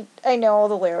I know all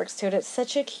the lyrics to it. It's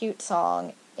such a cute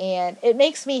song, and it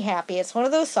makes me happy. It's one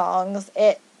of those songs,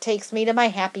 it takes me to my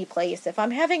happy place. If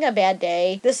I'm having a bad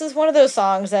day, this is one of those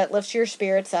songs that lifts your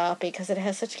spirits up because it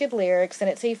has such good lyrics and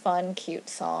it's a fun, cute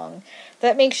song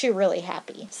that makes you really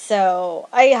happy. So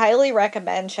I highly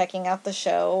recommend checking out the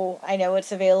show. I know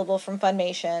it's available from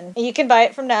Funimation. You can buy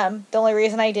it from them. The only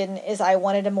reason I didn't is I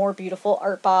wanted a more beautiful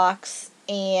art box.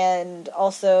 And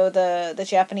also the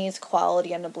Japanese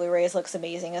quality on the Blu-rays looks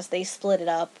amazing as they split it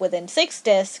up within 6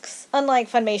 discs. Unlike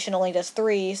Funimation only does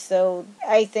 3, so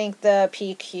I think the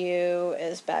PQ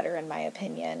is better in my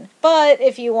opinion. But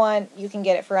if you want, you can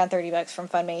get it for around $30 from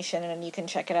Funimation, and you can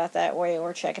check it out that way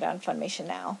or check it out on Funimation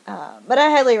now. But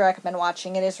I highly recommend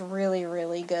watching it. It's really,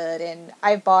 really good, and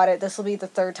I've bought it. This will be the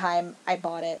 3rd time I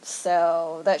bought it,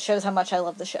 so that shows how much I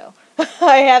love the show.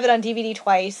 I have it on DVD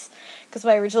twice because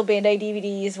my original Bandai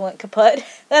DVDs went kaput.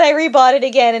 Then I rebought it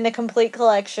again in a complete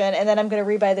collection, and then I'm going to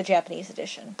rebuy the Japanese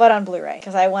edition, but on Blu-ray,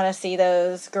 because I want to see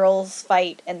those girls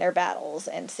fight in their battles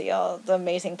and see all the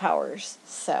amazing powers.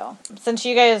 So, since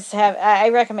you guys have, I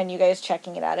recommend you guys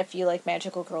checking it out if you like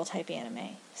magical girl type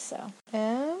anime. So,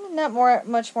 not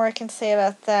much more I can say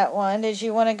about that one. Did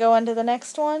you want to go on to the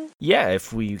next one? Yeah,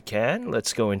 if we can,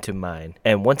 let's go into mine.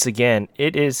 And once again,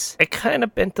 I kind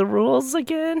of bent the rules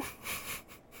again.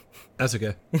 That's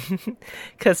okay.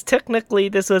 Because technically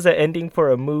this was an ending for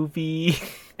a movie.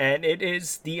 And it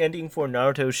is the ending for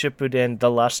Naruto Shippuden The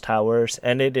Lost Towers.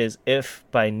 And it is If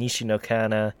by Nishino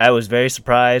Kana. I was very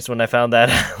surprised when I found that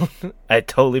out. I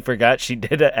totally forgot she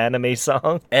did an anime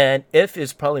song. And If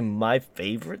is probably my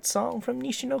favorite song from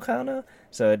Nishino Kana.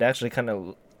 So it actually kind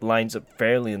of lines up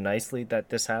fairly nicely that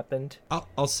this happened.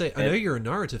 I'll say, I know you're a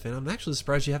Naruto fan. I'm actually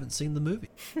surprised you haven't seen the movie.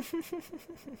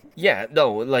 Yeah,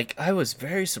 no, like, I was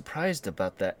very surprised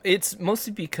about that. It's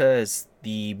mostly because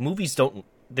the movies don't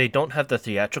have the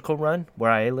theatrical run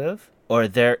where I live, or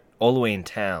they're all the way in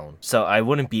town. So I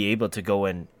wouldn't be able to go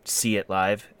and see it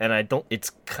live. And it's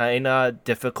kind of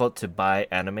difficult to buy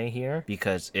anime here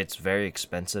because it's very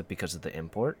expensive because of the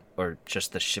import or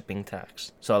just the shipping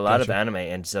tax. So a lot of anime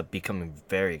ends up becoming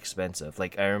very expensive.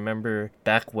 Like, I remember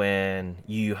back when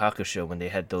Yu Yu Hakusho, when they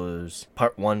had those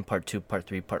part 1, part 2, part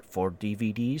 3, part 4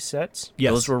 DVD sets,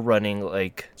 yes, those were running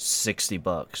like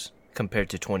 $60 compared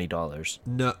to $20.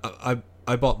 No,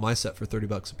 I bought my set for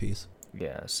 $30 a piece.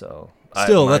 Yeah, so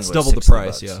still, that's double the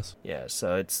price. Yes. Yeah,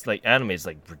 so it's like anime is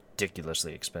like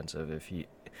ridiculously expensive. If you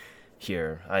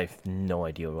here, I have no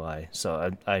idea why.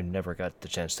 So I never got the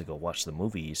chance to go watch the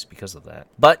movies because of that.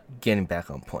 But getting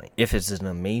back on point, If it's an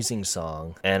amazing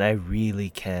song, and I really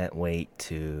can't wait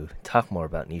to talk more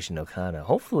about Nishino Kana.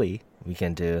 Hopefully we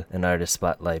can do an artist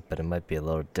spotlight, but it might be a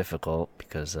little difficult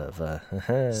because of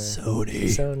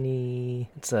Sony.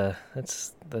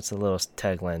 That's a little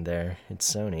tagline there.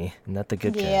 It's Sony, not the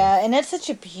good kind. Yeah, and it's such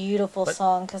a beautiful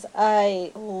song because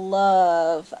I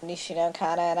love Nishino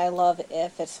Kana and I love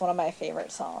If. It's one of my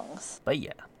favorite songs. But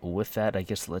yeah, with that, I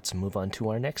guess let's move on to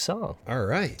our next song. All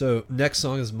right. So next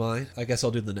song is mine. I guess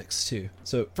I'll do the next two.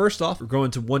 So first off, we're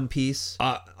going to One Piece.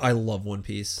 I love One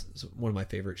Piece. It's one of my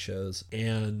favorite shows.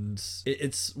 And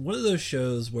it's one of those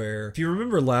shows where, if you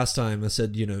remember last time I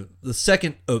said, the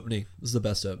second opening is the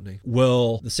best opening.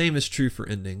 Well, the same is true for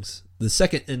endings. The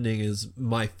second ending is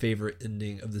my favorite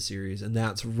ending of the series, and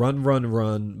that's Run, Run,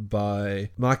 Run by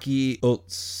Maki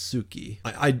Otsuki.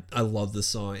 I love this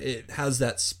song. It has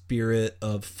that spirit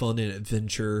of fun and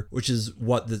adventure, which is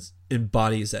what this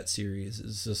embodies that series.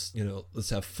 It's just, let's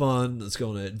have fun, let's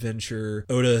go on an adventure.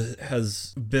 Oda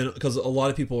has been, because a lot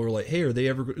of people were like, hey, is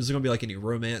there gonna be like any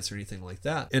romance or anything like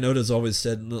that? And Oda's always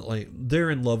said like they're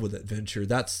in love with adventure.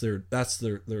 That's their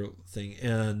thing.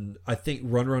 And I think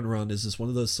Run, Run, Run is just one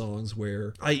of those songs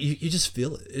where you just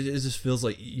feel it. It just feels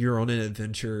like you're on an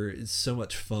adventure. It's so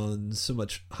much fun, so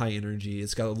much high energy.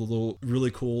 It's got a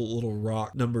really cool little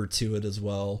rock number to it as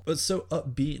well. But it's so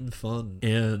upbeat and fun.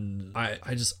 And I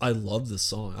love this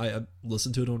song. I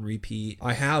listen to it on repeat.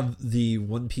 I have the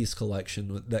One Piece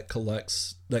collection that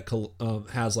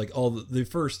has like all the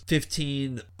first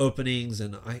 15 openings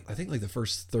and I think like the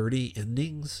first 30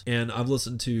 endings. And I've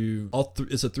listened to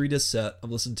it's a 3-disc set. I've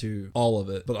listened to all of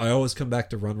it, but I always come back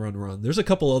to Run, Run, Run. There's a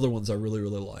couple other ones I really,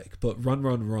 really like, but Run,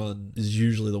 Run, Run is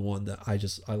usually the one that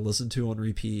I listen to on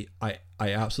repeat. I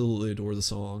absolutely adore the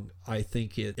song. I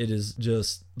think it is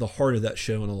just the heart of that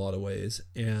show in a lot of ways.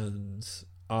 And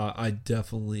I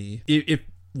definitely, if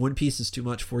One Piece is too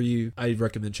much for you, I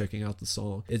recommend checking out the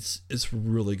song. It's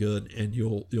really good and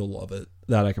you'll love it.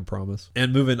 That I can promise.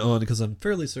 And moving on, because I'm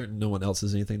fairly certain no one else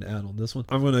has anything to add on this one,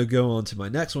 I'm going to go on to my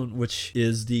next one, which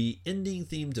is the ending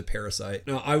theme to Parasite.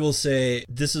 Now, I will say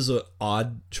this is an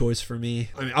odd choice for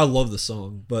me. I mean, I love the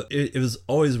song, but it was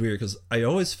always weird because I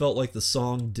always felt like the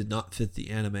song did not fit the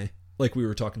anime, like we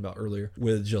were talking about earlier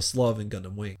with Just Love and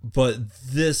Gundam Wing. But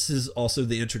this is also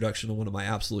the introduction of one of my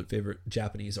absolute favorite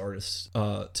Japanese artists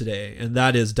today, and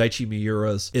that is Daichi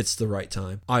Miura's It's the Right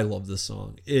Time. I love this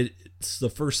song. It's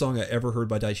the first song I ever heard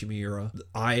by Daichi Miura.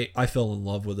 I fell in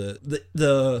love with it.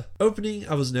 The opening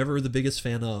I was never the biggest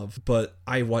fan of, but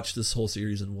I watched this whole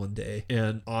series in one day,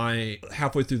 and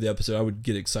halfway through the episode I would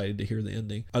get excited to hear the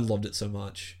ending. I loved it so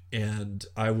much. And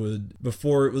I would,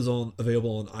 before it was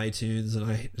available on iTunes and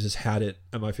I just had it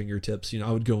at my fingertips,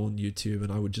 I would go on YouTube and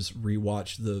I would just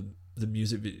rewatch the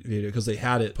music video because they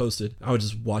had it posted. I would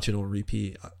just watch it on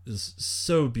repeat. It's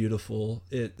so beautiful.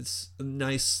 It's a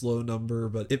nice slow number,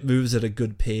 but it moves at a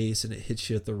good pace and it hits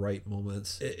you at the right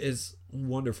moments. It's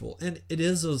wonderful. And it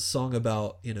is a song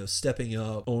about, stepping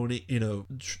up, owning,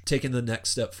 taking the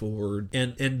next step forward,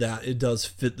 and that it does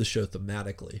fit the show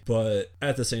thematically. But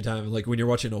at the same time, like when you're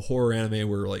watching a horror anime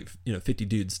where 50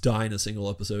 dudes die in a single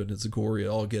episode and it's gory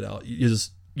all get out,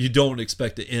 you don't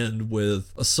expect to end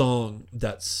with a song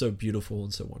that's so beautiful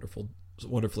and so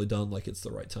wonderfully done, like It's the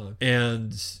Right Time.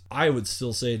 And I would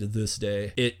still say to this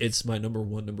day, it's my number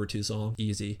 1, number 2 song,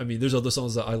 easy. I mean, there's other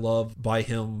songs that I love by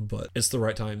him, but It's the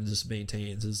Right Time just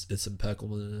maintains its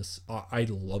impeccableness. I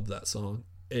love that song.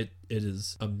 It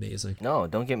is amazing. No,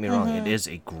 don't get me wrong. It is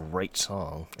a great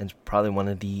song. It's probably one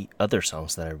of the other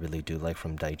songs that I really do like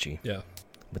from Daichi. Yeah.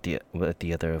 With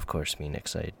the other, of course, being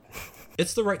Excite.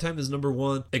 It's the Right Time is number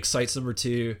 1. Excite's number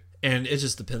 2. And it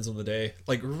just depends on the day.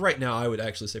 Like right now, I would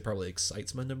actually say probably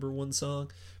Excite's my number 1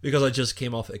 song because I just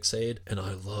came off Exade and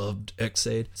I loved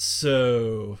Exade.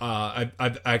 So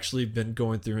I've actually been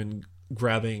going through and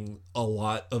grabbing a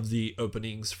lot of the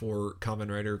openings for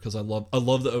Kamen Rider because I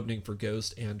love the opening for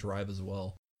Ghost and Drive as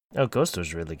well. Oh, Ghost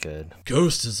was really good.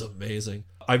 Ghost is amazing.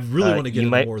 I really want to get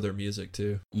into more of their music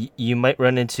too. You might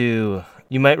run into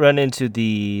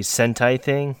the Sentai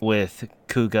thing with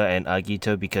Kuga and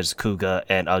Agito because Kuga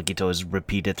and Agito is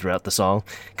repeated throughout the song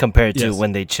compared to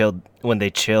when they chilled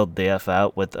the F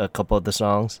out with a couple of the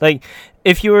songs. Like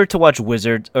if you were to watch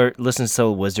Wizard or listen to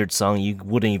a Wizard song, you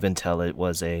wouldn't even tell it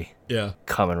was a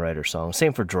Kamen Rider song.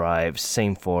 Same for Drive,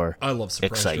 same for I love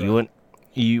Surprise Excite. Drive.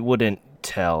 You wouldn't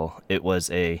tell it was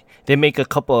they make a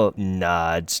couple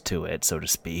nods to it, so to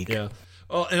speak. Yeah.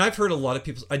 Oh, and I've heard a lot of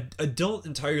people, I don't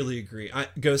entirely agree.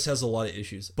 Ghost has a lot of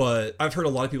issues, but I've heard a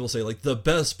lot of people say like the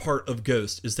best part of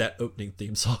Ghost is that opening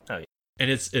theme song. Oh, yeah. And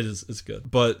it's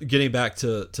good. But getting back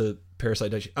to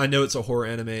Parasite Daichi, I know it's a horror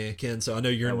anime, Ken, so I know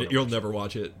you'll never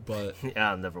watch it, but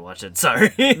yeah, I'll never watch it.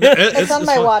 Sorry. It's on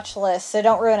my watch list, so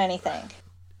don't ruin anything.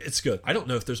 It's good. I don't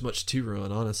know if there's much to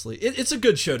ruin, honestly. It's a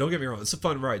good show. Don't get me wrong. It's a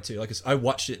fun ride too. Like I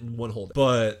watched it in one whole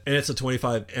day. And it's a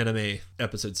 25 anime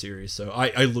episode series. So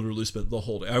I literally spent the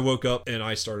whole day. I woke up and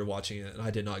I started watching it, and I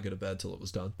did not go to bed till it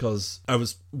was done because I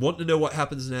was wanting to know what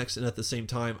happens next. And at the same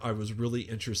time, I was really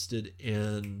interested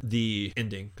in the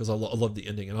ending because I love the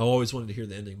ending, and I always wanted to hear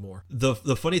the ending more. The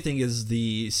funny thing is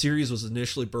the series was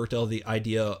initially birthed out of the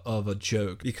idea of a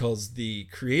joke because the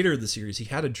creator of the series, he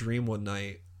had a dream one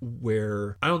night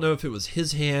where I don't know if it was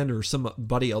his hand or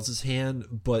somebody else's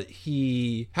hand, but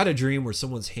he had a dream where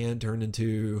someone's hand turned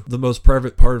into the most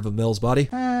private part of a male's body.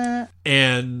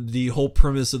 And the whole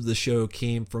premise of the show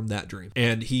came from that dream.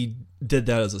 And he did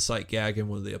that as a sight gag in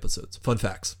one of the episodes. Fun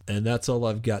facts. And that's all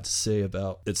I've got to say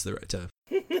about It's the Right Time.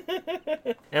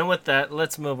 And with that,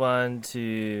 let's move on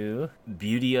to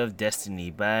Beauty of Destiny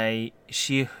by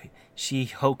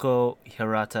Shihoko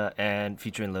Hirata and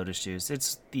featuring Lotus Juice.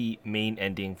 It's the main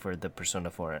ending for the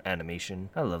Persona 4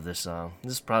 animation. I love this song.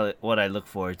 This is probably what I look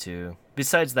forward to.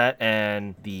 Besides that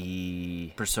and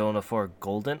the Persona 4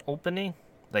 Golden opening,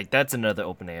 like that's another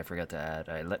opening I forgot to add.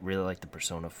 I really like the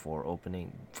Persona 4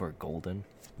 opening for Golden.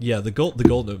 Yeah, the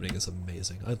Golden opening is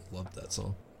amazing. I love that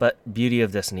song. But Beauty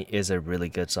of Destiny is a really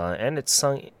good song, and it's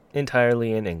sung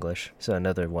entirely in English. So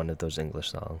another one of those English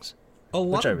songs.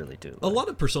 Which I really do. A lot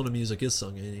of Persona music is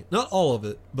sung in English. Not all of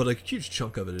it, but a huge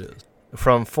chunk of it is.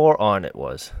 From 4 on, it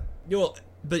was. Well,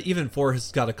 but even 4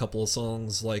 has got a couple of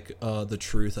songs like The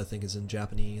Truth, I think, is in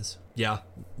Japanese. Yeah,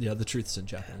 The Truth's in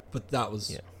Japanese. But that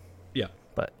was... Yeah.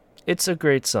 But it's a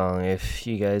great song. If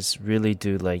you guys really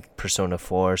do like Persona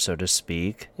 4, so to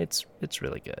speak, it's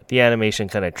really good. The animation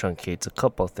kind of truncates a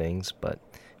couple things, but...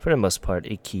 for the most part,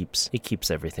 it keeps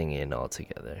everything in all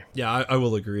together. Yeah, I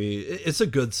will agree. It's a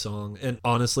good song. And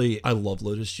honestly, I love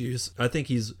Lotus Juice. I think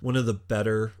he's one of the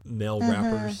better male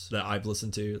rappers that I've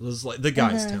listened to. It was like, the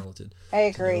guy's talented. I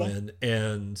agree.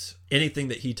 And anything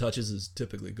that he touches is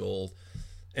typically gold.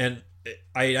 And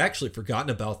I had actually forgotten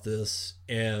about this,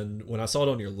 and when I saw it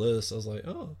on your list, I was like,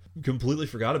 oh, completely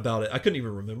forgot about it. I couldn't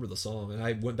even remember the song, and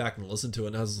I went back and listened to it,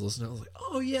 and as I was listening, I was like,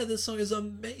 oh yeah, this song is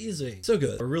amazing. So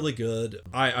good. Really good.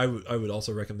 I would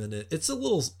also recommend it. It's a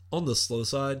little on the slow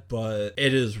side, but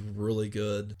it is really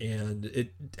good, and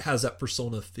it has that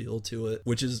Persona feel to it,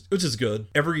 which is good.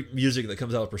 Every music that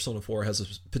comes out of Persona 4 has a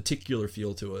particular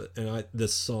feel to it, and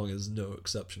this song is no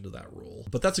exception to that rule.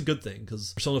 But that's a good thing,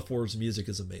 because Persona 4's music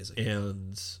is amazing, and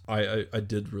I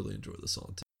did really enjoy the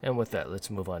song too. And with that,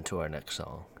 let's move on to our next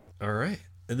song. All right.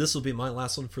 And this will be my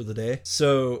last one for the day.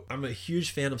 So I'm a huge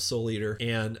fan of Soul Eater,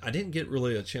 and I didn't get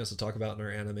really a chance to talk about in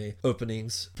our anime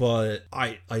openings, but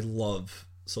I love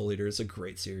Soul Eater. It's a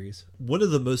great series. One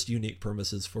of the most unique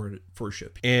premises for a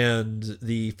ship. And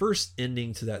the first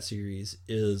ending to that series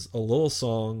is a little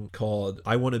song called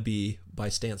I Wanna Be by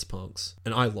Stance Punks.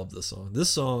 And I love this song. This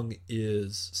song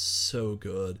is so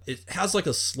good. It has like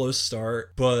a slow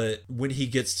start, but when he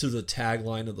gets to the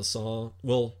tagline of the song,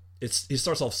 well, he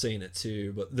starts off saying it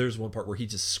too, but there's one part where he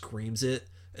just screams it,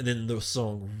 and then the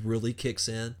song really kicks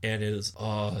in, and it's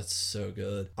so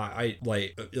good. I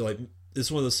like it's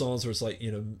one of the songs where it's like,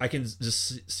 you know, I can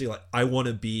just see like I want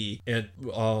to be, and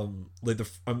I'm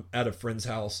at a friend's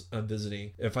house, I'm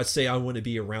visiting. If I say I want to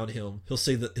be around him, he'll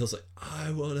say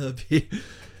I want to be.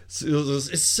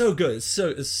 It's so good.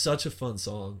 It's such a fun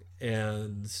song.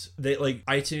 And they like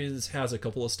iTunes has a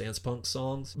couple of Stance Punk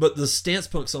songs, but the Stance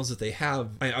Punk songs that they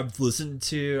have, I've listened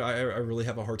to, I really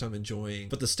have a hard time enjoying.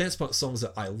 But the Stance Punk songs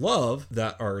that I love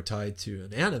that are tied to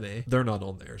an anime, they're not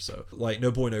on there. So like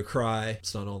No Boy No Cry,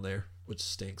 it's not on there, which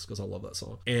stinks because I love that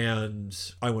song. And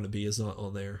I Want to Be is not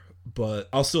on there, but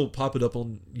I'll still pop it up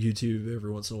on YouTube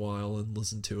every once in a while and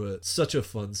listen to it. Such a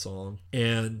fun song.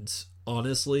 And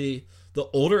honestly, the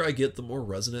older I get, the more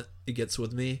resonant it gets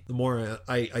with me. The more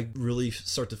I really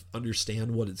start to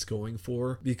understand what it's going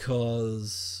for,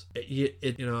 because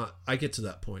it you know, I get to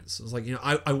that point. So it's like, you know,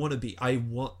 I want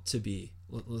to be.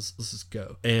 Let's just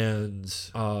go. And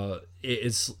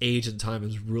it's age and time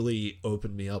has really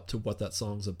opened me up to what that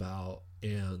song's about,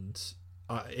 and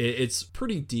it's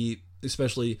pretty deep,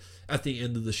 especially at the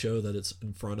end of the show that it's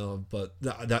in front of. But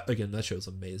that show's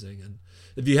amazing. And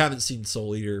if you haven't seen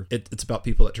Soul Eater, it's about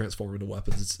people that transform into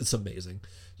weapons. It's amazing.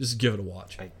 Just give it a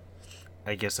watch.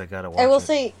 I guess I gotta watch I will it.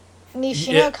 say,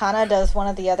 Nishino Kana does one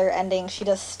of the other endings. She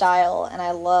does Style, and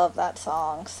I love that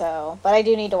song. So, but I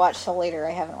do need to watch Soul Eater.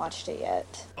 I haven't watched it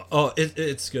yet. Oh,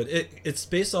 it's good. It's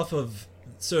based off of,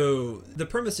 so the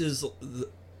premise is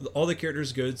all the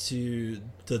characters go to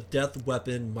the Death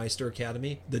Weapon Meister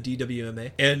Academy, the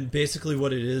DWMA. And basically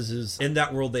what it is in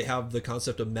that world they have the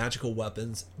concept of magical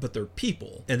weapons, but they're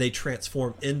people and they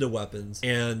transform into weapons,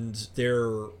 and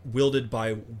they're wielded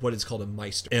by what is called a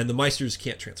Meister. And the Meisters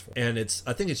can't transform. And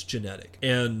I think it's genetic.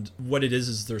 And what it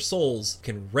is their souls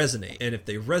can resonate. And if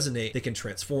they resonate, they can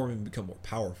transform and become more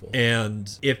powerful.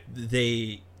 And if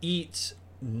they eat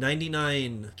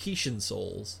 99 Kishin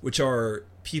souls, which are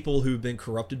people who've been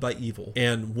corrupted by evil,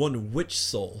 and one witch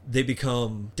soul, they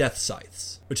become death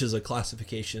scythes, which is a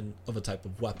classification of a type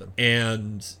of weapon.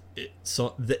 And it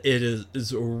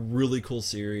is a really cool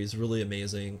series, really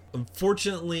amazing.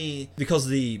 Unfortunately, because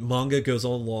the manga goes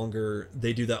on longer,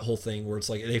 they do that whole thing where it's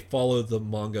like they follow the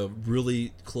manga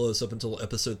really close up until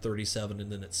episode 37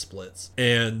 and then it splits.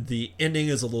 And the ending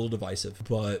is a little divisive,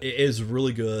 but it is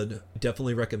really good.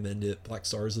 Definitely recommend it. Black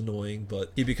Star is annoying,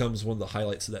 but he becomes one of the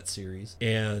highlights of that series.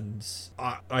 And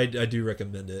I do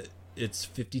recommend it. It's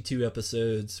 52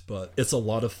 episodes, but it's a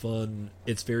lot of fun.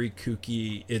 It's very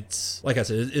kooky. It's, like I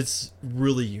said, it's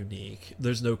really unique.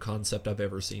 There's no concept I've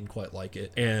ever seen quite like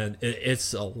it. And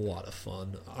it's a lot of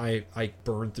fun. I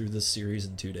burned through this series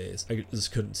in 2 days. I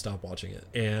just couldn't stop watching it.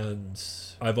 And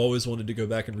I've always wanted to go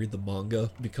back and read the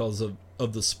manga because of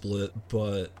the split,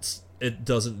 but it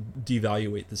doesn't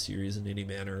devaluate the series in any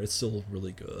manner. It's still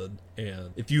really good.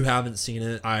 And if you haven't seen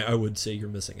it, I would say you're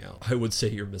missing out.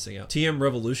 TM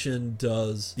Revolution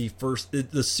does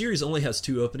the series only has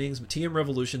 2 openings, but TM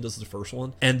Revolution does the first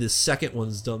one, and the second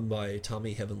one's done by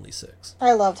Tommy Heavenly Six.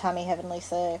 I love Tommy Heavenly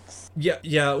Six.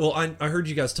 Yeah. Well, I heard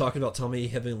you guys talking about Tommy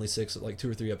Heavenly Six like 2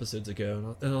 or 3 episodes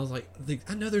ago, and I was like,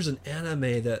 I know there's an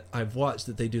anime that I've watched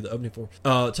that they do the opening for.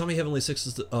 Tommy Heavenly Six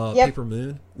is the Paper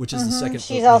Moon, which is the second.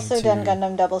 She's also done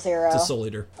Gundam 00. To Soul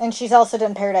Eater. And she's also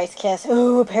done Paradise Kiss.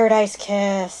 Ooh, Paradise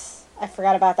Kiss. I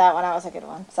forgot about that one. That was a good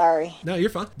one. Sorry. No, you're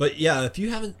fine. But yeah, if you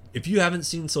haven't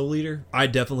seen Soul Eater, I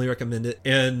definitely recommend it.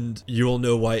 And you'll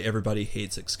know why everybody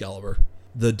hates Excalibur.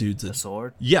 The dude's a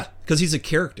sword? Yeah, because he's a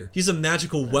character. He's a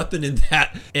magical weapon in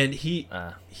that, and he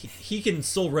can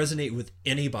still resonate with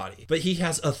anybody. But he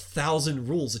has 1,000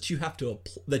 rules that you have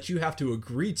to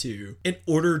agree to in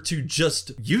order to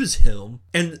just use him,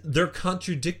 and they're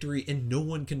contradictory, and no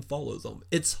one can follow them.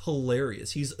 It's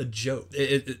hilarious. He's a joke.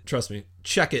 Trust me.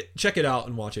 Check it out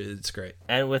and watch it. It's great.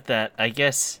 And with that, I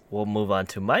guess we'll move on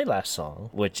to my last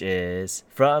song, which is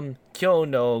from Kyo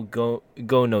no Go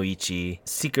no Ichi,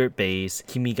 Secret Base,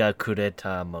 Kimi ga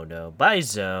Kureta Mono by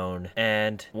Zone.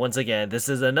 And once again, this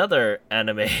is another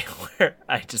anime where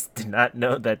I just did not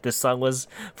know that this song was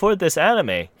for this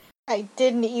anime. I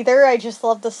didn't either. I just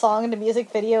love the song, and the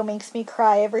music video makes me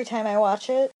cry every time I watch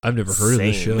it. I've never heard of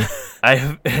this show.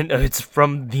 It's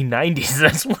from the 90s.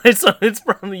 That's why. So it's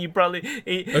probably you probably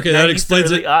okay. That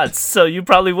explains it. Odds, so you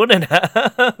probably wouldn't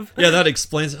have. Yeah, that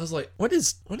explains it. I was like, what?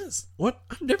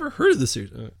 I've never heard of this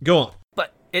series. Go on.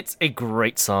 But it's a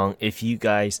great song. If you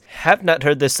guys have not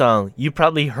heard this song, you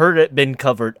probably heard it been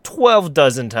covered 12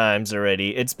 dozen times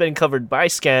already. It's been covered by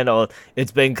Scandal.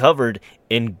 It's been covered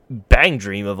in Bang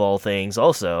Dream of all things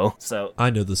also. So I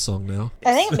know this song now.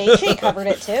 I think Meiji covered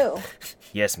it too.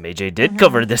 Yes, Meiji did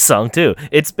cover this song too.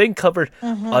 It's been covered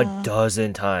a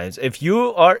dozen times. If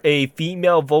you are a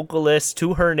female vocalist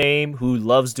to her name who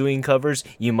loves doing covers,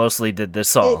 you mostly did this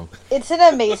song. It's an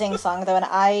amazing song though, and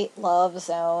I love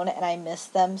Zone, and I miss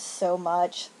them so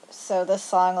much. So this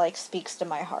song speaks to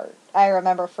my heart. I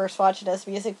remember first watching this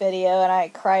music video and I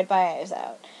cried my eyes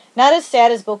out. Not as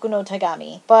sad as Boku no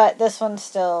Tagami, but this one's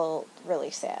still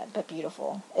really sad, but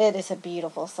beautiful. It is a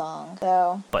beautiful song.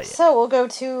 So we'll go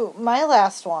to my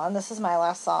last one. This is my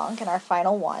last song and our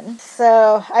final one.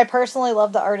 So I personally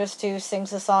love the artist who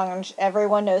sings the song, and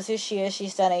everyone knows who she is.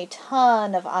 She's done a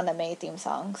ton of anime theme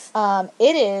songs.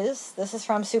 This is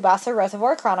from Tsubasa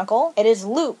Reservoir Chronicle. It is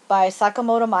Loop by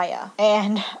Sakamoto Maya.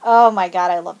 And oh my god,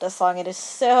 I love this song. It is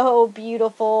so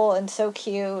beautiful and so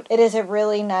cute. It is a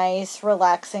really nice,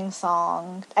 relaxing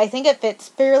song. I think it fits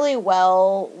fairly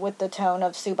well with the tone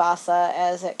of Tsubasa,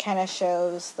 as it kind of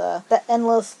shows the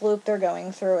endless loop they're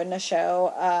going through in the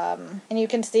show. And you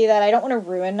can see that I don't want to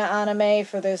ruin the anime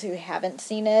for those who haven't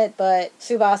seen it, but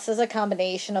Tsubasa is a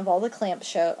combination of a lot of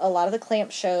the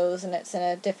Clamp shows, and it's in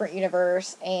a different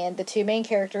universe, and the 2 main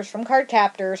characters from Card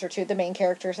Captors are 2 of the main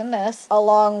characters in this,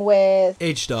 along with...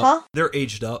 Aged up. Huh? They're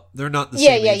aged up. They're not the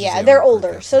same age as they're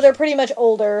older. So they're pretty much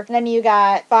older. And then you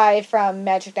got 5 from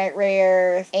Magic Knight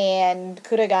Rare and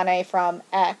Kuragane from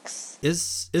X.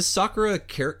 Is Sakura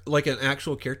an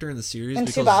actual character in the series? In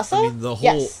Tsubasa? I mean, the whole...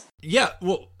 Yes. Yeah,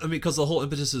 well, I mean, because the whole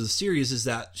impetus of the series is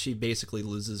that she basically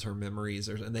loses her memories,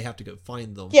 and they have to go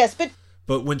find them. Yes, but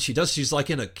But when she does, she's like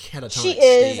in a catatonic She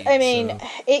is. stage, I mean,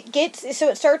 so.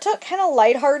 it starts out kind of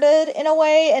lighthearted in a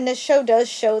way, and this show does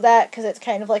show that because it's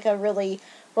kind of like a really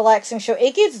relaxing show.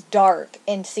 It gets dark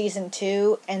in season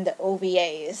 2 and the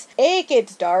OVAs. It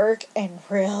gets dark and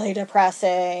really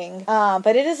depressing.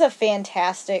 But it is a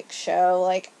fantastic show.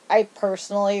 Like, I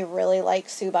personally really like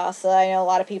Tsubasa. I know a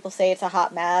lot of people say it's a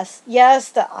hot mess. Yes,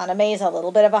 the anime is a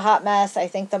little bit of a hot mess. I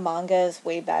think the manga is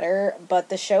way better, but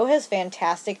the show has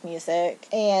fantastic music,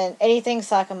 and anything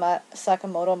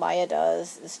Sakamoto Maya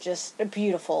does is just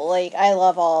beautiful. Like, I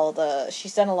love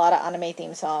she's done a lot of anime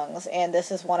theme songs, and this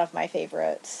is one of my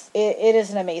favorites. It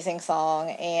is an amazing song,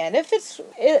 and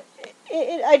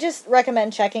I just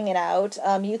recommend checking it out.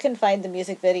 You can find the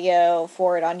music video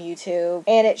for it on YouTube,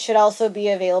 and it should also be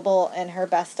available in her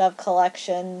Best of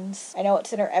collections. I know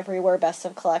it's in her Everywhere Best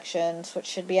of collections, which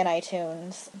should be in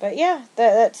iTunes. But yeah,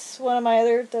 that's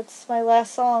my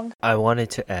last song. I wanted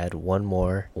to add one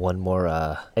more,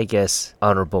 I guess,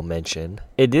 honorable mention.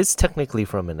 It is technically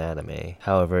from an anime.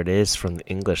 However, it is from the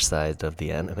English side of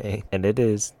the anime, and it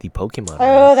is the Pokemon.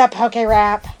 Oh, that Poke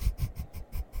Rap.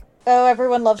 Oh,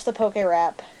 everyone loves the Poke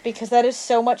Rap because that is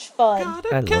so much fun.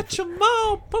 Gotta catch 'em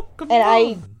all, Pokemon. And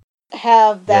I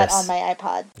have that on my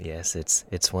iPod. Yes,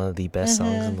 it's one of the best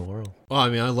songs in the world. Well, I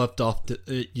mean, I left off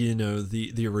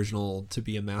the original To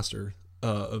Be a Master.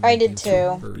 Of I did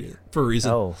too. For a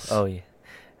reason.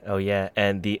 Oh yeah,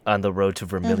 and On the Road to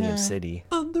Vermilion City.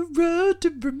 On the road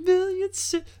to Vermilion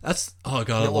City. That's I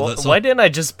love that song. Why didn't I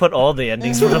just put all the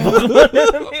endings for the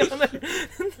Pokemon?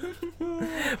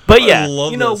 But yeah,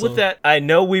 with that, I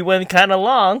know we went kind of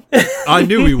long. I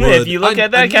knew we would. If you look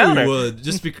at that counter. I knew we would,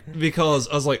 just because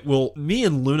I was like, well, me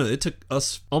and Luna, it took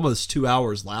us almost 2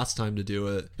 hours last time to do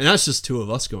it. And that's just 2 of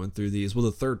us going through these. With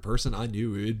a third person, I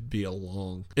knew it'd be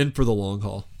in for the long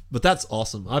haul. But that's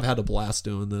awesome. I've had a blast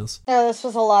doing this. Oh, this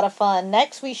was a lot of fun.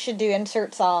 Next, we should do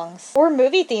insert songs. Or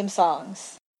movie theme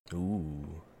songs.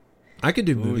 Ooh. I could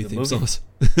do movie theme songs.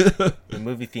 The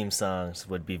movie theme songs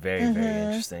would be very, very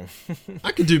interesting.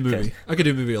 I could do movie. I could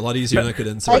do movie a lot easier than I could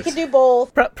insert. I could do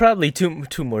both. Probably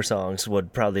two more songs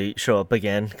would probably show up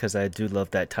again, because I do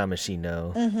love that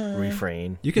Tamashino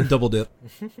refrain. You can double dip.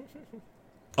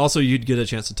 Also, you'd get a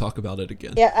chance to talk about it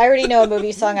again. Yeah, I already know a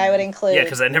movie song I would include. Yeah,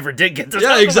 because I never did get to talk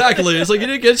Yeah, exactly. about it. It's like you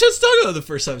didn't get a chance to talk about it the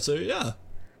first time, so yeah.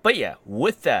 But yeah,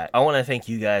 with that, I want to thank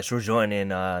you guys for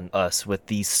joining on us with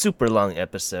the super long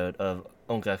episode of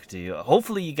Ongaku to You.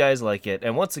 Hopefully you guys like it.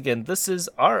 And once again, this is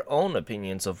our own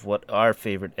opinions of what our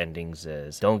favorite endings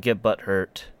is. Don't get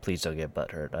butthurt. Please don't get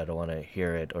butthurt. I don't want to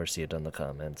hear it or see it in the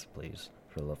comments. Please,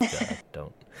 for the love of God,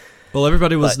 don't. Well,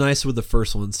 everybody was nice with the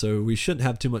first one, so we shouldn't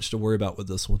have too much to worry about with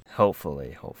this one.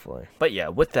 Hopefully. But yeah,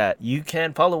 with that, you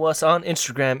can follow us on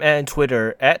Instagram and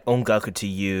Twitter at Ongaku to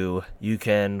You. You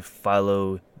can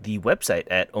follow the website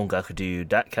at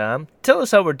ongakutoyou.com. Tell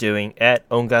us how we're doing at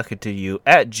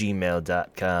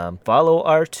ongakutoyou@gmail.com. Follow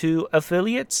our 2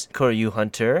 affiliates, Koryu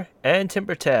Hunter and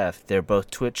TimberTaft. They're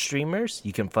both Twitch streamers.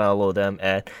 You can follow them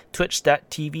at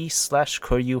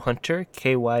twitch.tv/Koryu Hunter,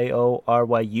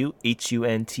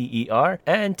 KYORYUHUNTER,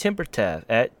 and TimberTaft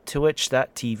at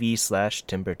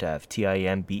twitch.tv/TimberTaft,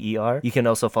 TIMBER. You can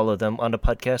also follow them on a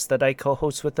podcast that I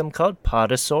co-host with them called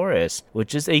Podosaurus,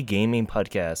 which is a gaming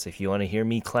podcast. If you want to hear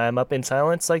me climb up in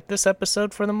silence like this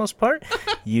episode for the most part,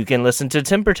 you can listen to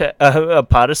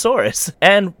Podosaurus.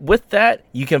 And with that,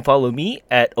 you can follow me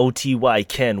at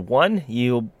OTYKen1.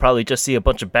 You'll probably just see a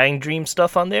bunch of Bang Dream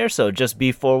stuff on there, so just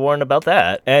be forewarned about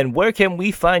that. And where can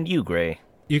we find you, Gray?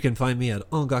 You can find me at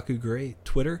Ongaku Gray,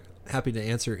 Twitter. Happy to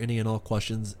answer any and all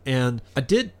questions. And I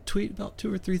did tweet about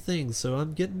 2 or 3 things, so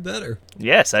I'm getting better.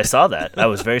 Yes, I saw that. I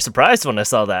was very surprised when I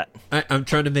saw that. I'm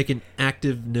trying to make an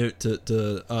active note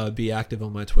to be active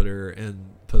on my Twitter and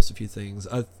post a few things.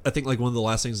 I think like one of the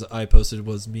last things that I posted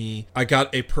was I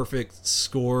got a perfect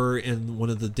score in one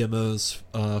of the demos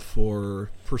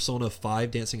for Persona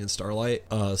 5 Dancing in Starlight.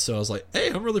 So I was like, hey,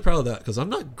 I'm really proud of that because I'm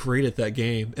not great at that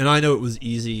game. And I know it was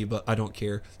easy, but I don't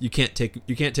care. You can't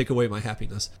take away my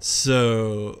happiness.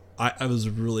 So I was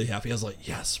really happy. I was like,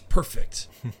 yes, perfect.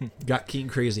 Got keen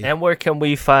crazy. And where can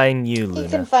we find you, Luna? You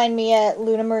can find me at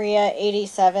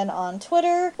LunaMaria87 on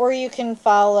Twitter, or you can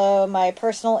follow my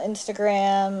personal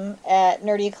Instagram at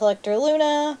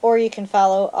NerdyCollectorLuna, or you can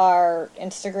follow our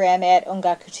Instagram at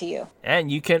Ongaku to You.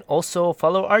 And you can also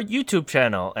follow our YouTube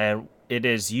channel, and it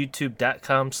is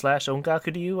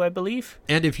youtube.com/Ongaku to You, I believe.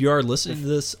 And if you are listening to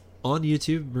this on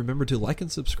YouTube. Remember to like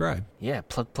and subscribe. Yeah,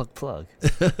 plug, plug, plug.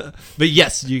 But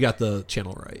yes, you got the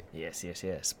channel right. Yes.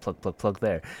 Plug, plug, plug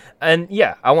there. And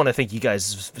yeah, I want to thank you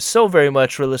guys so very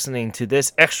much for listening to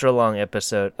this extra long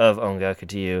episode of Ongaku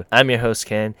to You. I'm your host,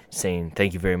 Ken, saying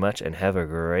thank you very much and have a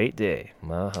great day.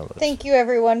 Mahalo. Thank you,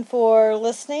 everyone, for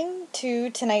listening to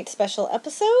tonight's special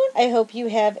episode. I hope you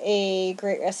have a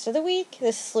great rest of the week.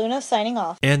 This is Luna signing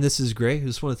off. And this is Gray. I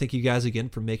just want to thank you guys again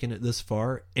for making it this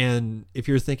far. And if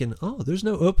you're thinking, oh, there's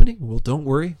no opening, well, don't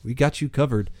worry. We got you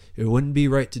covered. It wouldn't be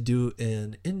right to do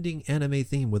an ending anime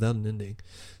theme without an ending.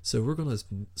 So we're going to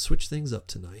switch things up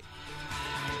tonight.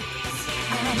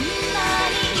 あんな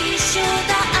に一緒だっ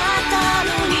た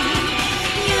のに